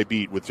everybody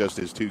beat with just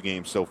his 2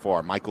 games so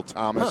far. Michael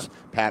Thomas,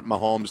 Pat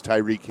Mahomes,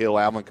 Tyreek Hill,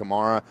 Alvin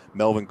Kamara,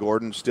 Melvin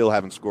Gordon still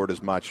haven't scored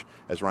as much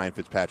as Ryan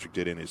Fitzpatrick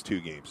did in his 2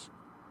 games.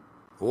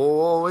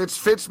 Oh, it's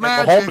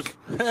Fitzmagic.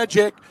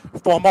 Magic.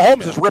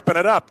 Mahomes is ripping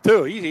it up,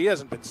 too. He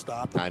hasn't been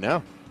stopped. I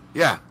know.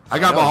 Yeah, I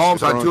got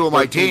Mahomes on 2 of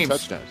my teams.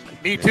 Touchdowns.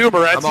 Me too,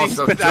 Moretzi. I'm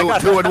also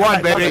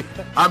 2-1, baby.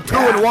 I'm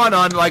 2-1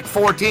 on like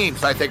 4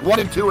 teams, I think.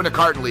 1-2 in the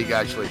Carton League,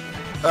 actually.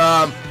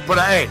 But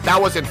hey, that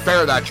wasn't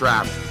fair, that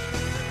draft.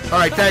 All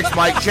right, thanks,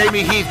 Mike.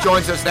 Jamie Heath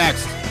joins us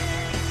next.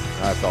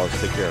 All right,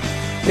 fellas, take care.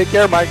 Take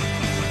care, Mike.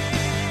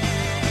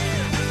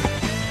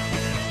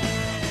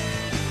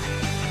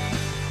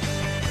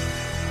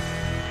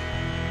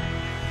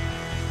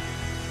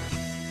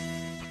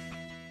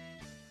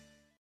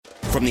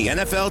 From the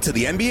NFL to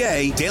the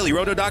NBA,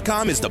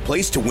 DailyRoto.com is the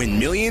place to win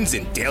millions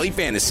in daily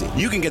fantasy.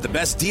 You can get the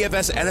best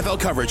DFS NFL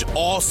coverage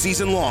all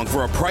season long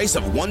for a price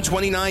of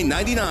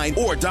 $129.99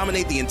 or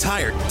dominate the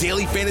entire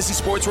daily fantasy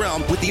sports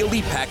realm with the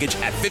Elite Package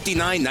at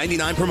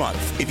 $59.99 per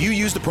month. If you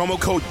use the promo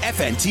code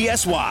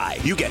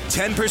FNTSY, you get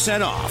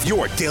 10% off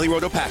your Daily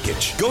Roto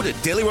package. Go to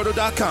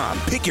DailyRoto.com,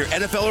 pick your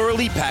NFL or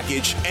Elite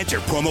Package, enter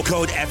promo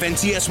code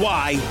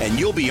FNTSY, and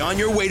you'll be on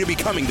your way to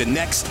becoming the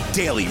next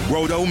Daily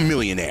Roto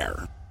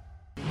millionaire.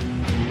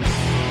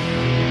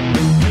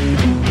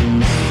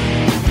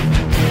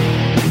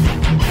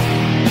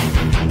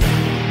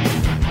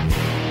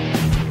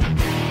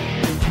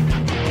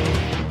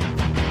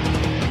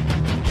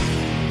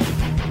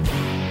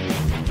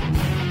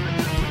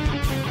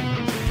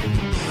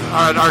 All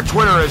right, our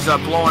Twitter is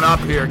blowing up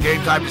here.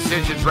 Game Time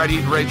Decisions,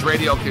 Ready to Rage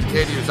Radio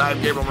continues. I am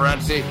Gabriel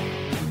Morency,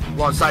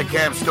 alongside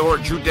Cam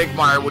Stewart. Drew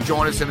Dickmeyer will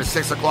join us in the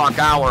 6 o'clock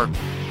hour.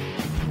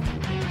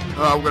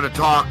 We're going to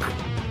talk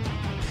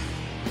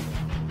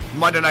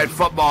Monday Night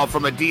Football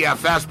from a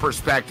DFS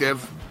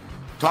perspective.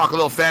 Talk a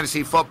little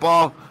fantasy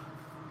football.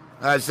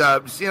 As,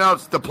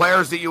 it's the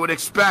players that you would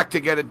expect to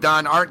get it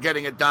done aren't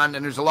getting it done.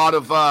 And there's a lot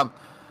of,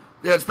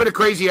 it's been a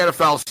crazy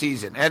NFL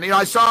season. And,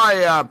 I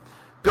saw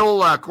Bill,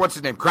 what's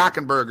his name,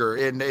 Krakenberger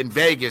in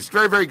Vegas.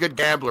 Very, very good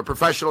gambler,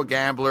 professional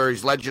gambler.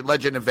 He's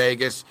legend in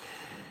Vegas.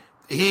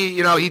 He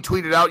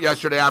tweeted out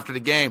yesterday after the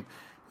game,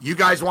 "You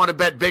guys want to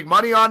bet big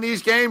money on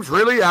these games,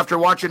 really? After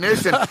watching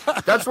this?" And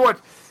that's what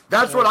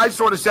I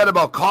sort of said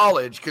about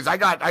college, because I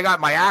got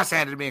my ass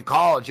handed to me in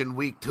college in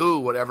week 2,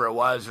 whatever it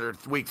was, or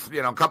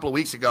a couple of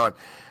weeks ago, and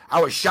I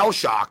was shell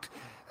shocked.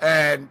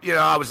 And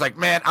I was like,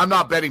 man, I'm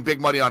not betting big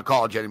money on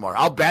college anymore.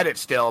 I'll bet it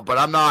still, but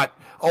I'm not.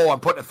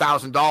 I'm putting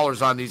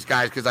 $1,000 on these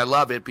guys because I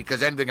love it,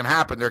 because anything can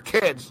happen. They're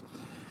kids.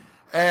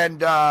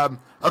 And, of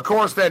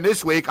course, then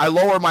this week, I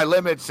lower my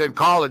limits in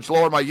college,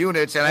 lower my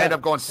units, and I end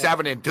up going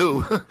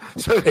 7-2.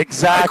 So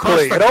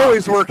exactly. It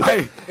always works.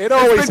 It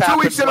always happens 2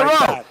 weeks in a row.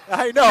 That.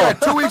 I know. Yeah,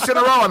 2 weeks in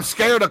a row, I'm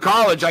scared of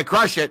college. I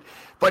crush it.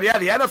 But, yeah,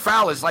 the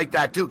NFL is like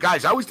that, too.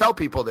 Guys, I always tell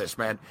people this,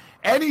 man.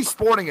 Any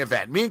sporting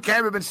event, me and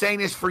Cam have been saying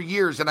this for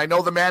years, and I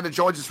know the man that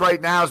joins us right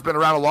now has been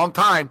around a long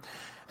time.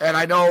 And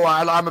I know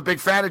I'm a big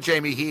fan of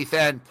Jamie Heath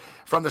and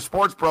from the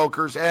sports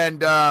brokers.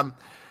 And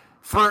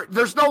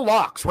there's no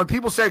locks. When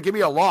people say, give me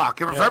a lock,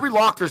 for every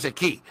lock, there's a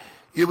key.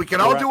 We can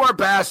all do our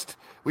best.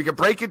 We can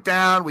break it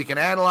down. We can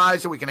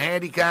analyze it. We can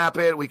handicap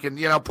it. We can,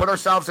 put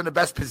ourselves in the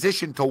best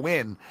position to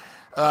win.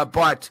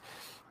 But,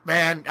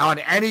 man, on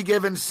any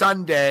given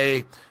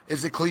Sunday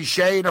is a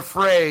cliche and a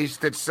phrase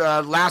that's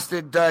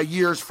lasted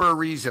years for a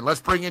reason.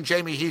 Let's bring in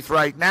Jamie Heath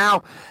right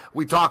now.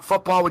 We talk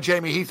football with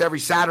Jamie Heath every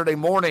Saturday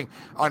morning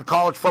on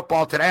College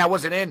Football Today. I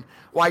wasn't in.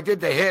 Well, I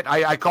did the hit.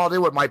 I called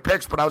in with my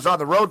picks, but I was on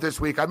the road this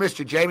week. I missed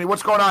you, Jamie.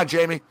 What's going on,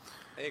 Jamie?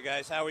 Hey,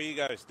 guys. How are you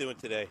guys doing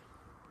today?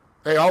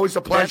 Hey, always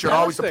a pleasure. Fantastic.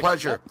 Always a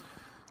pleasure.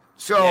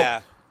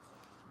 So,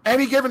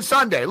 Any given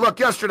Sunday. Look,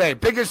 yesterday,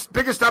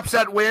 biggest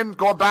upset win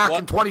going back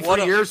in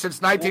 23 years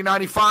since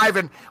 1995,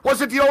 and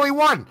wasn't the only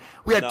one.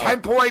 We had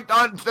 10-point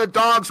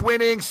dogs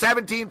winning,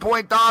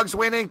 17-point dogs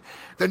winning.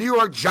 The New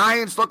York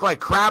Giants look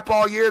like crap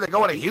all year. They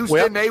go into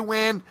Houston, they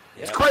win.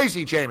 It's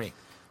crazy, Jamie.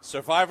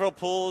 Survival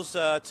pools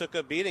took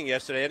a beating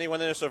yesterday.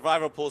 Anyone in a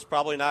survival pool is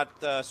probably not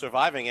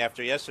surviving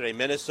after yesterday.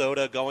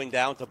 Minnesota going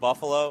down to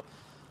Buffalo,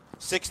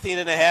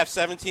 16.5,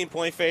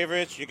 17-point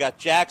favorites. You got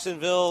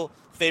Jacksonville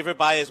favored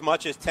by as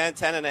much as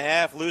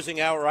 10.5,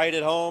 losing outright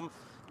at home.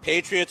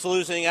 Patriots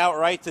losing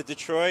outright to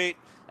Detroit.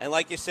 And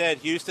like you said,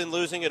 Houston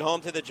losing at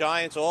home to the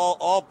Giants.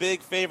 All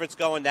big favorites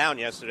going down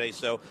yesterday.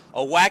 So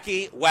a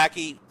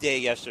wacky day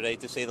yesterday,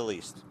 to say the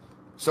least.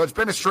 So it's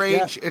been a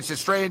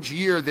strange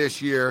year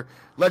this year.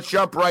 Let's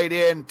jump right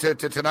into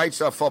tonight's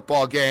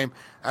football game.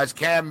 As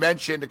Cam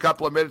mentioned a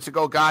couple of minutes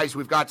ago, guys,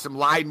 we've got some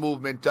line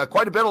movement,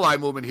 quite a bit of line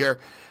movement here.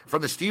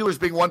 From the Steelers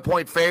being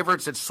 1-point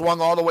favorites, it's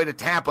swung all the way to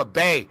Tampa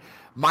Bay,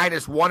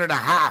 minus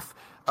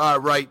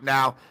 1.5 right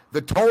now.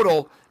 The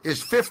total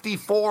is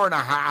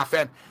 54.5,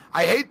 and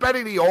I hate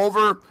betting the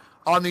over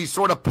on these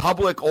sort of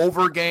public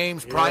over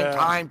games,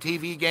 primetime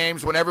TV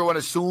games, when everyone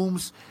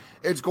assumes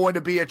it's going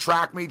to be a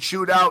track meet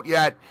shootout.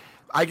 Yet,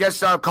 I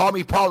guess call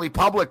me Paulie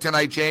Public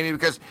tonight, Jamie,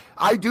 because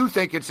I do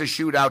think it's a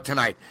shootout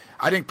tonight.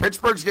 I think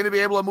Pittsburgh's going to be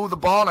able to move the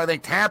ball, and I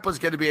think Tampa's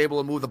going to be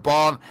able to move the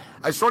ball.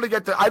 I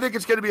think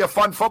it's going to be a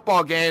fun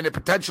football game, and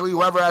potentially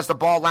whoever has the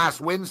ball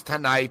last wins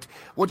tonight.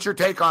 What's your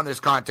take on this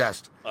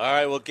contest? All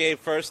right, well, Gabe,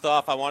 first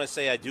off, I want to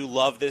say I do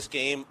love this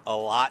game a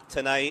lot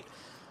tonight.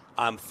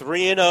 I'm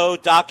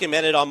 3-0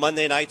 documented on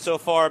Monday night so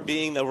far,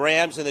 being the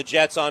Rams and the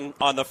Jets on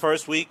the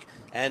first week,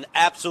 and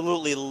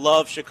absolutely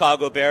love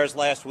Chicago Bears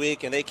last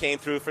week, and they came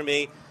through for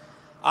me.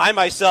 I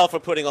myself are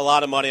putting a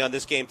lot of money on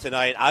this game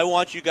tonight. I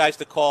want you guys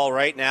to call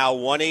right now,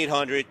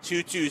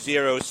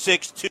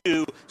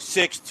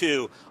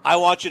 1-800-220-6262. I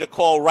want you to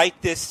call right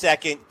this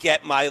second.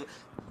 Get my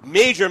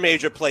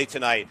major play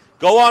tonight.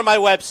 Go on my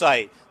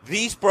website,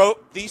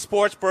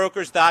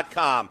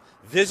 thesportsbrokers.com.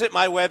 Visit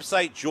my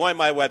website, join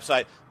my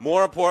website.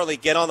 More importantly,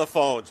 get on the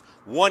phones,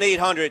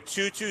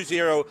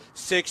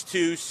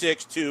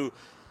 1-800-220-6262.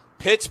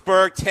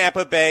 Pittsburgh,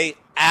 Tampa Bay,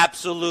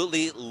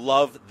 absolutely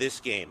love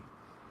this game.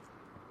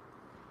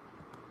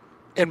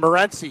 And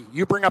Morency,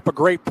 you bring up a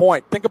great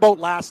point. Think about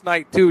last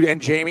night, too, and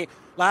Jamie.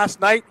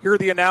 Last night, here are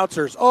the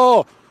announcers.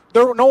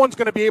 No one's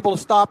going to be able to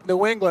stop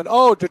New England.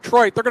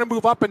 Detroit, they're going to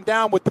move up and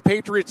down with the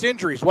Patriots'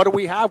 injuries. What do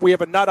we have? We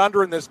have a nut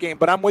under in this game,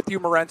 but I'm with you,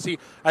 Morency.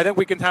 I think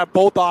we can have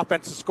both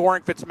offenses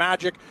scoring.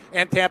 Fitzmagic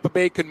and Tampa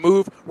Bay can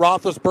move.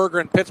 Roethlisberger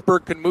and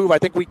Pittsburgh can move. I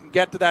think we can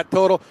get to that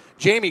total.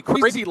 Jamie,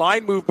 crazy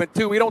line movement,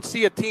 too. We don't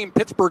see a team,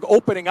 Pittsburgh,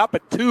 opening up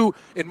at 2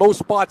 in most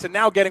spots and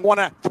now getting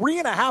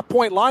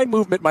 3.5-point line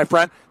movement, my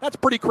friend. That's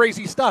pretty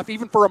crazy stuff,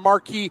 even for a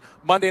marquee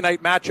Monday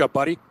night matchup,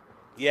 buddy.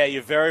 Yeah,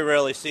 you very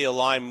rarely see a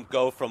line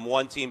go from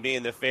one team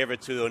being the favorite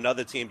to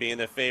another team being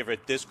the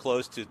favorite this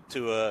close to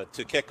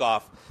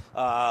kickoff.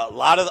 A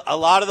lot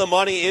of the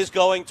money is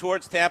going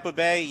towards Tampa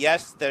Bay.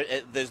 Yes,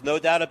 there's no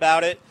doubt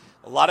about it.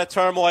 A lot of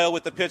turmoil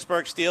with the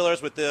Pittsburgh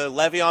Steelers with the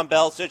Le'Veon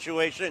Bell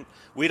situation.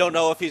 We don't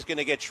know if he's going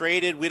to get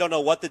traded. We don't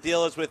know what the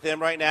deal is with him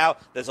right now.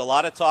 There's a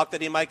lot of talk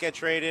that he might get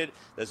traded.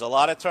 There's a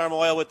lot of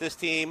turmoil with this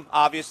team,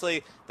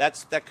 obviously.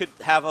 That could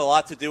have a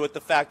lot to do with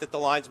the fact that the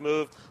line's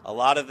moved. A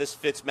lot of this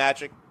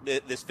Fitzpatrick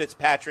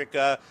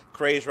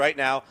craze right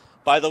now.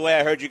 By the way,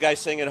 I heard you guys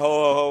singing Ho,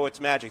 Ho, Ho,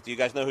 It's Magic. Do you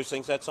guys know who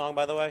sings that song,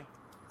 by the way?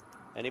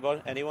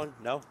 Anybody? Anyone?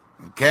 No?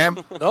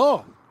 Cam?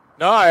 No,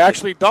 I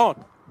actually don't.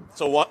 It's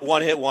a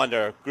one-hit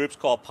wonder. Group's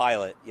called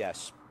Pilot,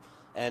 yes.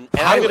 And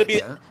Pilot, I'm going to be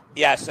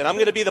and I'm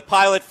going to be the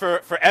pilot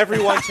for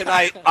everyone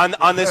tonight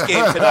on this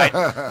game tonight.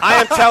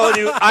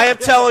 I am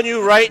telling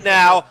you right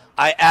now,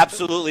 I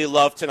absolutely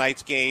love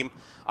tonight's game.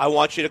 I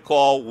want you to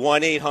call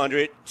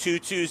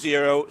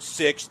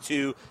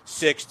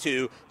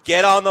 1-800-220-6262.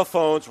 Get on the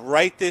phones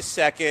right this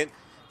second.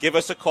 Give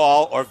us a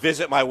call or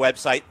visit my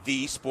website,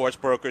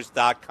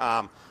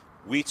 thesportsbrokers.com.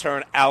 We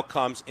turn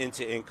outcomes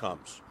into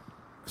incomes.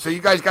 So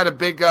you guys got a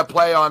big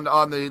play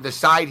on the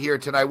side here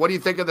tonight. What do you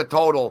think of the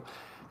total?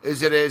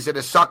 Is it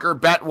a sucker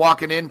bet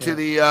walking into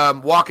the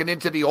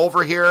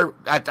over here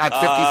at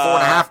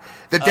 54.5?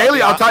 The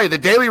daily, I'll tell you, the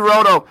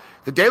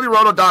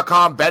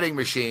DailyRoto.com betting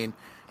machine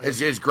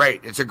is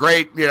great. It's a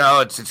great,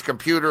 it's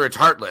computer. It's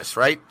heartless,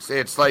 right?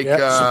 It's like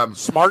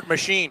smart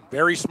machine,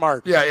 very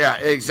smart. Yeah,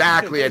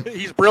 exactly. And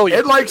he's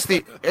brilliant.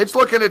 It's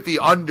looking at the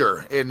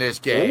under in this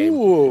game.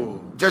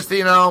 Ooh. Just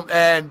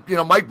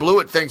Mike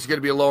Blewett thinks it's going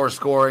to be lower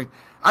scoring.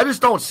 I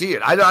just don't see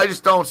it. I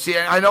just don't see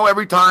it. I know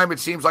every time it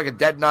seems like a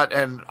dead nut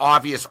and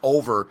obvious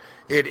over.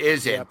 It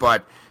isn't, Yep.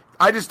 But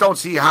I just don't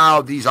see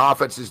how these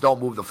offenses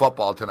don't move the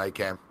football tonight,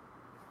 Cam.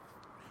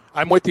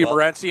 I'm with you,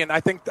 Morency, and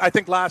I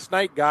think last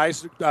night,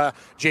 guys,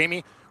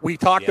 Jamie, we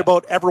talked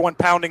about everyone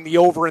pounding the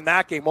over in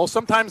that game. Well,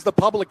 sometimes the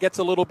public gets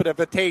a little bit of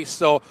a taste.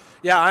 So,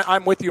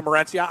 I'm with you,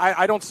 Morency.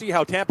 I don't see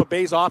how Tampa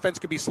Bay's offense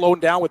could be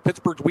slowed down with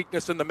Pittsburgh's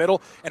weakness in the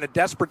middle, and a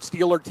desperate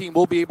Steeler team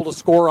will be able to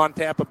score on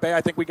Tampa Bay.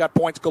 I think we got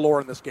points galore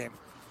in this game.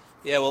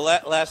 Yeah, well,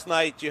 last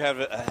night you have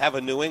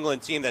a New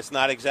England team that's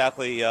not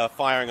exactly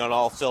firing on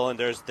all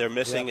cylinders. They're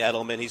missing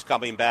Edelman. He's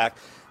coming back.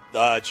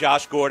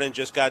 Josh Gordon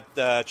just got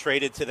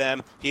traded to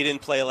them. He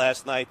didn't play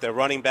last night. Their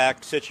running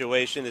back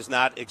situation is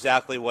not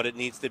exactly what it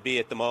needs to be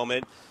at the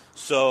moment.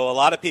 So a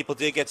lot of people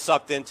did get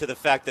sucked into the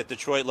fact that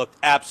Detroit looked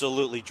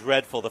absolutely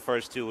dreadful the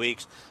first 2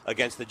 weeks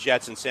against the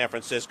Jets in San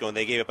Francisco, and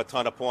they gave up a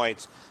ton of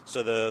points.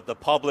 So the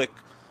public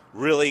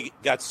really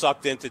got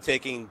sucked into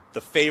taking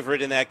the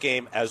favorite in that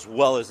game as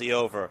well as the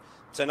over.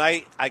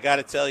 Tonight, I got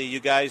to tell you, you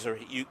guys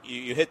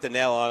you hit the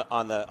nail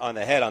on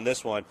the head on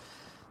this one.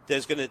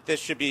 This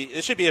should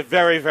be a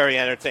very, very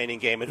entertaining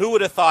game. And who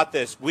would have thought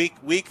this?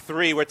 Week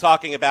 3, we're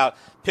talking about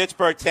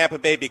Pittsburgh, Tampa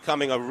Bay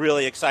becoming a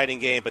really exciting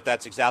game, but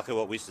that's exactly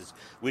what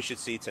we should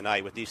see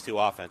tonight with these two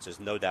offenses,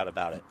 no doubt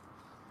about it.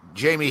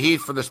 Jamie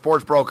Heath from the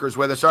Sports Brokers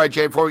with us. All right,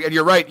 Jay, and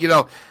you're right.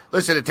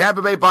 Listen, the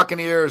Tampa Bay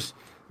Buccaneers,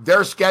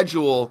 their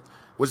schedule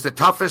was the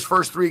toughest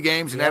first 3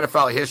 games in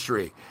NFL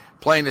history.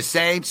 Playing the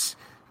Saints,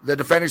 the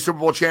defending Super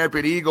Bowl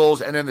champion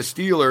Eagles, and then the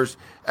Steelers.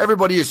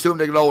 Everybody assumed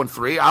they'd go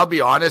 0-3. I'll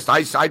be honest.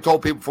 I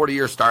told people before the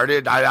year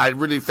started, I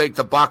really think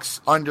the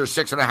Bucs under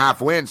 6.5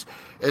 wins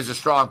is a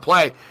strong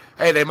play.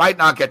 Hey, they might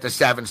not get to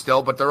 7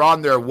 still, but they're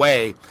on their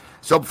way.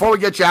 So before we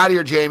get you out of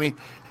here, Jamie,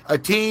 a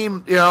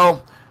team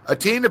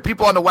that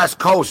people on the West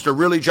Coast are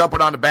really jumping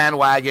on the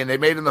bandwagon. They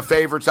made them the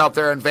favorites out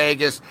there in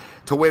Vegas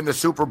to win the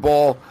Super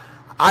Bowl.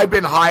 I've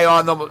been high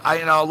on them.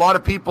 A lot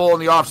of people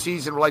in the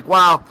offseason were like,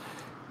 wow,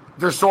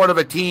 they're sort of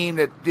a team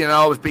that,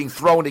 is being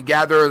thrown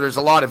together. There's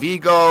a lot of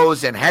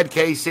egos and head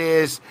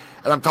cases.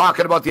 And I'm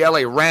talking about the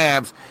LA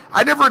Rams.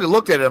 I never really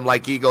looked at them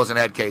like egos and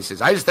head cases.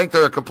 I just think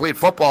they're a complete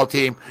football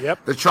team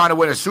that's trying to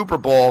win a Super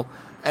Bowl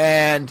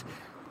and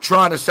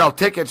trying to sell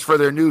tickets for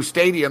their new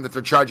stadium that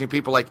they're charging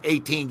people like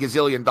 $18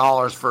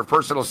 gazillion for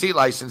personal seat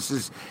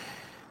licenses.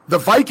 The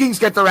Vikings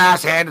get their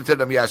ass handed to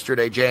them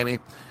yesterday, Jamie,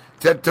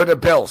 to the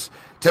Bills.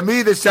 To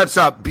me, this sets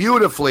up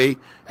beautifully.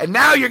 And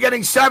now you're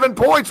getting 7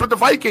 points with the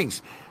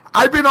Vikings.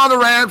 I've been on the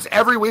Rams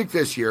every week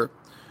this year,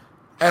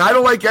 and I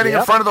don't like getting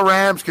in front of the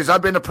Rams because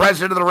I've been the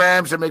president of the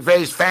Rams and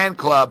McVay's fan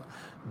club.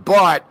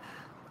 But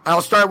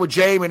I'll start with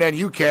Jamie and then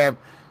you, Cam.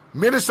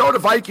 Minnesota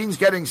Vikings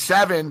getting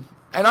 7,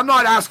 and I'm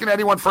not asking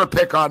anyone for a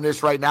pick on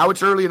this right now.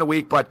 It's early in the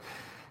week, but,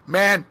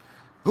 man,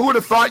 who would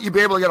have thought you'd be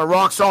able to get a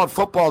rock-solid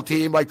football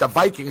team like the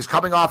Vikings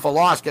coming off a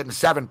loss getting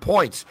 7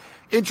 points?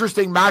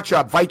 Interesting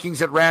matchup,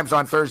 Vikings at Rams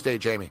on Thursday,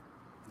 Jamie.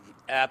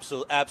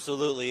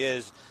 Absolutely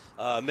is.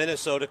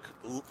 Minnesota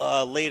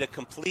laid a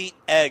complete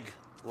egg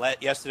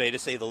yesterday, to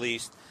say the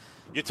least.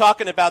 You're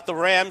talking about the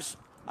Rams.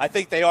 I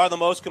think they are the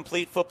most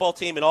complete football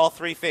team in all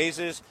 3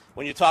 phases.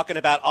 When you're talking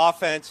about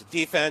offense,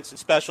 defense, and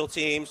special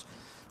teams,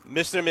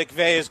 Mr.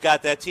 McVay has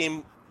got that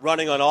team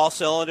running on all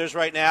cylinders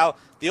right now.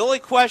 The only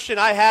question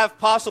I have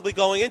possibly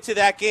going into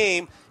that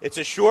game, it's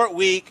a short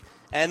week,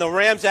 and the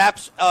Rams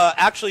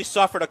actually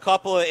suffered a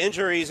couple of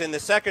injuries in the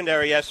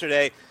secondary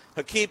yesterday.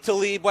 Hakeem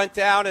Talib went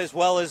down as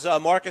well as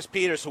Marcus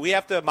Peters, so we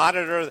have to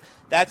monitor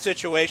that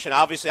situation.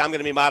 Obviously, I'm going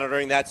to be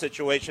monitoring that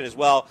situation as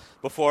well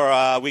before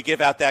we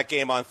give out that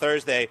game on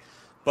Thursday.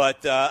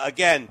 But,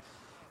 again,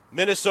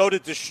 Minnesota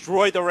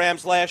destroyed the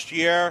Rams last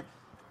year.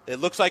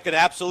 It looks like an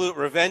absolute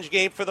revenge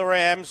game for the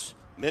Rams.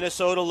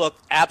 Minnesota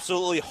looked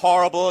absolutely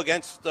horrible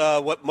against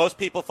what most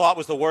people thought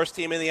was the worst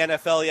team in the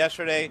NFL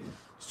yesterday.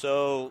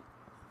 So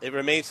it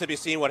remains to be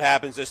seen what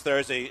happens this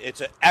Thursday.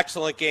 It's an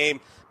excellent game.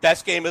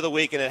 Best game of the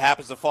week, and it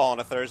happens to fall on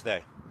a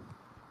Thursday.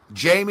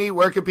 Jamie,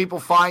 where can people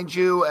find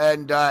you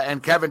and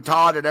Kevin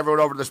Todd and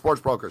everyone over at the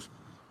Sports Brokers?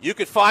 You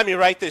can find me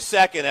right this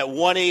second at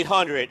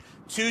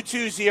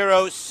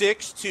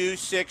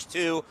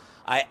 1-800-220-6262.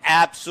 I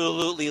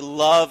absolutely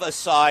love a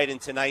side in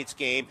tonight's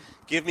game.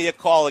 Give me a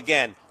call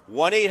again,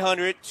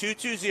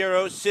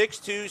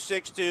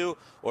 1-800-220-6262,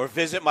 or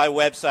visit my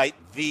website,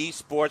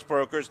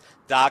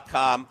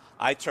 thesportsbrokers.com.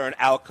 I turn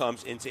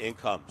outcomes into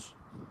incomes.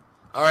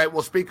 All right,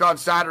 we'll speak on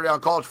Saturday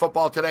on College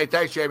Football Today.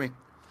 Thanks, Jamie.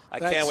 I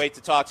can't wait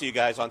to talk to you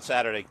guys on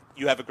Saturday.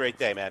 You have a great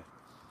day, man.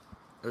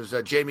 There's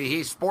Jamie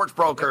Heath, Sports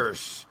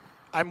Brokers.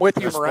 I'm with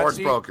you, Morency. Sports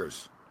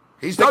Brokers.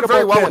 He's done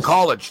very well in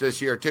college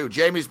this year, too.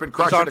 Jamie's been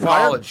crushing in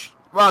college.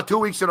 Well, 2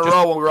 weeks in a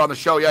row when we were on the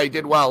show. Yeah, he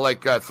did well,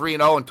 like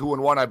 3-0 and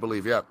 2-1, I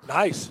believe, yeah.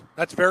 Nice.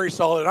 That's very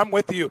solid. I'm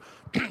with you.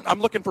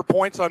 I'm looking for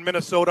points on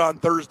Minnesota on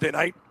Thursday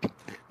night.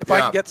 If I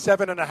can get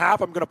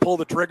 7.5, I'm going to pull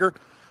the trigger.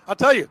 I'll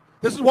tell you,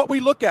 this is what we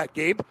look at,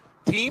 Gabe.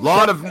 Teams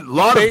lot of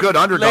good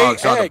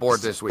underdogs on the board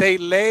this week. They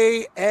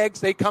lay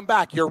eggs. They come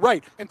back. You're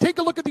right. And take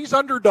a look at these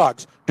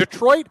underdogs.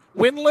 Detroit,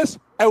 winless,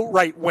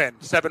 outright win,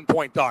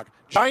 7-point dog.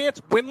 Giants,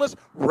 winless,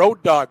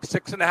 road dog,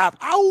 6.5.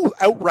 Ow,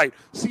 outright.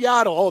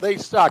 Seattle, they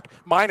suck,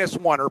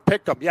 -1 or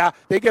pick them. Yeah,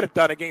 they get it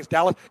done against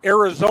Dallas.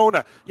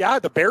 Arizona, yeah,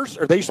 the Bears,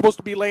 are they supposed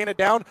to be laying it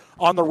down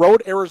on the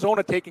road?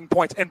 Arizona taking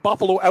points. And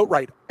Buffalo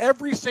outright.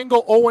 Every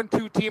single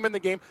 0-2 team in the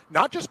game,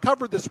 not just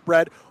covered the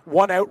spread,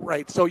 won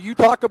outright. So you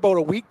talk about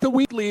a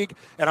week-to-week league,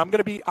 and I'm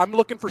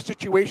looking for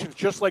situations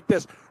just like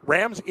this.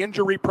 Rams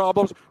injury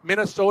problems,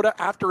 Minnesota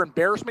after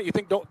embarrassment.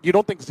 You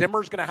don't think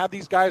Zimmer's going to have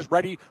these guys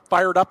ready pretty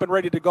fired up and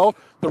ready to go.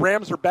 The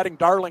Rams are betting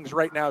darlings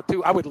right now,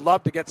 too. I would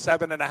love to get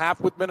 7.5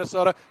 with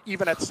Minnesota.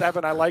 Even at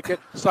 7, I like it.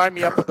 Sign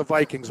me up with the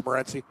Vikings,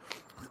 Morency.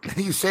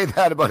 You say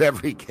that about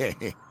every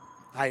game.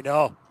 I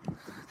know.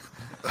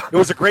 It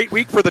was a great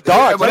week for the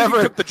Dogs.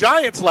 Whatever took the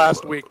Giants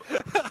last week.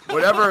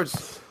 whenever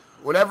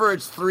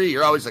it's 3,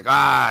 you're always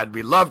like,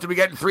 we'd love to be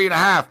getting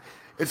 3.5.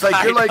 It's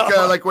like you're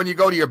like when you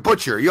go to your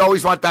butcher, you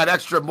always want that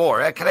extra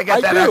more. Can I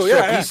get that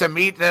extra piece of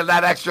meat and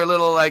that extra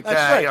little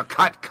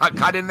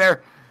cut in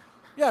there?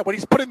 Yeah, when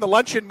he's putting the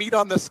luncheon meat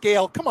on the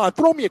scale, come on,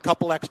 throw me a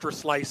couple extra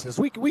slices.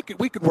 We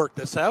could work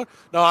this out.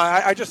 No,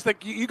 I just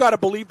think you got to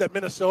believe that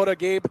Minnesota,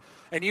 Gabe,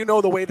 and you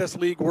know the way this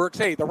league works.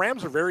 Hey, the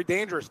Rams are very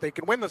dangerous. They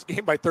can win this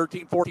game by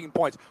 13, 14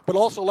 points. But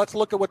also, let's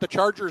look at what the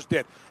Chargers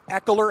did.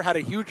 Eckler had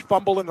a huge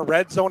fumble in the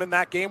red zone in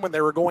that game when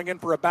they were going in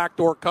for a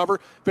backdoor cover.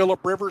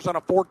 Phillip Rivers on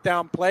a 4th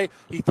down play.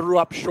 He threw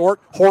up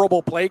short.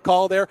 Horrible play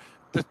call there.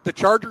 The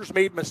Chargers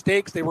made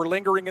mistakes. They were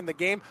lingering in the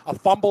game. A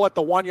fumble at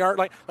the 1 yard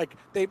line. Like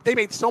they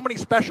made so many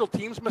special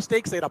teams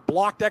mistakes. They had a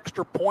blocked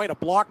extra point, a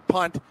blocked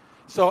punt.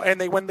 And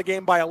they win the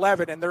game by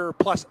 11. And they're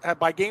plus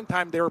by game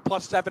time they were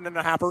plus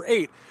 7.5 or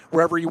 8,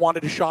 wherever you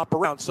wanted to shop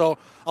around. So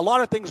a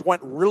lot of things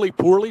went really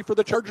poorly for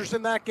the Chargers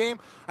in that game.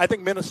 I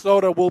think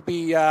Minnesota will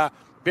be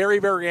very,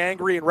 very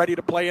angry and ready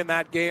to play in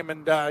that game.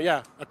 And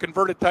a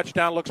converted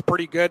touchdown looks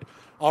pretty good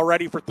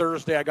already for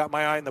Thursday. I got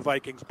my eye on the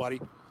Vikings,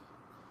 buddy.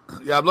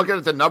 Yeah, I'm looking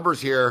at the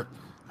numbers here,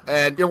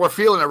 and we're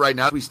feeling it right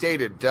now. As we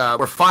stated,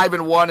 we're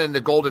 5-1 in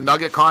the Golden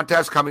Nugget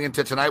contest coming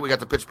into tonight. We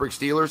got the Pittsburgh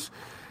Steelers.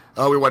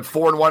 We went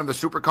 4-1 in the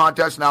Super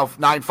Contest. Now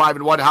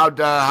 9-5-1.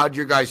 How'd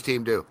your guys'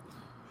 team do?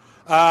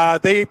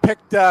 They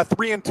picked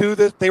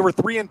 3-2. They were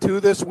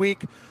 3-2 this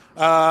week.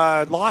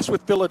 Lost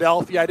with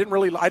Philadelphia. I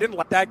didn't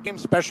like that game,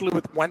 especially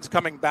with Wentz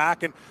coming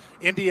back, and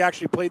Indy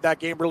actually played that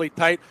game really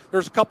tight.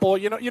 There's a couple,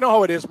 you know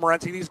how it is,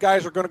 Morency. These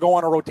guys are going to go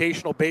on a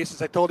rotational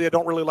basis. I told you I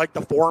don't really like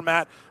the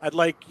format. I'd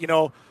like,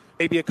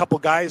 maybe a couple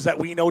guys that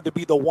we know to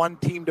be the one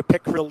team to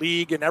pick for the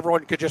league, and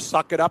everyone could just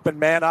suck it up and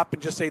man up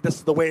and just say this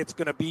is the way it's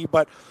going to be.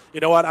 But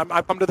you know what?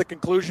 I've come to the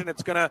conclusion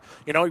it's going to,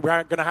 we're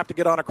going to have to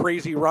get on a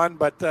crazy run.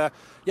 But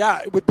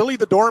with Billy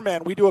the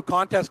Doorman, we do a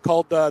contest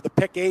called the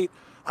Pick 8.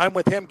 I'm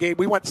with him, Gabe.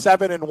 We went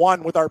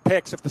 7-1 with our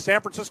picks. If the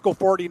San Francisco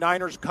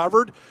 49ers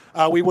covered,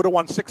 we would have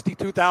won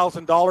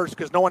 $62,000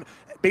 because no one.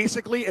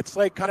 Basically, it's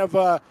like kind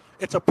of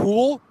it's a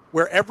pool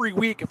where every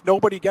week, if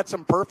nobody gets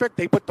them perfect,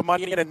 they put the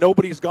money in, and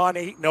nobody's gone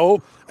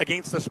 8-0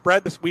 against the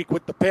spread this week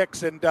with the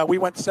picks. And we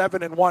went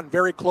 7-1,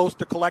 very close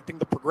to collecting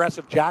the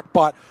progressive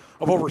jackpot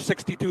of over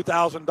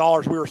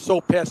 $62,000. We were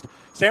so pissed.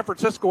 San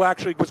Francisco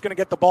actually was going to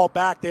get the ball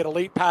back. They had a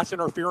late pass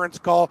interference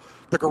call.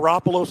 The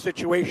Garoppolo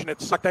situation, it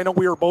sucked. I know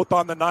we were both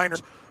on the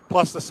Niners,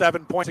 plus the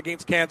 7 points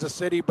against Kansas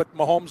City, but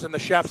Mahomes and the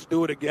Chefs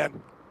do it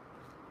again.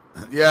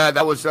 Yeah,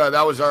 that was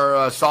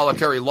our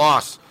solitary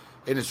loss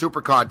in the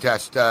Super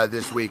Contest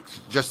this week.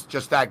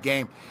 Just that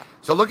game.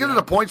 So looking at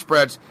the point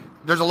spreads,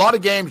 there's a lot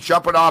of games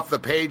jumping off the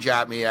page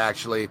at me,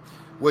 actually,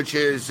 which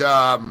is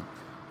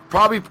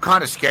probably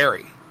kind of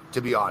scary,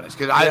 to be honest.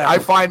 Because I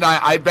find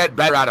I bet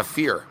better out of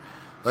fear.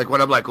 Like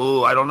when I'm like,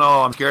 ooh, I don't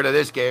know, I'm scared of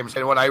this game.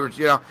 And when I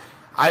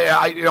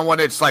when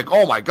it's like,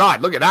 oh my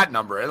God, look at that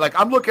number. And like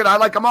I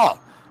like them all.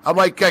 I'm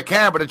like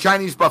Cam at a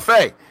Chinese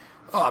buffet.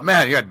 Oh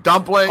man, you got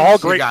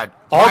dumplings, you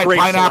got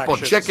pineapple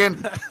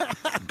chicken,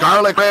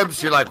 garlic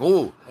ribs. You're like,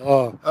 ooh.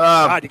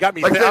 God, you got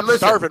me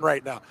starving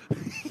right now.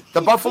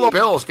 The Buffalo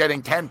Bills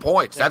getting 10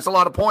 points. That's a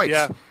lot of points.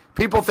 Yeah.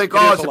 People think,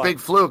 it's a big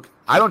fluke.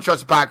 I don't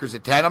trust the Packers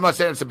at 10. I'm not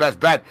saying it's the best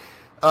bet.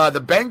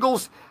 The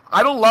Bengals,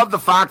 I don't love the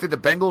fact that the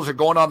Bengals are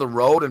going on the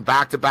road in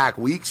back-to-back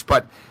weeks,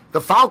 but the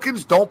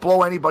Falcons don't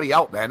blow anybody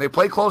out, man. They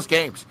play close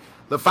games.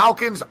 The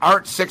Falcons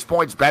aren't 6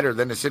 points better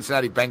than the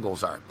Cincinnati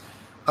Bengals are.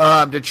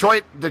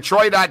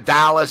 Detroit at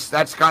Dallas,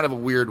 that's kind of a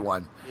weird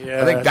one.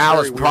 Yeah, I think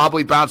Dallas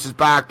probably bounces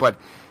back, but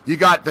you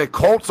got the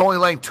Colts only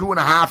laying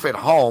 2.5 at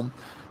home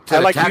to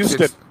the Texans.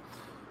 Houston.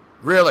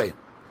 Really?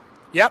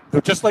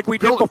 Yep, just like we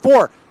did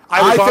before.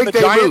 I was on the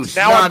Giants, lose.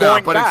 Now I'm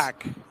going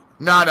back.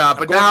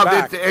 But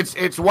now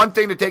it's one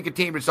thing to take a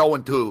team that's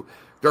 0-2.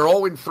 They're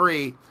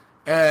 0-3,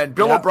 and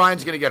Bill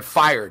O'Brien's going to get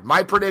fired.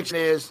 My prediction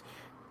is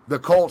the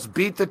Colts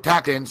beat the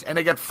Texans, and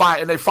they get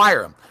fired, and they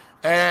fire him.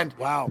 And,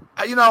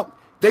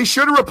 they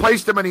should have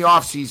replaced him in the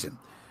offseason.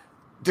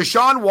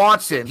 Deshaun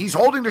Watson, he's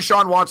holding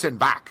Deshaun Watson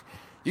back.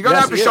 You got to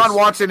have Deshaun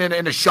Watson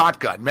in a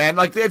shotgun, man.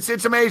 Like,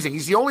 it's amazing.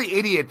 He's the only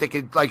idiot that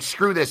could, like,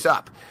 screw this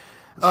up.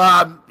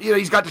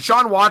 He's got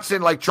Deshaun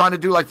Watson, like, trying to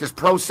do, like, this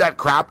pro set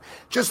crap.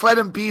 Just let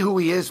him be who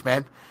he is,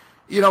 man.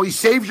 He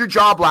saved your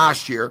job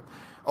last year.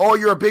 Oh,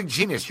 you're a big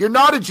genius. You're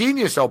not a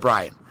genius,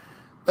 O'Brien.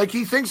 Like,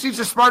 he thinks he's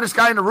the smartest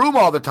guy in the room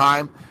all the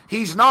time.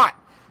 He's not.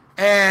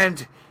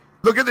 And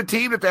look at the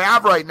team that they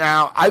have right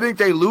now. I think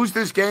they lose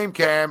this game,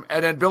 Cam,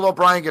 and then Bill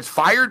O'Brien gets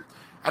fired.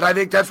 And I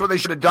think that's what they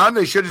should have done.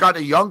 They should have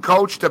gotten a young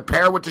coach to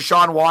pair with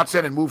Deshaun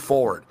Watson and move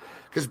forward.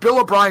 Because Bill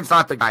O'Brien's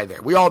not the guy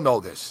there. We all know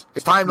this.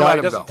 It's time to let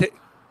him go.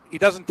 He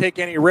doesn't take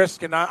any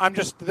risk. And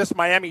this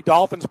Miami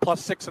Dolphins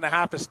plus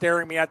 6.5 is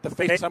staring me at the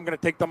face. I'm going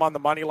to take them on the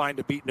money line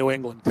to beat New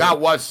England. That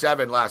was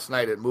 7 last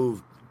night. It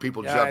moved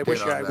people Yeah, jumped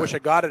in on I that. wish I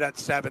got it at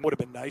 7. Would have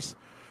been nice.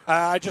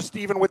 Just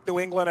even with New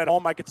England at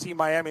home, I could see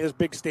Miami as a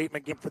big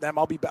statement game for them.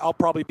 I'll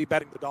probably be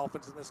betting the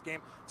Dolphins in this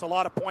game. It's a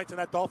lot of points, and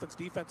that Dolphins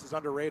defense is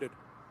underrated.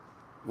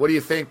 What do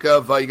you think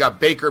of, you got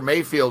Baker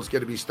Mayfield's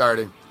going to be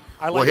starting.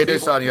 We'll hit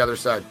this on the other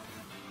side.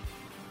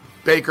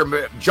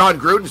 John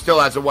Gruden still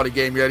hasn't won a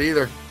game yet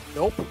either.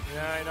 Nope.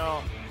 Yeah, I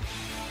know.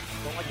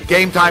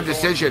 Game time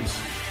decisions.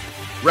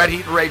 Red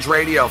Heat and Rage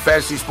Radio,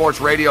 Fantasy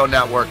Sports Radio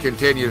Network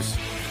continues.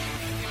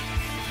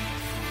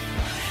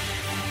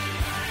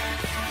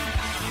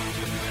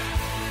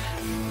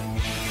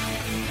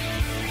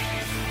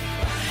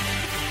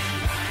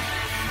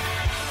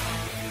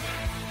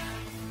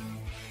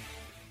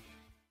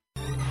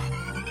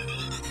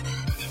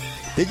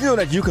 Did you know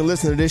that you can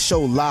listen to this show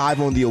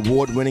live on the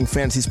award-winning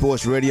Fantasy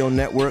Sports Radio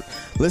Network?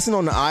 Listen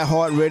on the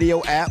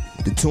iHeartRadio app,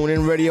 the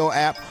TuneIn Radio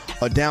app,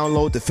 or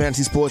download the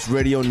Fantasy Sports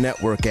Radio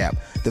Network app.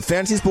 The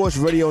Fantasy Sports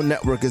Radio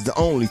Network is the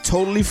only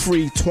totally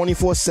free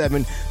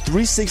 24/7,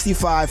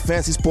 365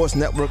 fantasy sports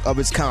network of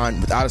its kind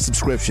without a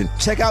subscription.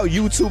 Check out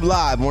YouTube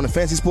Live on the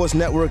Fantasy Sports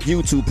Network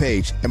YouTube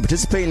page and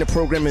participate in the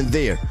programming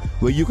there,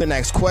 where you can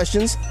ask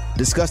questions,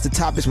 discuss the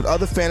topics with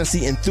other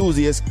fantasy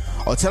enthusiasts,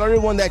 or tell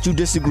everyone that you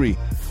disagree.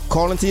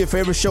 Call into your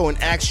favorite show and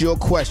ask your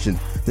question.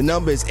 The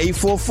number is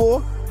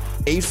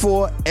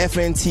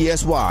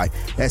 844-84-FNTSY.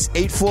 That's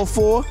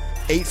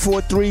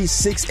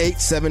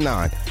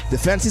 844-843-6879. The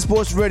Fantasy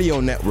Sports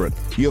Radio Network,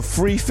 your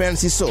free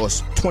fantasy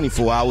source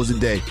 24 hours a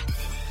day.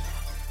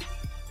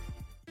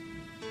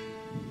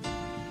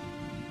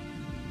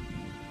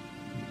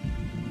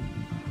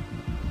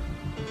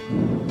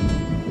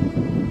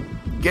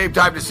 Game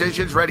time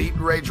decisions, Red Heat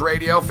and Rage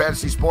Radio,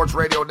 Fantasy Sports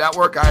Radio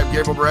Network. I am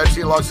Gabriel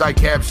Morency alongside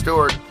Cam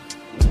Stewart,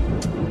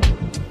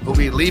 who'll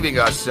be leaving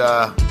us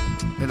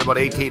in about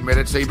 18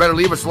 minutes. So you better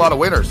leave us a lot of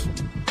winners.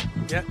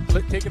 Yeah,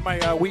 taking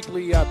my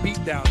weekly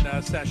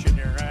beatdown session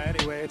here.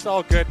 Anyway, it's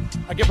all good.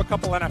 I give a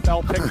couple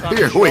NFL picks on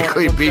Your the show.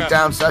 weekly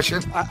beatdown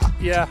session?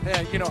 Yeah,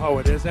 you know how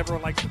it is.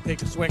 Everyone likes to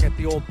take a swing at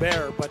the old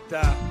bear, but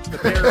the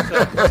Bears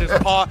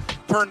just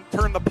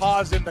turn the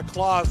paws into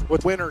claws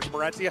with winners,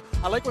 Morency.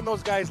 I like when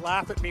those guys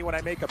laugh at me when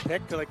I make a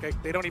pick. Like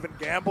they don't even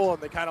gamble,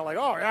 and they kind of like,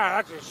 oh, yeah,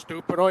 that's just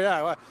stupid. Oh,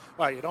 yeah,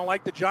 well, you don't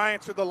like the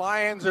Giants or the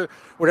Lions or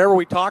whatever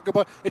we talk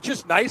about. It's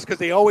just nice because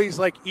they always,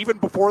 like, even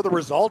before the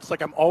results,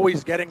 like I'm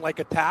always getting, like,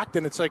 attacked,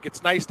 and it's like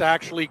it's nice to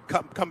actually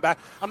come back.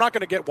 I'm not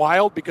going to get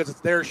wild because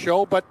it's their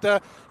show, but,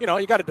 you know,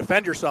 you got to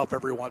defend yourself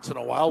every once in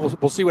a while.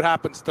 We'll see what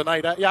happens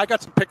tonight. Yeah, I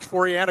got some picks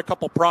for you and a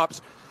couple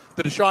props.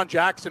 The Deshaun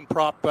Jackson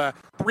prop,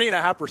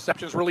 3.5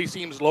 receptions really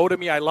seems low to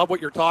me. I love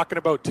what you're talking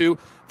about, too.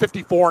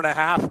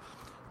 54.5.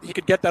 He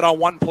could get that on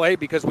one play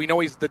because we know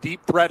he's the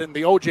deep threat, and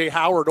the O.J.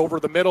 Howard over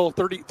the middle,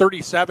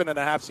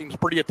 37.5 seems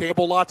pretty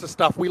attainable. Lots of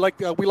stuff. We like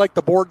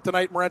the board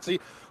tonight,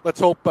 Morency. Let's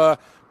hope the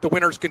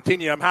winners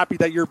continue. I'm happy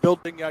that you're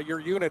building your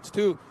units,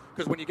 too,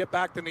 because when you get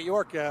back to New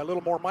York, a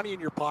little more money in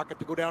your pocket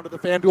to go down to the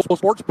FanDuel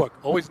Sportsbook.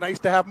 Always nice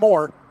to have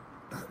more.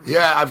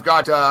 Yeah, I've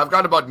got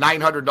about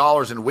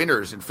 $900 in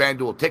winners in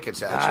FanDuel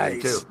tickets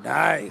actually too.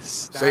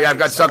 Nice. So yeah, I've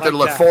got something to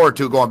look forward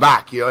to going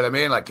back. You know what I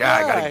mean? Like,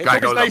 I gotta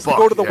go to the book. It's nice to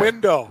go to the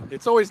window.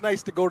 It's always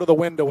nice to go to the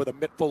window with a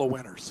mitt full of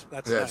winners.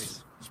 That's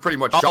nice. It's pretty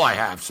much all I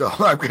have. So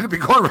I'm going to be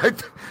going right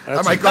there.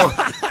 I might go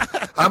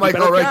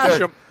right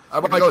there. I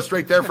might go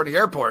straight there for the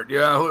airport.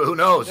 Yeah, who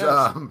knows?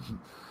 Yes.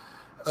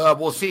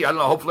 We'll see. I don't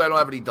know. Hopefully, I don't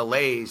have any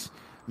delays.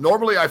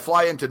 Normally, I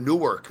fly into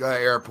Newark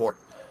Airport.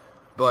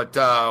 But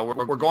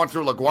we're going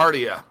through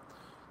LaGuardia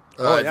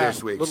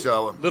this week. A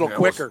little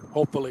quicker,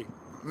 hopefully.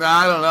 No,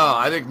 I don't know.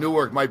 I think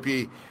Newark might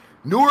be.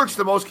 Newark's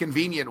the most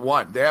convenient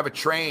one. They have a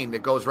train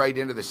that goes right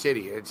into the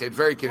city. It's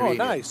very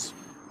convenient. Oh, nice.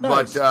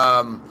 But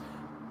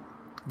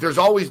there's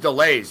always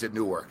delays at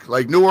Newark.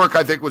 Like Newark,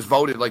 I think, was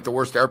voted like the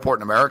worst airport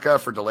in America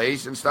for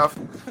delays and stuff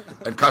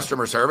and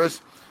customer service.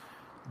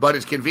 But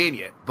it's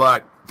convenient.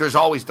 But there's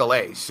always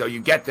delays. So you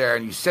get there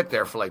and you sit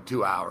there for like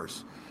 2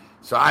 hours.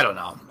 So I don't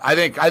know. I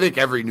think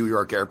every New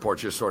York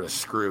airport's just sort of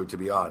screwed, to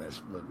be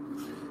honest.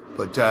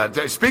 But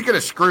speaking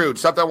of screwed,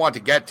 something I want to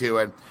get to,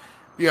 and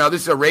you know,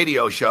 this is a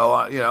radio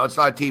show. You know, it's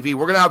not TV.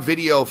 We're gonna have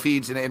video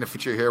feeds in the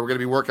future here. We're gonna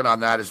be working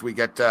on that as we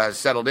get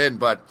settled in.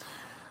 But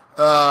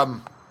I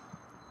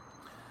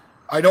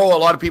know a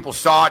lot of people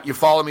saw it. You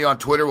follow me on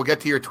Twitter. We'll get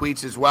to your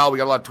tweets as well. We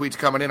got a lot of tweets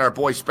coming in. Our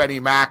boy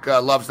Spenny Mac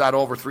loves that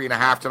over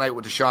 3.5 tonight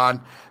with Deshaun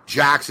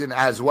Jackson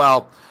as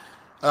well.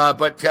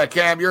 But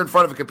Cam, you're in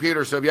front of a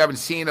computer, so if you haven't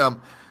seen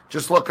him,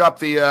 just look up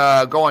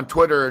go on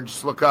Twitter and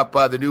just look up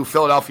the new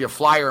Philadelphia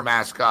Flyer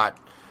mascot.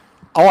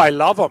 Oh, I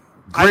love him.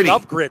 Gritty. I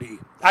love Gritty.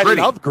 I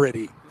love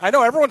Gritty. I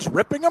know everyone's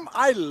ripping him.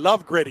 I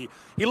love Gritty.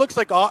 He looks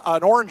like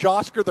an orange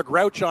Oscar the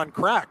Grouch on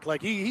crack.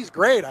 Like he's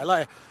great.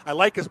 I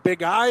like his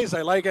big eyes.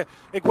 I like it.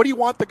 Like, what do you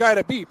want the guy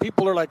to be?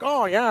 People are like,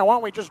 oh yeah, why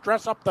don't we just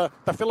dress up the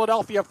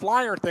Philadelphia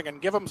Flyer thing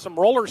and give him some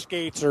roller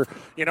skates or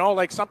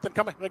like something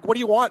coming? Like, what do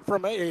you want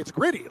from it? It's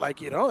Gritty.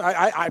 Like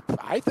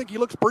I think he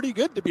looks pretty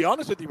good, to be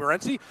honest with you,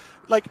 Morency.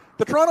 Like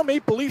the Toronto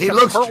Maple Leafs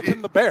have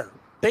Carlton the Bear.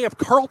 They have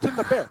Carlton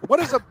the Bear. What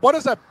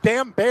does a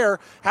damn bear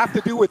have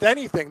to do with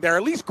anything there?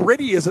 At least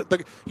Gritty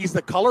he's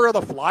the color of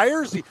the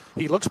Flyers.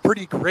 He looks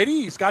pretty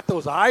gritty. He's got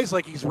those eyes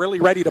like he's really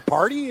ready to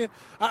party. And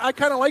I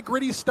kind of like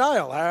Gritty's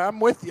style. I'm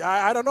with you.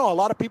 I don't know. A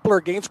lot of people are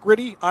against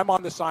Gritty. I'm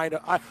on the side.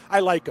 I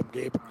like him,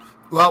 Gabe.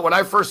 Well, when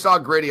I first saw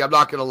Gritty, I'm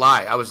not going to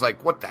lie. I was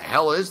like, what the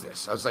hell is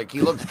this? I was like,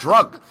 he looks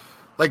drunk.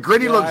 Like,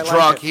 Gritty looks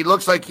drunk. He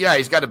looks like,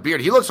 he's got a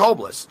beard. He looks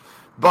homeless.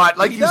 But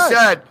like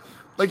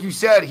you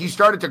said, he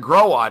started to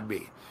grow on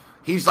me.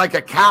 He's like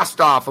a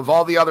cast-off of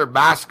all the other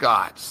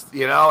mascots,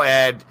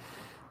 and,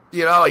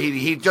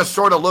 he just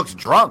sort of looks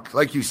drunk,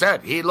 like you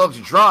said. He looks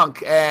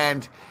drunk,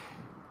 and,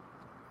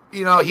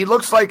 he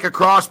looks like a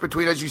cross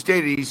between, as you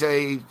stated, he's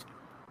a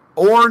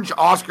orange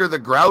Oscar the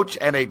Grouch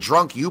and a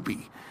drunk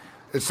Youppi.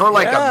 It's sort of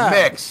like a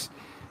mix.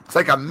 It's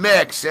like a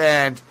mix,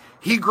 and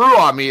he grew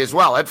on me as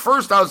well. At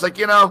first, I was like,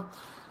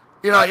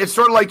 it's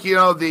sort of like,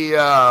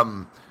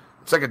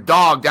 it's like a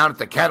dog down at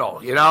the kennel,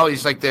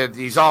 He's like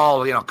he's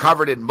all,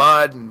 covered in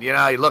mud, and,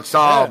 he looks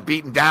all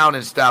beaten down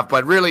and stuff.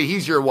 But really,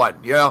 he's your one,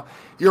 You're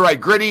right,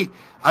 Gritty.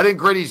 I think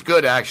Gritty's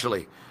good,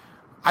 actually.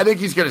 I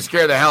think he's going to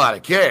scare the hell out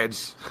of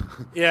kids.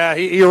 Yeah,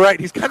 you're right.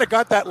 He's kind of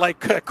got that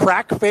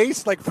crack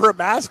face, for a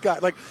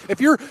mascot. Like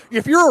if you're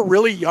a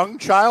really young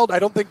child, I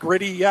don't think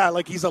Gritty. Yeah,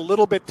 he's a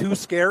little bit too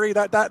scary.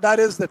 That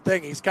is the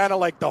thing. He's kind of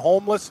like the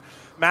homeless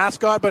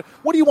mascot. But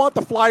what do you want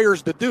the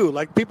Flyers to do?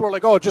 Like people are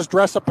like, oh, just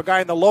dress up a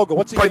guy in the logo.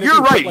 What's he going to do? But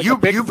you're right.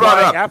 Put, you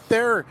brought up F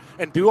there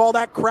and do all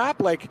that crap.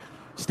 Like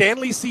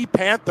Stanley C.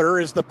 Panther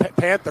is the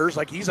Panthers.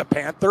 Like he's a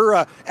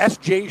Panther.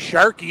 S.J.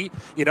 Sharkey.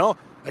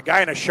 A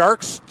guy in a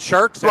Sharks.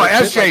 Well,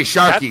 S.J.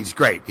 Sharkey's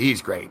great.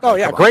 He's great. Oh,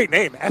 yeah, great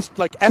name.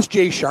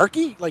 S.J.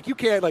 Sharkey? You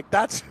can't,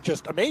 that's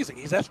just amazing.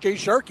 He's S.J.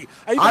 Sharkey.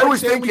 I was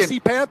Stanley thinking C.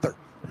 Panther.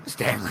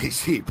 Stanley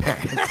C.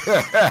 Panther.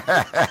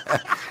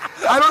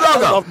 I don't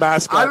know, though. I love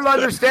mascots. I don't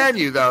understand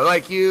you, though.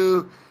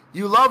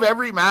 You love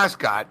every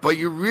mascot, but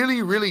you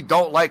really, really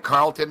don't like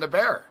Carlton the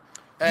Bear.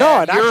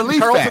 And you're a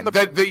Leaf fan.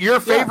 Your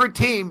favorite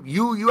team,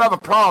 you have a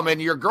problem,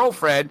 and your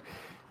girlfriend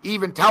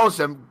even tells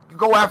him,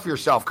 go after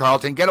yourself,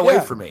 Carlton. Get away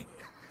from me.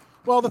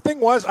 Well, the thing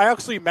was, I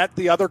actually met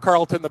the other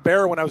Carlton the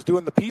Bear when I was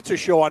doing the pizza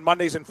show on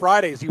Mondays and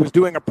Fridays. He was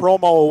doing a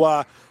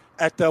promo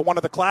at one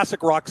of the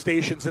classic rock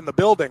stations in the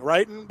building,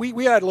 right? And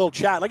we had a little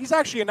chat. He's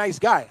actually a nice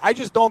guy. I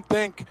just don't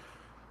think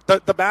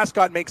the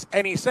mascot makes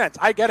any sense.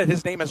 I get it.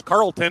 His name is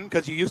Carlton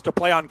because he used to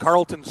play on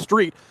Carlton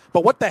Street.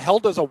 But what the hell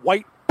does a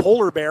white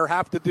polar bear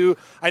have to do?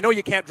 I know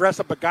you can't dress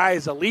up a guy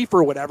as a Leaf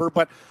or whatever,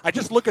 but I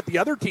just look at the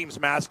other team's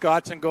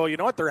mascots and go, you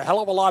know what, they're a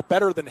hell of a lot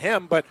better than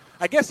him. But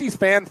I guess he's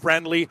fan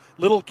friendly.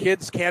 Little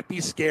kids can't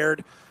be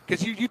scared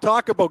because you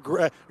talk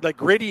about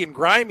gritty and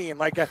grimy and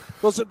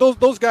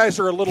those guys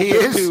are a little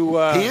bit too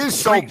he is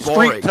so boring.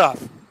 Street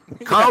tough.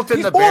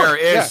 Carlton the Bear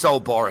is so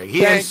boring.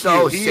 He is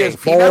so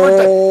safe. He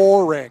never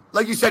boring.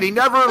 Like you said, he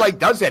never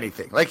does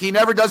anything. He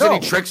never does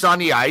any tricks on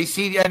the ice.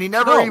 He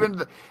never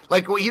even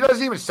he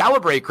doesn't even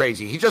celebrate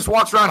crazy. He just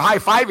walks around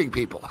high-fiving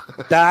people.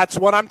 That's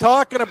what I'm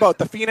talking about.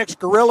 The Phoenix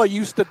Gorilla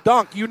used to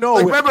dunk.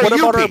 Remember what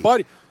about our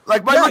buddy?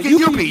 Look at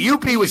Youppi.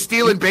 Youppi was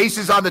stealing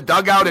bases on the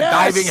dugout and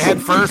diving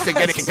head first and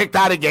getting kicked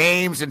out of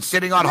games and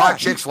sitting on hot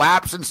chicks'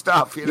 laps and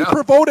stuff. He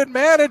promoted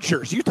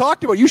managers. You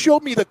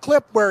showed me the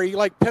clip where he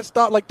pissed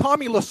off.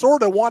 Tommy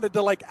Lasorda wanted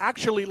to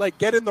actually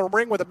get in the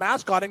ring with a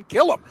mascot and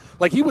kill him.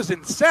 He was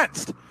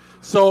incensed.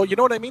 So you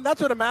know what I mean? That's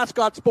what a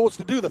mascot's supposed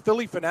to do. The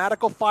Philly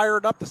Fanatical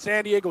fired up. The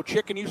San Diego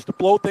Chicken used to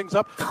blow things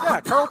up.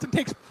 Yeah, Carlton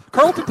takes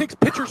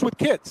pictures with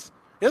kids.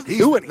 He doesn't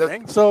do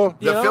anything.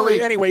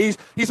 Anyway,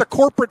 he's a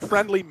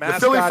corporate-friendly mascot.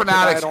 The Philly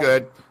Fanatic's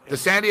good. The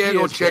San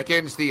Diego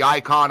Chicken's the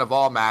icon of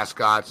all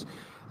mascots.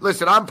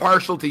 Listen, I'm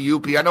partial to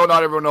Youppi. I know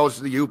not everyone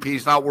knows the Youppi.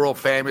 He's not world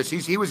famous.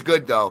 He was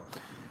good, though.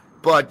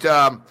 But,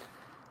 Benny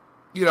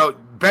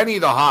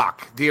the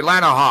Hawk, the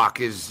Atlanta Hawk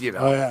is,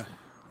 Oh, yeah.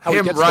 How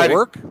him he gets riding, to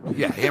work?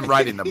 Yeah, him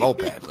riding the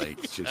moped.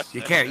 It's just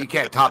you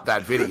can't top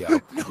that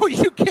video. No,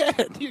 you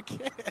can't. You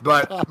can't.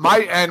 But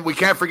and we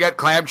can't forget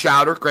Clam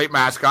Chowder, great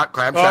mascot,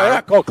 Clam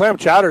Chowder. Yeah. Clam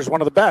Chowder is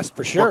one of the best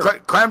for sure. Well,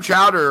 Clam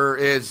Chowder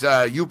is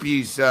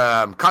Youppi's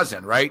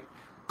cousin, right?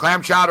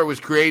 Clam Chowder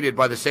was created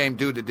by the same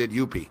dude that did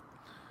Youppi.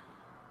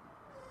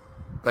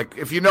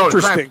 If you know,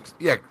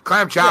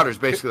 Clam Chowder is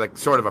basically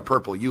sort of a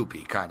purple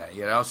Youppi, kind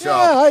of,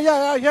 So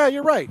yeah,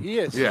 you're right. He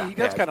is. Yeah, he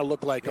does kind of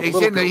look like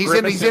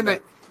him.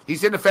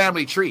 He's in the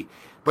family tree.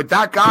 But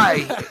that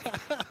guy,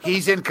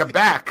 he's in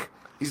Quebec.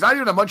 He's not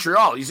even in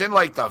Montreal. He's in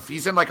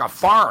a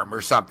farm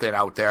or something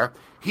out there.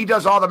 He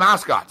does all the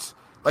mascots.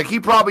 He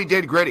probably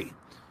did Gritty.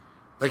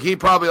 He's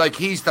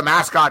the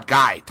mascot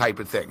guy type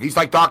of thing. He's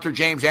like Dr.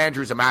 James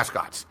Andrews of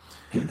mascots.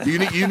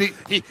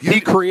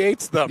 He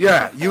creates them.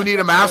 Yeah, you need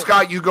a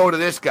mascot, you go to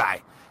this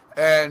guy.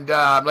 And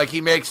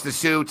he makes the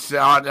suits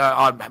on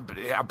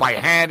by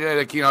hand.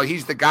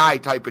 He's the guy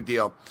type of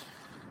deal.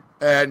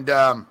 And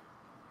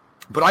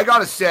but I got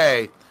to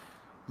say,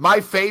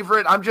 my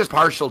favorite, I'm just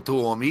partial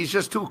to him. He's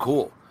just too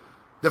cool.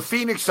 The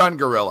Phoenix Sun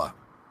Gorilla.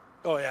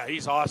 Oh, yeah,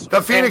 he's awesome.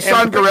 The Phoenix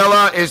Sun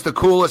Gorilla is the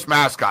coolest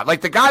mascot.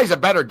 The guy's a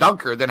better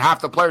dunker than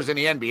half the players in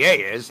the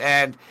NBA is.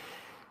 And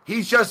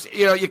he's just,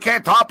 you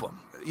can't top him.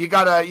 You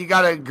got a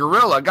guy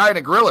in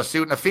a gorilla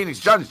suit and a Phoenix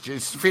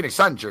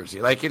Sun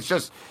jersey. Like, it's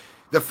just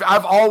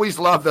I've always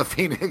loved the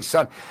Phoenix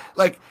Sun.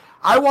 Like,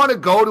 I want to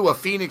go to a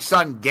Phoenix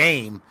Sun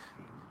game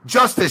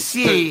just to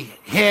see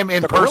him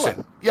in person.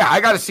 Gorilla. Yeah,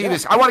 I got to see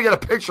this. I want to get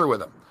a picture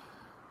with him.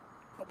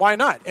 Why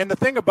not? And the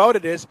thing about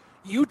it is,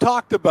 you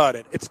talked about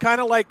it. It's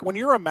kind of like when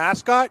you're a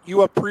mascot,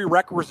 you have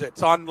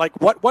prerequisites on, like,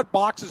 what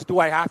boxes do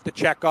I have to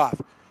check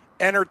off?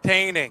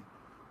 Entertaining,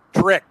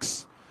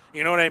 tricks,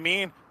 you know what I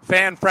mean?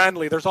 Fan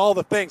friendly. There's all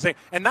the things,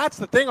 and that's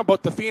the thing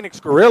about the Phoenix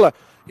Gorilla.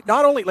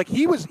 Not only, like,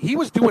 he was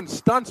doing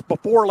stunts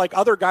before, like,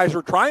 other guys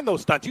were trying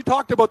those stunts. You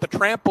talked about the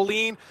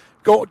trampoline,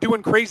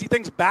 doing crazy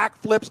things,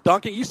 backflips,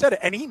 dunking. You said it,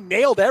 and he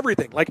nailed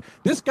everything. Like,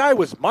 this guy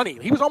was money.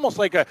 He was almost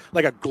like a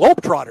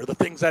globetrotter, the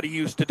things that he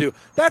used to do.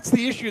 That's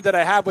the issue that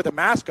I have with a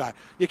mascot.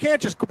 You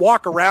can't just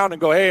walk around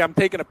and go, hey, I'm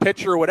taking a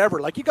picture or whatever.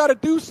 Like, you got to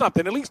do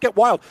something. At least get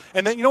wild.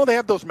 And then, they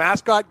have those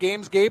mascot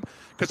games, Gabe,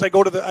 because I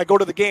go to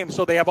the game.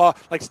 So they have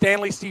like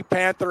Stanley C.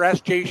 Panther,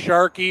 S.J.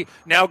 Sharkey,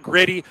 now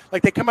Gritty.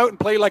 Like, they come out and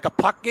play like a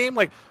puck game.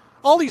 Like,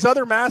 all these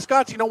other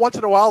mascots, once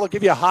in a while they'll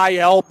give you a high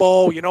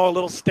elbow, a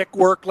little stick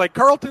work. Like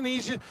Carlton,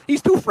 he's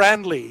too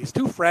friendly. He's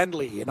too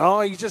friendly.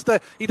 He's just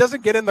he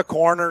doesn't get in the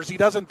corners. He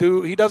doesn't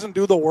do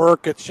the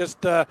work. It's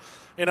just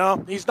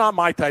he's not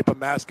my type of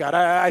mascot.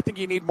 I think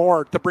you need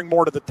more to bring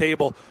more to the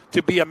table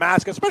to be a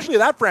mascot, especially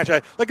that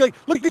franchise. Like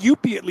look at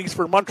UP, at least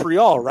for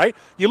Montreal, right?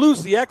 You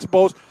lose the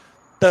Expos.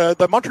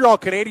 The Montreal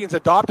Canadiens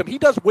adopt him. He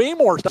does way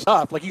more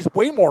stuff. Like, he's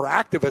way more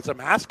active as a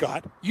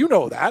mascot. You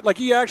know that. Like,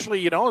 he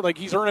actually, like,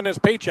 he's earning his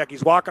paycheck.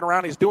 He's walking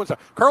around. He's doing stuff.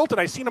 Carlton,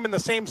 I seen him in the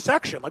same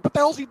section. Like, what the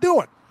hell's he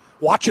doing?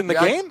 Watching the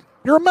game?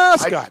 You're a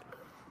mascot.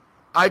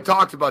 I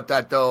talked about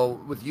that, though,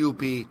 with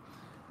UP.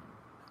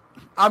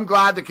 I'm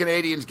glad the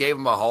Canadiens gave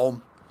him a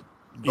home.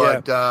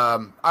 But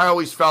I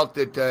always felt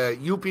that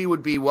UP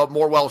would be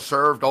more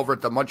well-served over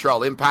at the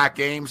Montreal Impact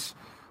games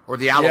or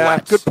the Alouettes. Yeah,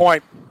 good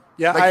point.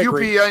 Yeah, like I UP,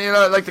 agree.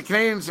 Like the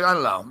Canadiens, I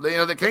don't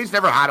know. The Canadiens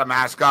never had a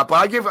mascot, but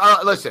I give.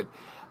 Listen,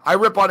 I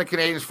rip on the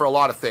Canadiens for a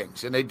lot of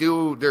things, and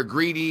they're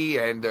greedy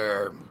and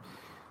they're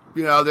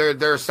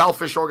a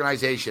selfish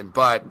organization.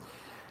 But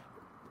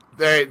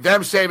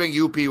them saving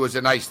UP was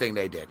a nice thing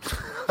they did.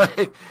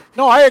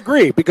 No, I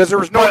agree because there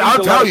was no. But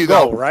I'll tell you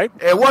though, right?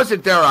 It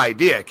wasn't their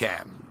idea,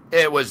 Cam.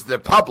 It was the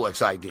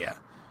public's idea.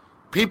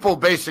 People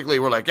basically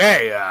were like,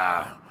 "Hey,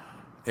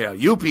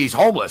 UP's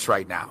homeless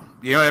right now.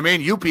 You know what I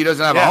mean? UP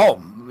doesn't have a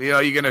home.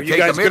 You're going to take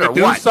them in or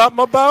do what?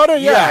 Something about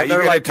it? Yeah,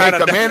 you're going to take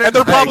them in. And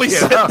they're probably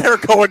sitting there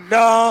going,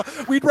 no,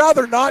 we'd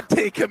rather not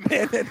take him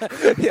in. And,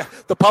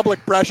 the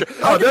public pressure.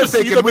 Oh, they're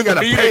thinking we're going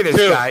to pay this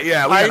guy.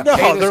 Yeah, I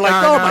know. They're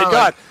like, oh, my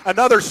God,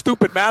 another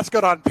stupid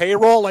mascot on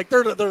payroll. Like,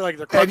 they're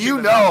and you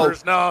know,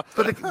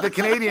 but the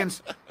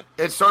Canadians,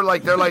 it's sort of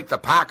like they're like the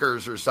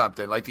Packers or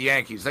something, like the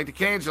Yankees. Like the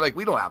Canadians are like,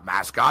 we don't have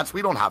mascots.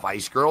 We don't have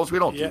ice girls. We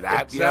don't do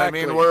that. Exactly. You know what I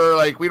mean? We're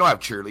like, we don't have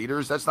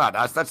cheerleaders. That's not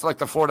us. That's like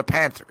the Florida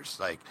Panthers.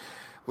 Like,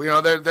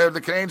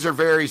 the Canadians are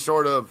very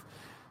sort of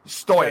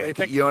stoic.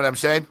 You know what I'm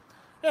saying?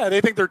 Yeah,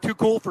 they think they're too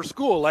cool for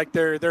school. Like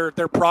their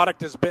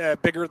product is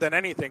bigger than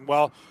anything.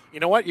 Well, you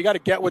know what? You got to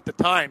get with the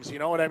times. You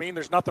know what I mean?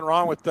 There's nothing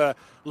wrong with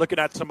looking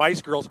at some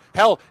ice girls.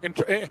 Hell,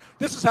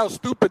 this is how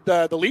stupid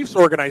the Leafs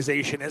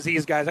organization is.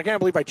 These guys, I can't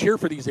believe I cheer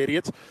for these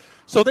idiots.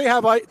 So they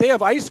have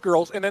ice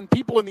girls, and then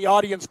people in the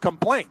audience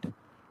complained.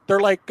 They're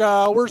like,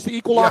 "Where's the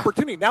equal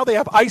opportunity?" Now they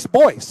have ice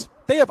boys.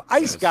 They have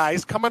ice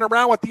guys coming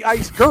around with the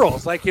ice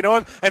girls, like,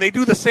 and they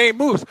do the same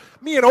moves.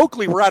 Me and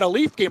Oakley were at a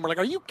Leaf game. We're like,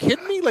 are you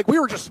kidding me? Like, we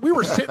were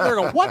sitting there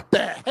going, what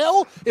the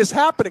hell is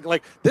happening?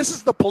 Like, this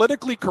is the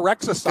politically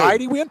correct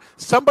society we're in.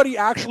 Somebody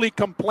actually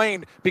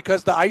complained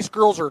because the ice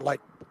girls are, like,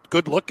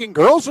 good-looking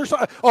girls or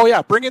something. Oh,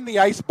 yeah, bring in the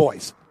ice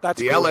boys. That's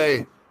the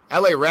cool.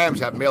 LA Rams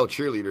have male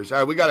cheerleaders. All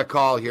right, we got a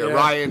call here.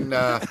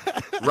 Yeah.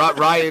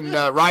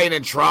 Ryan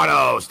in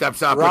Toronto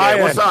steps up.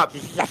 Ryan. What's up?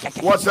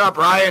 What's up,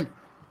 Ryan?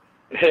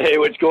 Hey,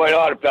 what's going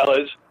on,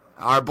 fellas?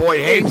 Our boy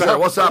Hainzer.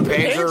 What's up,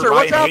 Hainzer?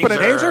 What's happening,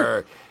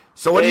 Hainzer?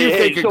 So what do you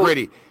think of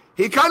Gritty?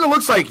 He kind of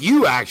looks like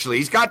you, actually.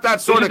 He's got that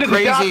sort of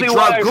crazy,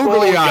 drunk,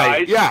 googly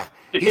eye. Yeah,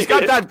 he's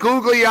got that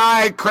googly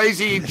eye,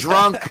 crazy,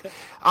 drunk.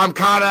 I'm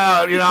kind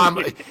of,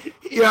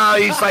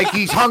 he's like,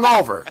 he's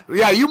hungover.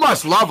 Yeah, you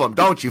must love him,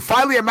 don't you?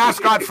 Finally a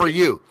mascot for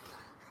you.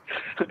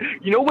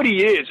 You know what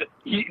he is?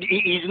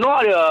 He's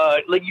not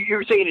like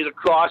you're saying he's a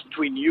cross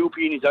between UP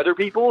and these other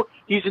people.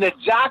 He's an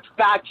exact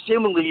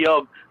facsimile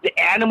of the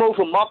animal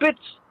from Muppets.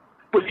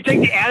 But you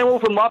take the animal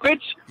from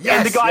Muppets,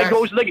 and the guy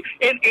goes like,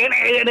 and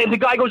the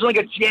guy goes on like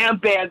a jam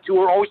band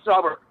tour all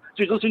summer.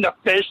 So he's listening to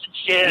Fish and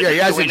shit. Yeah, he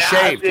hasn't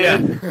shaved. Yeah,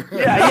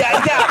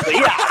 exactly.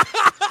 Yeah.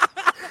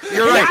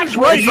 You're right. That's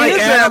right. It's like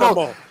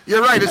Animal.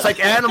 You're right. It's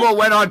like Animal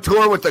went on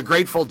tour with the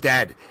Grateful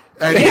Dead.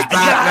 And he's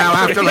back now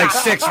after like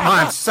 6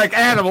 months. It's like,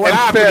 Animal, what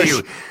happened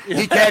to you?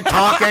 He can't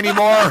talk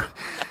anymore.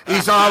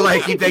 He's all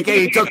like,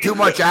 he took too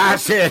much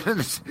acid.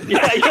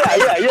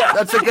 Yeah.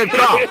 That's a good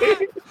call.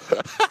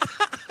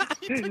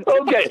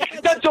 Okay,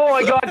 that's all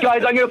I got,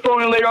 guys. I'm going to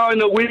phone in later on in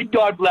the week.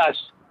 God bless.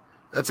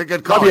 That's a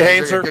good call. Love you,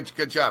 Hainzer.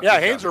 Good job. Yeah,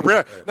 good Hainzer.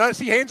 job. No,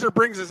 see, Hainzer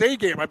brings his A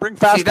game. I bring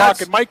Fast Talk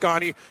and Mike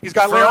on. He's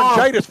got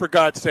laryngitis, for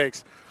God's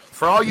sakes.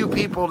 For all you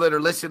people that are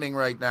listening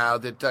right now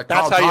that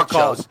call how you talk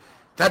call. shows,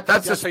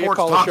 that's a sports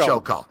talk show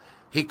call.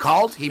 He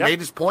called. He made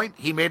his point.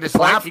 He made his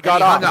laugh. He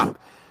got hung off. up.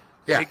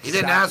 Yeah, Exactly. He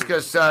didn't ask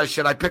us,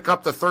 should I pick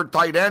up the third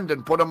tight end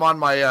and put him on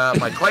my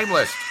my claim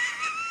list?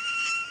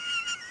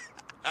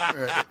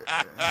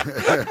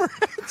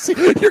 See,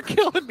 you're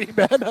killing me,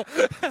 man.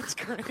 That's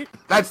great.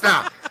 That's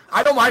not.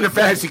 I don't mind the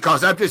fantasy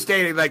calls. I'm just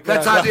stating, like,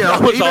 that's not,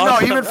 that was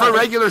awesome. even for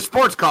regular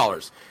sports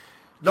callers.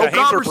 No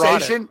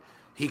conversation.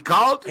 He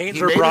called. He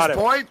made his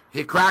point.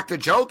 He cracked a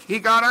joke. He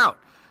got out.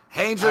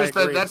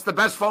 That's the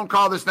best phone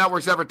call this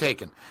network's ever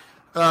taken.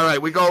 All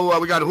right, we go.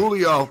 We got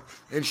Julio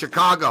in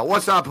Chicago.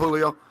 What's up,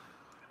 Julio?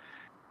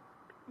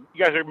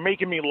 You guys are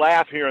making me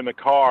laugh here in the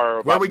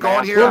car. Where are we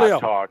going here? Julio.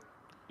 Talk.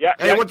 Yeah.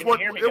 Hey, what's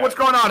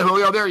going on,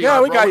 Julio? There you are.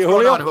 Yeah, we got you,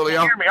 Julio. Can you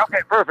hear me?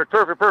 Okay,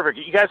 perfect.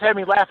 You guys had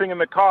me laughing in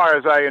the car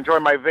as I enjoy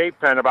my vape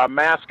pen about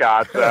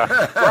mascots.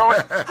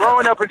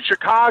 Growing up in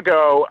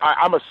Chicago,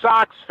 I'm a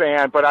Sox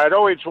fan, but I'd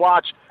always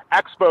watch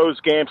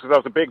Expos games because I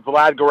was a big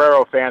Vlad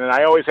Guerrero fan, and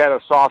I always had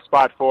a soft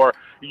spot for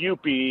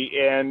Youppi.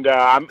 And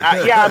I'm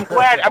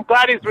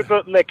glad he's with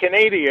the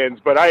Canadians,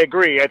 but I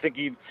agree. I think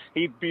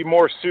he'd be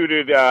more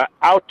suited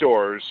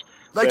outdoors.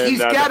 Like he's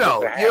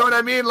ghetto, you know what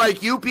I mean? Like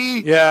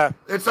Youppi, yeah.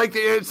 It's like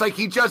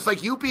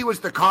Youppi was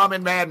the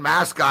common man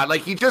mascot.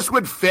 Like he just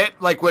would fit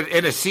like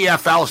in a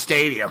CFL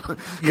stadium.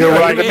 You're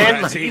right.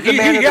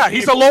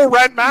 He's a low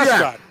rent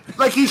mascot. Yeah.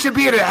 Like he should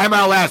be at an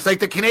MLS. Like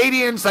the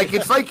Canadians, like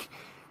it's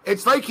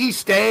like he's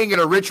staying at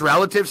a rich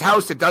relative's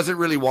house that doesn't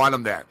really want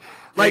him there.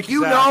 Like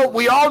we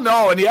all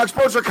know, and the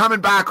Expos are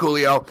coming back,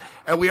 Julio,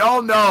 and we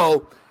all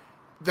know.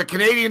 The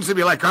Canadians would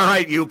be like, all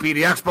right, Youppi,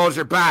 the Expos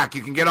are back.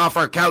 You can get off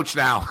our couch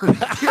now.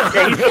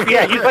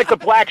 He's like the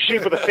black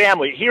sheep of the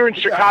family. Here in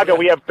Chicago,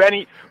 we have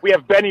Benny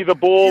the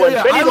Bull, and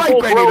Benny the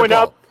Bull growing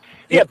up.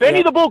 Yeah,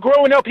 Benny the Bull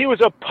growing up, he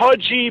was a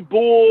pudgy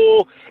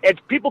bull,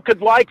 and people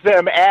could like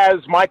them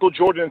as Michael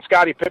Jordan and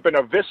Scottie Pippen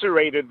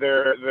eviscerated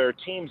their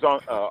teams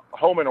on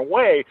home and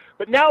away.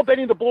 But now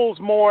Benny the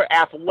Bull's more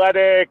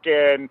athletic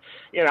and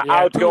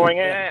outgoing.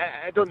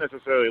 I don't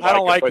necessarily like it. I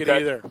don't like it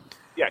either.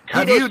 Yeah,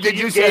 did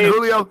you see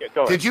Julio?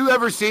 Did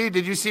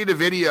you see the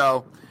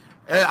video?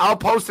 I'll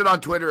post it on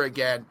Twitter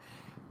again,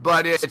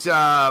 but it's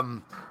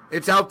out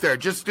there.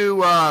 Just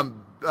do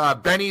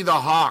Benny the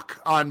Hawk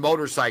on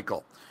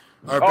motorcycle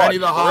or Benny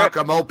the Hawk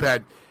on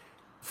moped.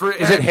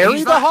 Is it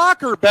Harry the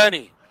Hawk or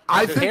Benny?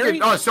 I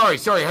think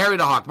sorry, Harry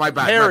the Hawk. My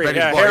bad. Harry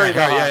the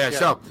Hawk. Yeah.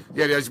 So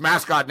his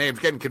mascot name's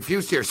getting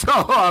confused here. So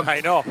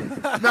I know.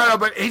 No,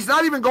 but he's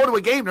not even going to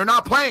a game. They're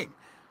not playing.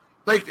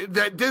 Like,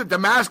 the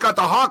mascot,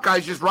 the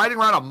Hawkeye's just riding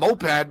around a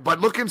moped,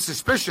 but looking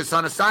suspicious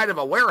on the side of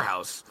a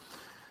warehouse.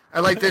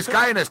 And, like, this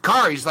guy in his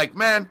car, he's like,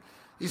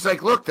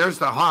 look, there's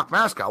the Hawk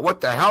mascot. What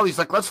the hell? He's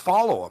like, let's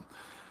follow him.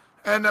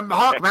 And the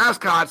Hawk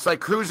mascot's, like,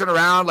 cruising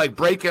around, like,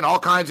 breaking all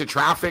kinds of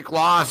traffic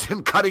laws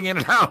and cutting in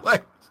and out.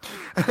 Like,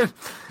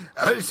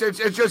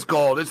 it's just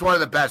gold. It's one of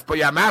the best. But,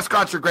 yeah,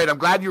 mascots are great. I'm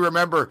glad you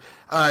remember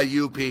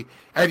Youppi.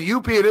 And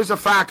Youppi, it is a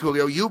fact,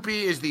 Julio.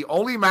 Youppi is the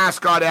only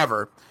mascot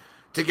ever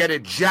to get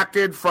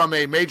ejected from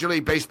a Major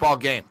League Baseball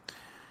game.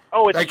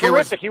 Oh, it's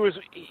terrific. He was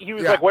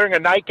like wearing a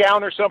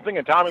nightgown or something,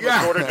 and Tommy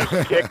Lasorda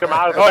just kicked him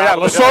out of the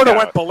Lasorda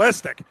went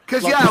ballistic.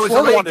 Because, it was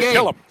a late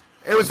game.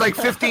 It was like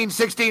 15,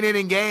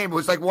 16-inning game. It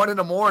was like 1 in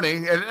the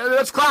morning. And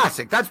that's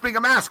classic. That's being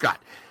a mascot.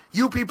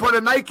 Youppi put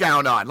a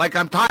nightgown on, like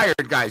I'm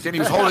tired, guys. And he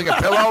was holding a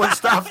pillow and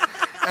stuff.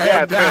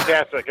 Yeah, it's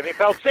fantastic. And he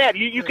felt sad.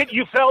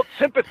 You felt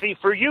sympathy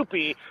for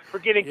Youppi for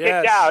getting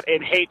kicked out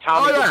and hate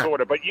Tommy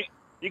Lasorda. But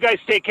you guys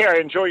take care.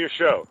 Enjoy your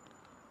show.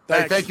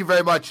 Hey, thank you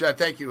very much.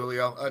 Thank you,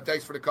 Julio.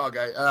 Thanks for the call,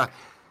 guy.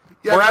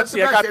 That's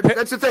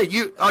the thing.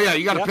 You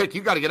got to pick.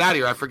 You got to get out of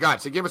here. I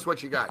forgot. So give us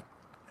what you got.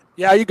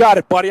 Yeah, you got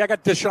it, buddy. I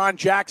got Deshaun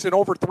Jackson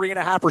over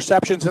 3.5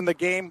 receptions in the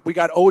game. We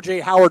got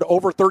O.J. Howard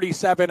over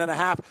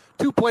 37.5.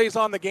 2 plays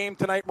on the game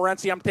tonight,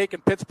 Morency. I'm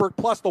taking Pittsburgh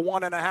plus the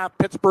 1.5.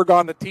 Pittsburgh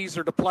on the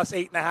teaser to plus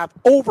 8.5.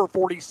 Over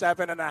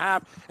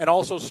 47.5. And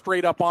also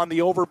straight up on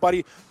the over,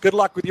 buddy. Good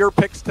luck with your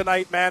picks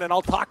tonight, man. And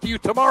I'll talk to you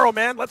tomorrow,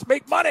 man. Let's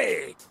make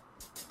money.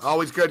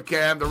 Always good,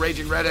 Cam. The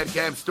Raging Redhead,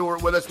 Cam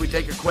Stewart, with us. We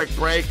take a quick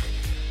break.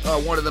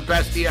 One of the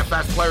best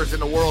DFS players in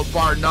the world,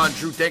 bar none,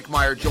 Drew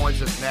Dinkmeyer,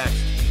 joins us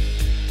next.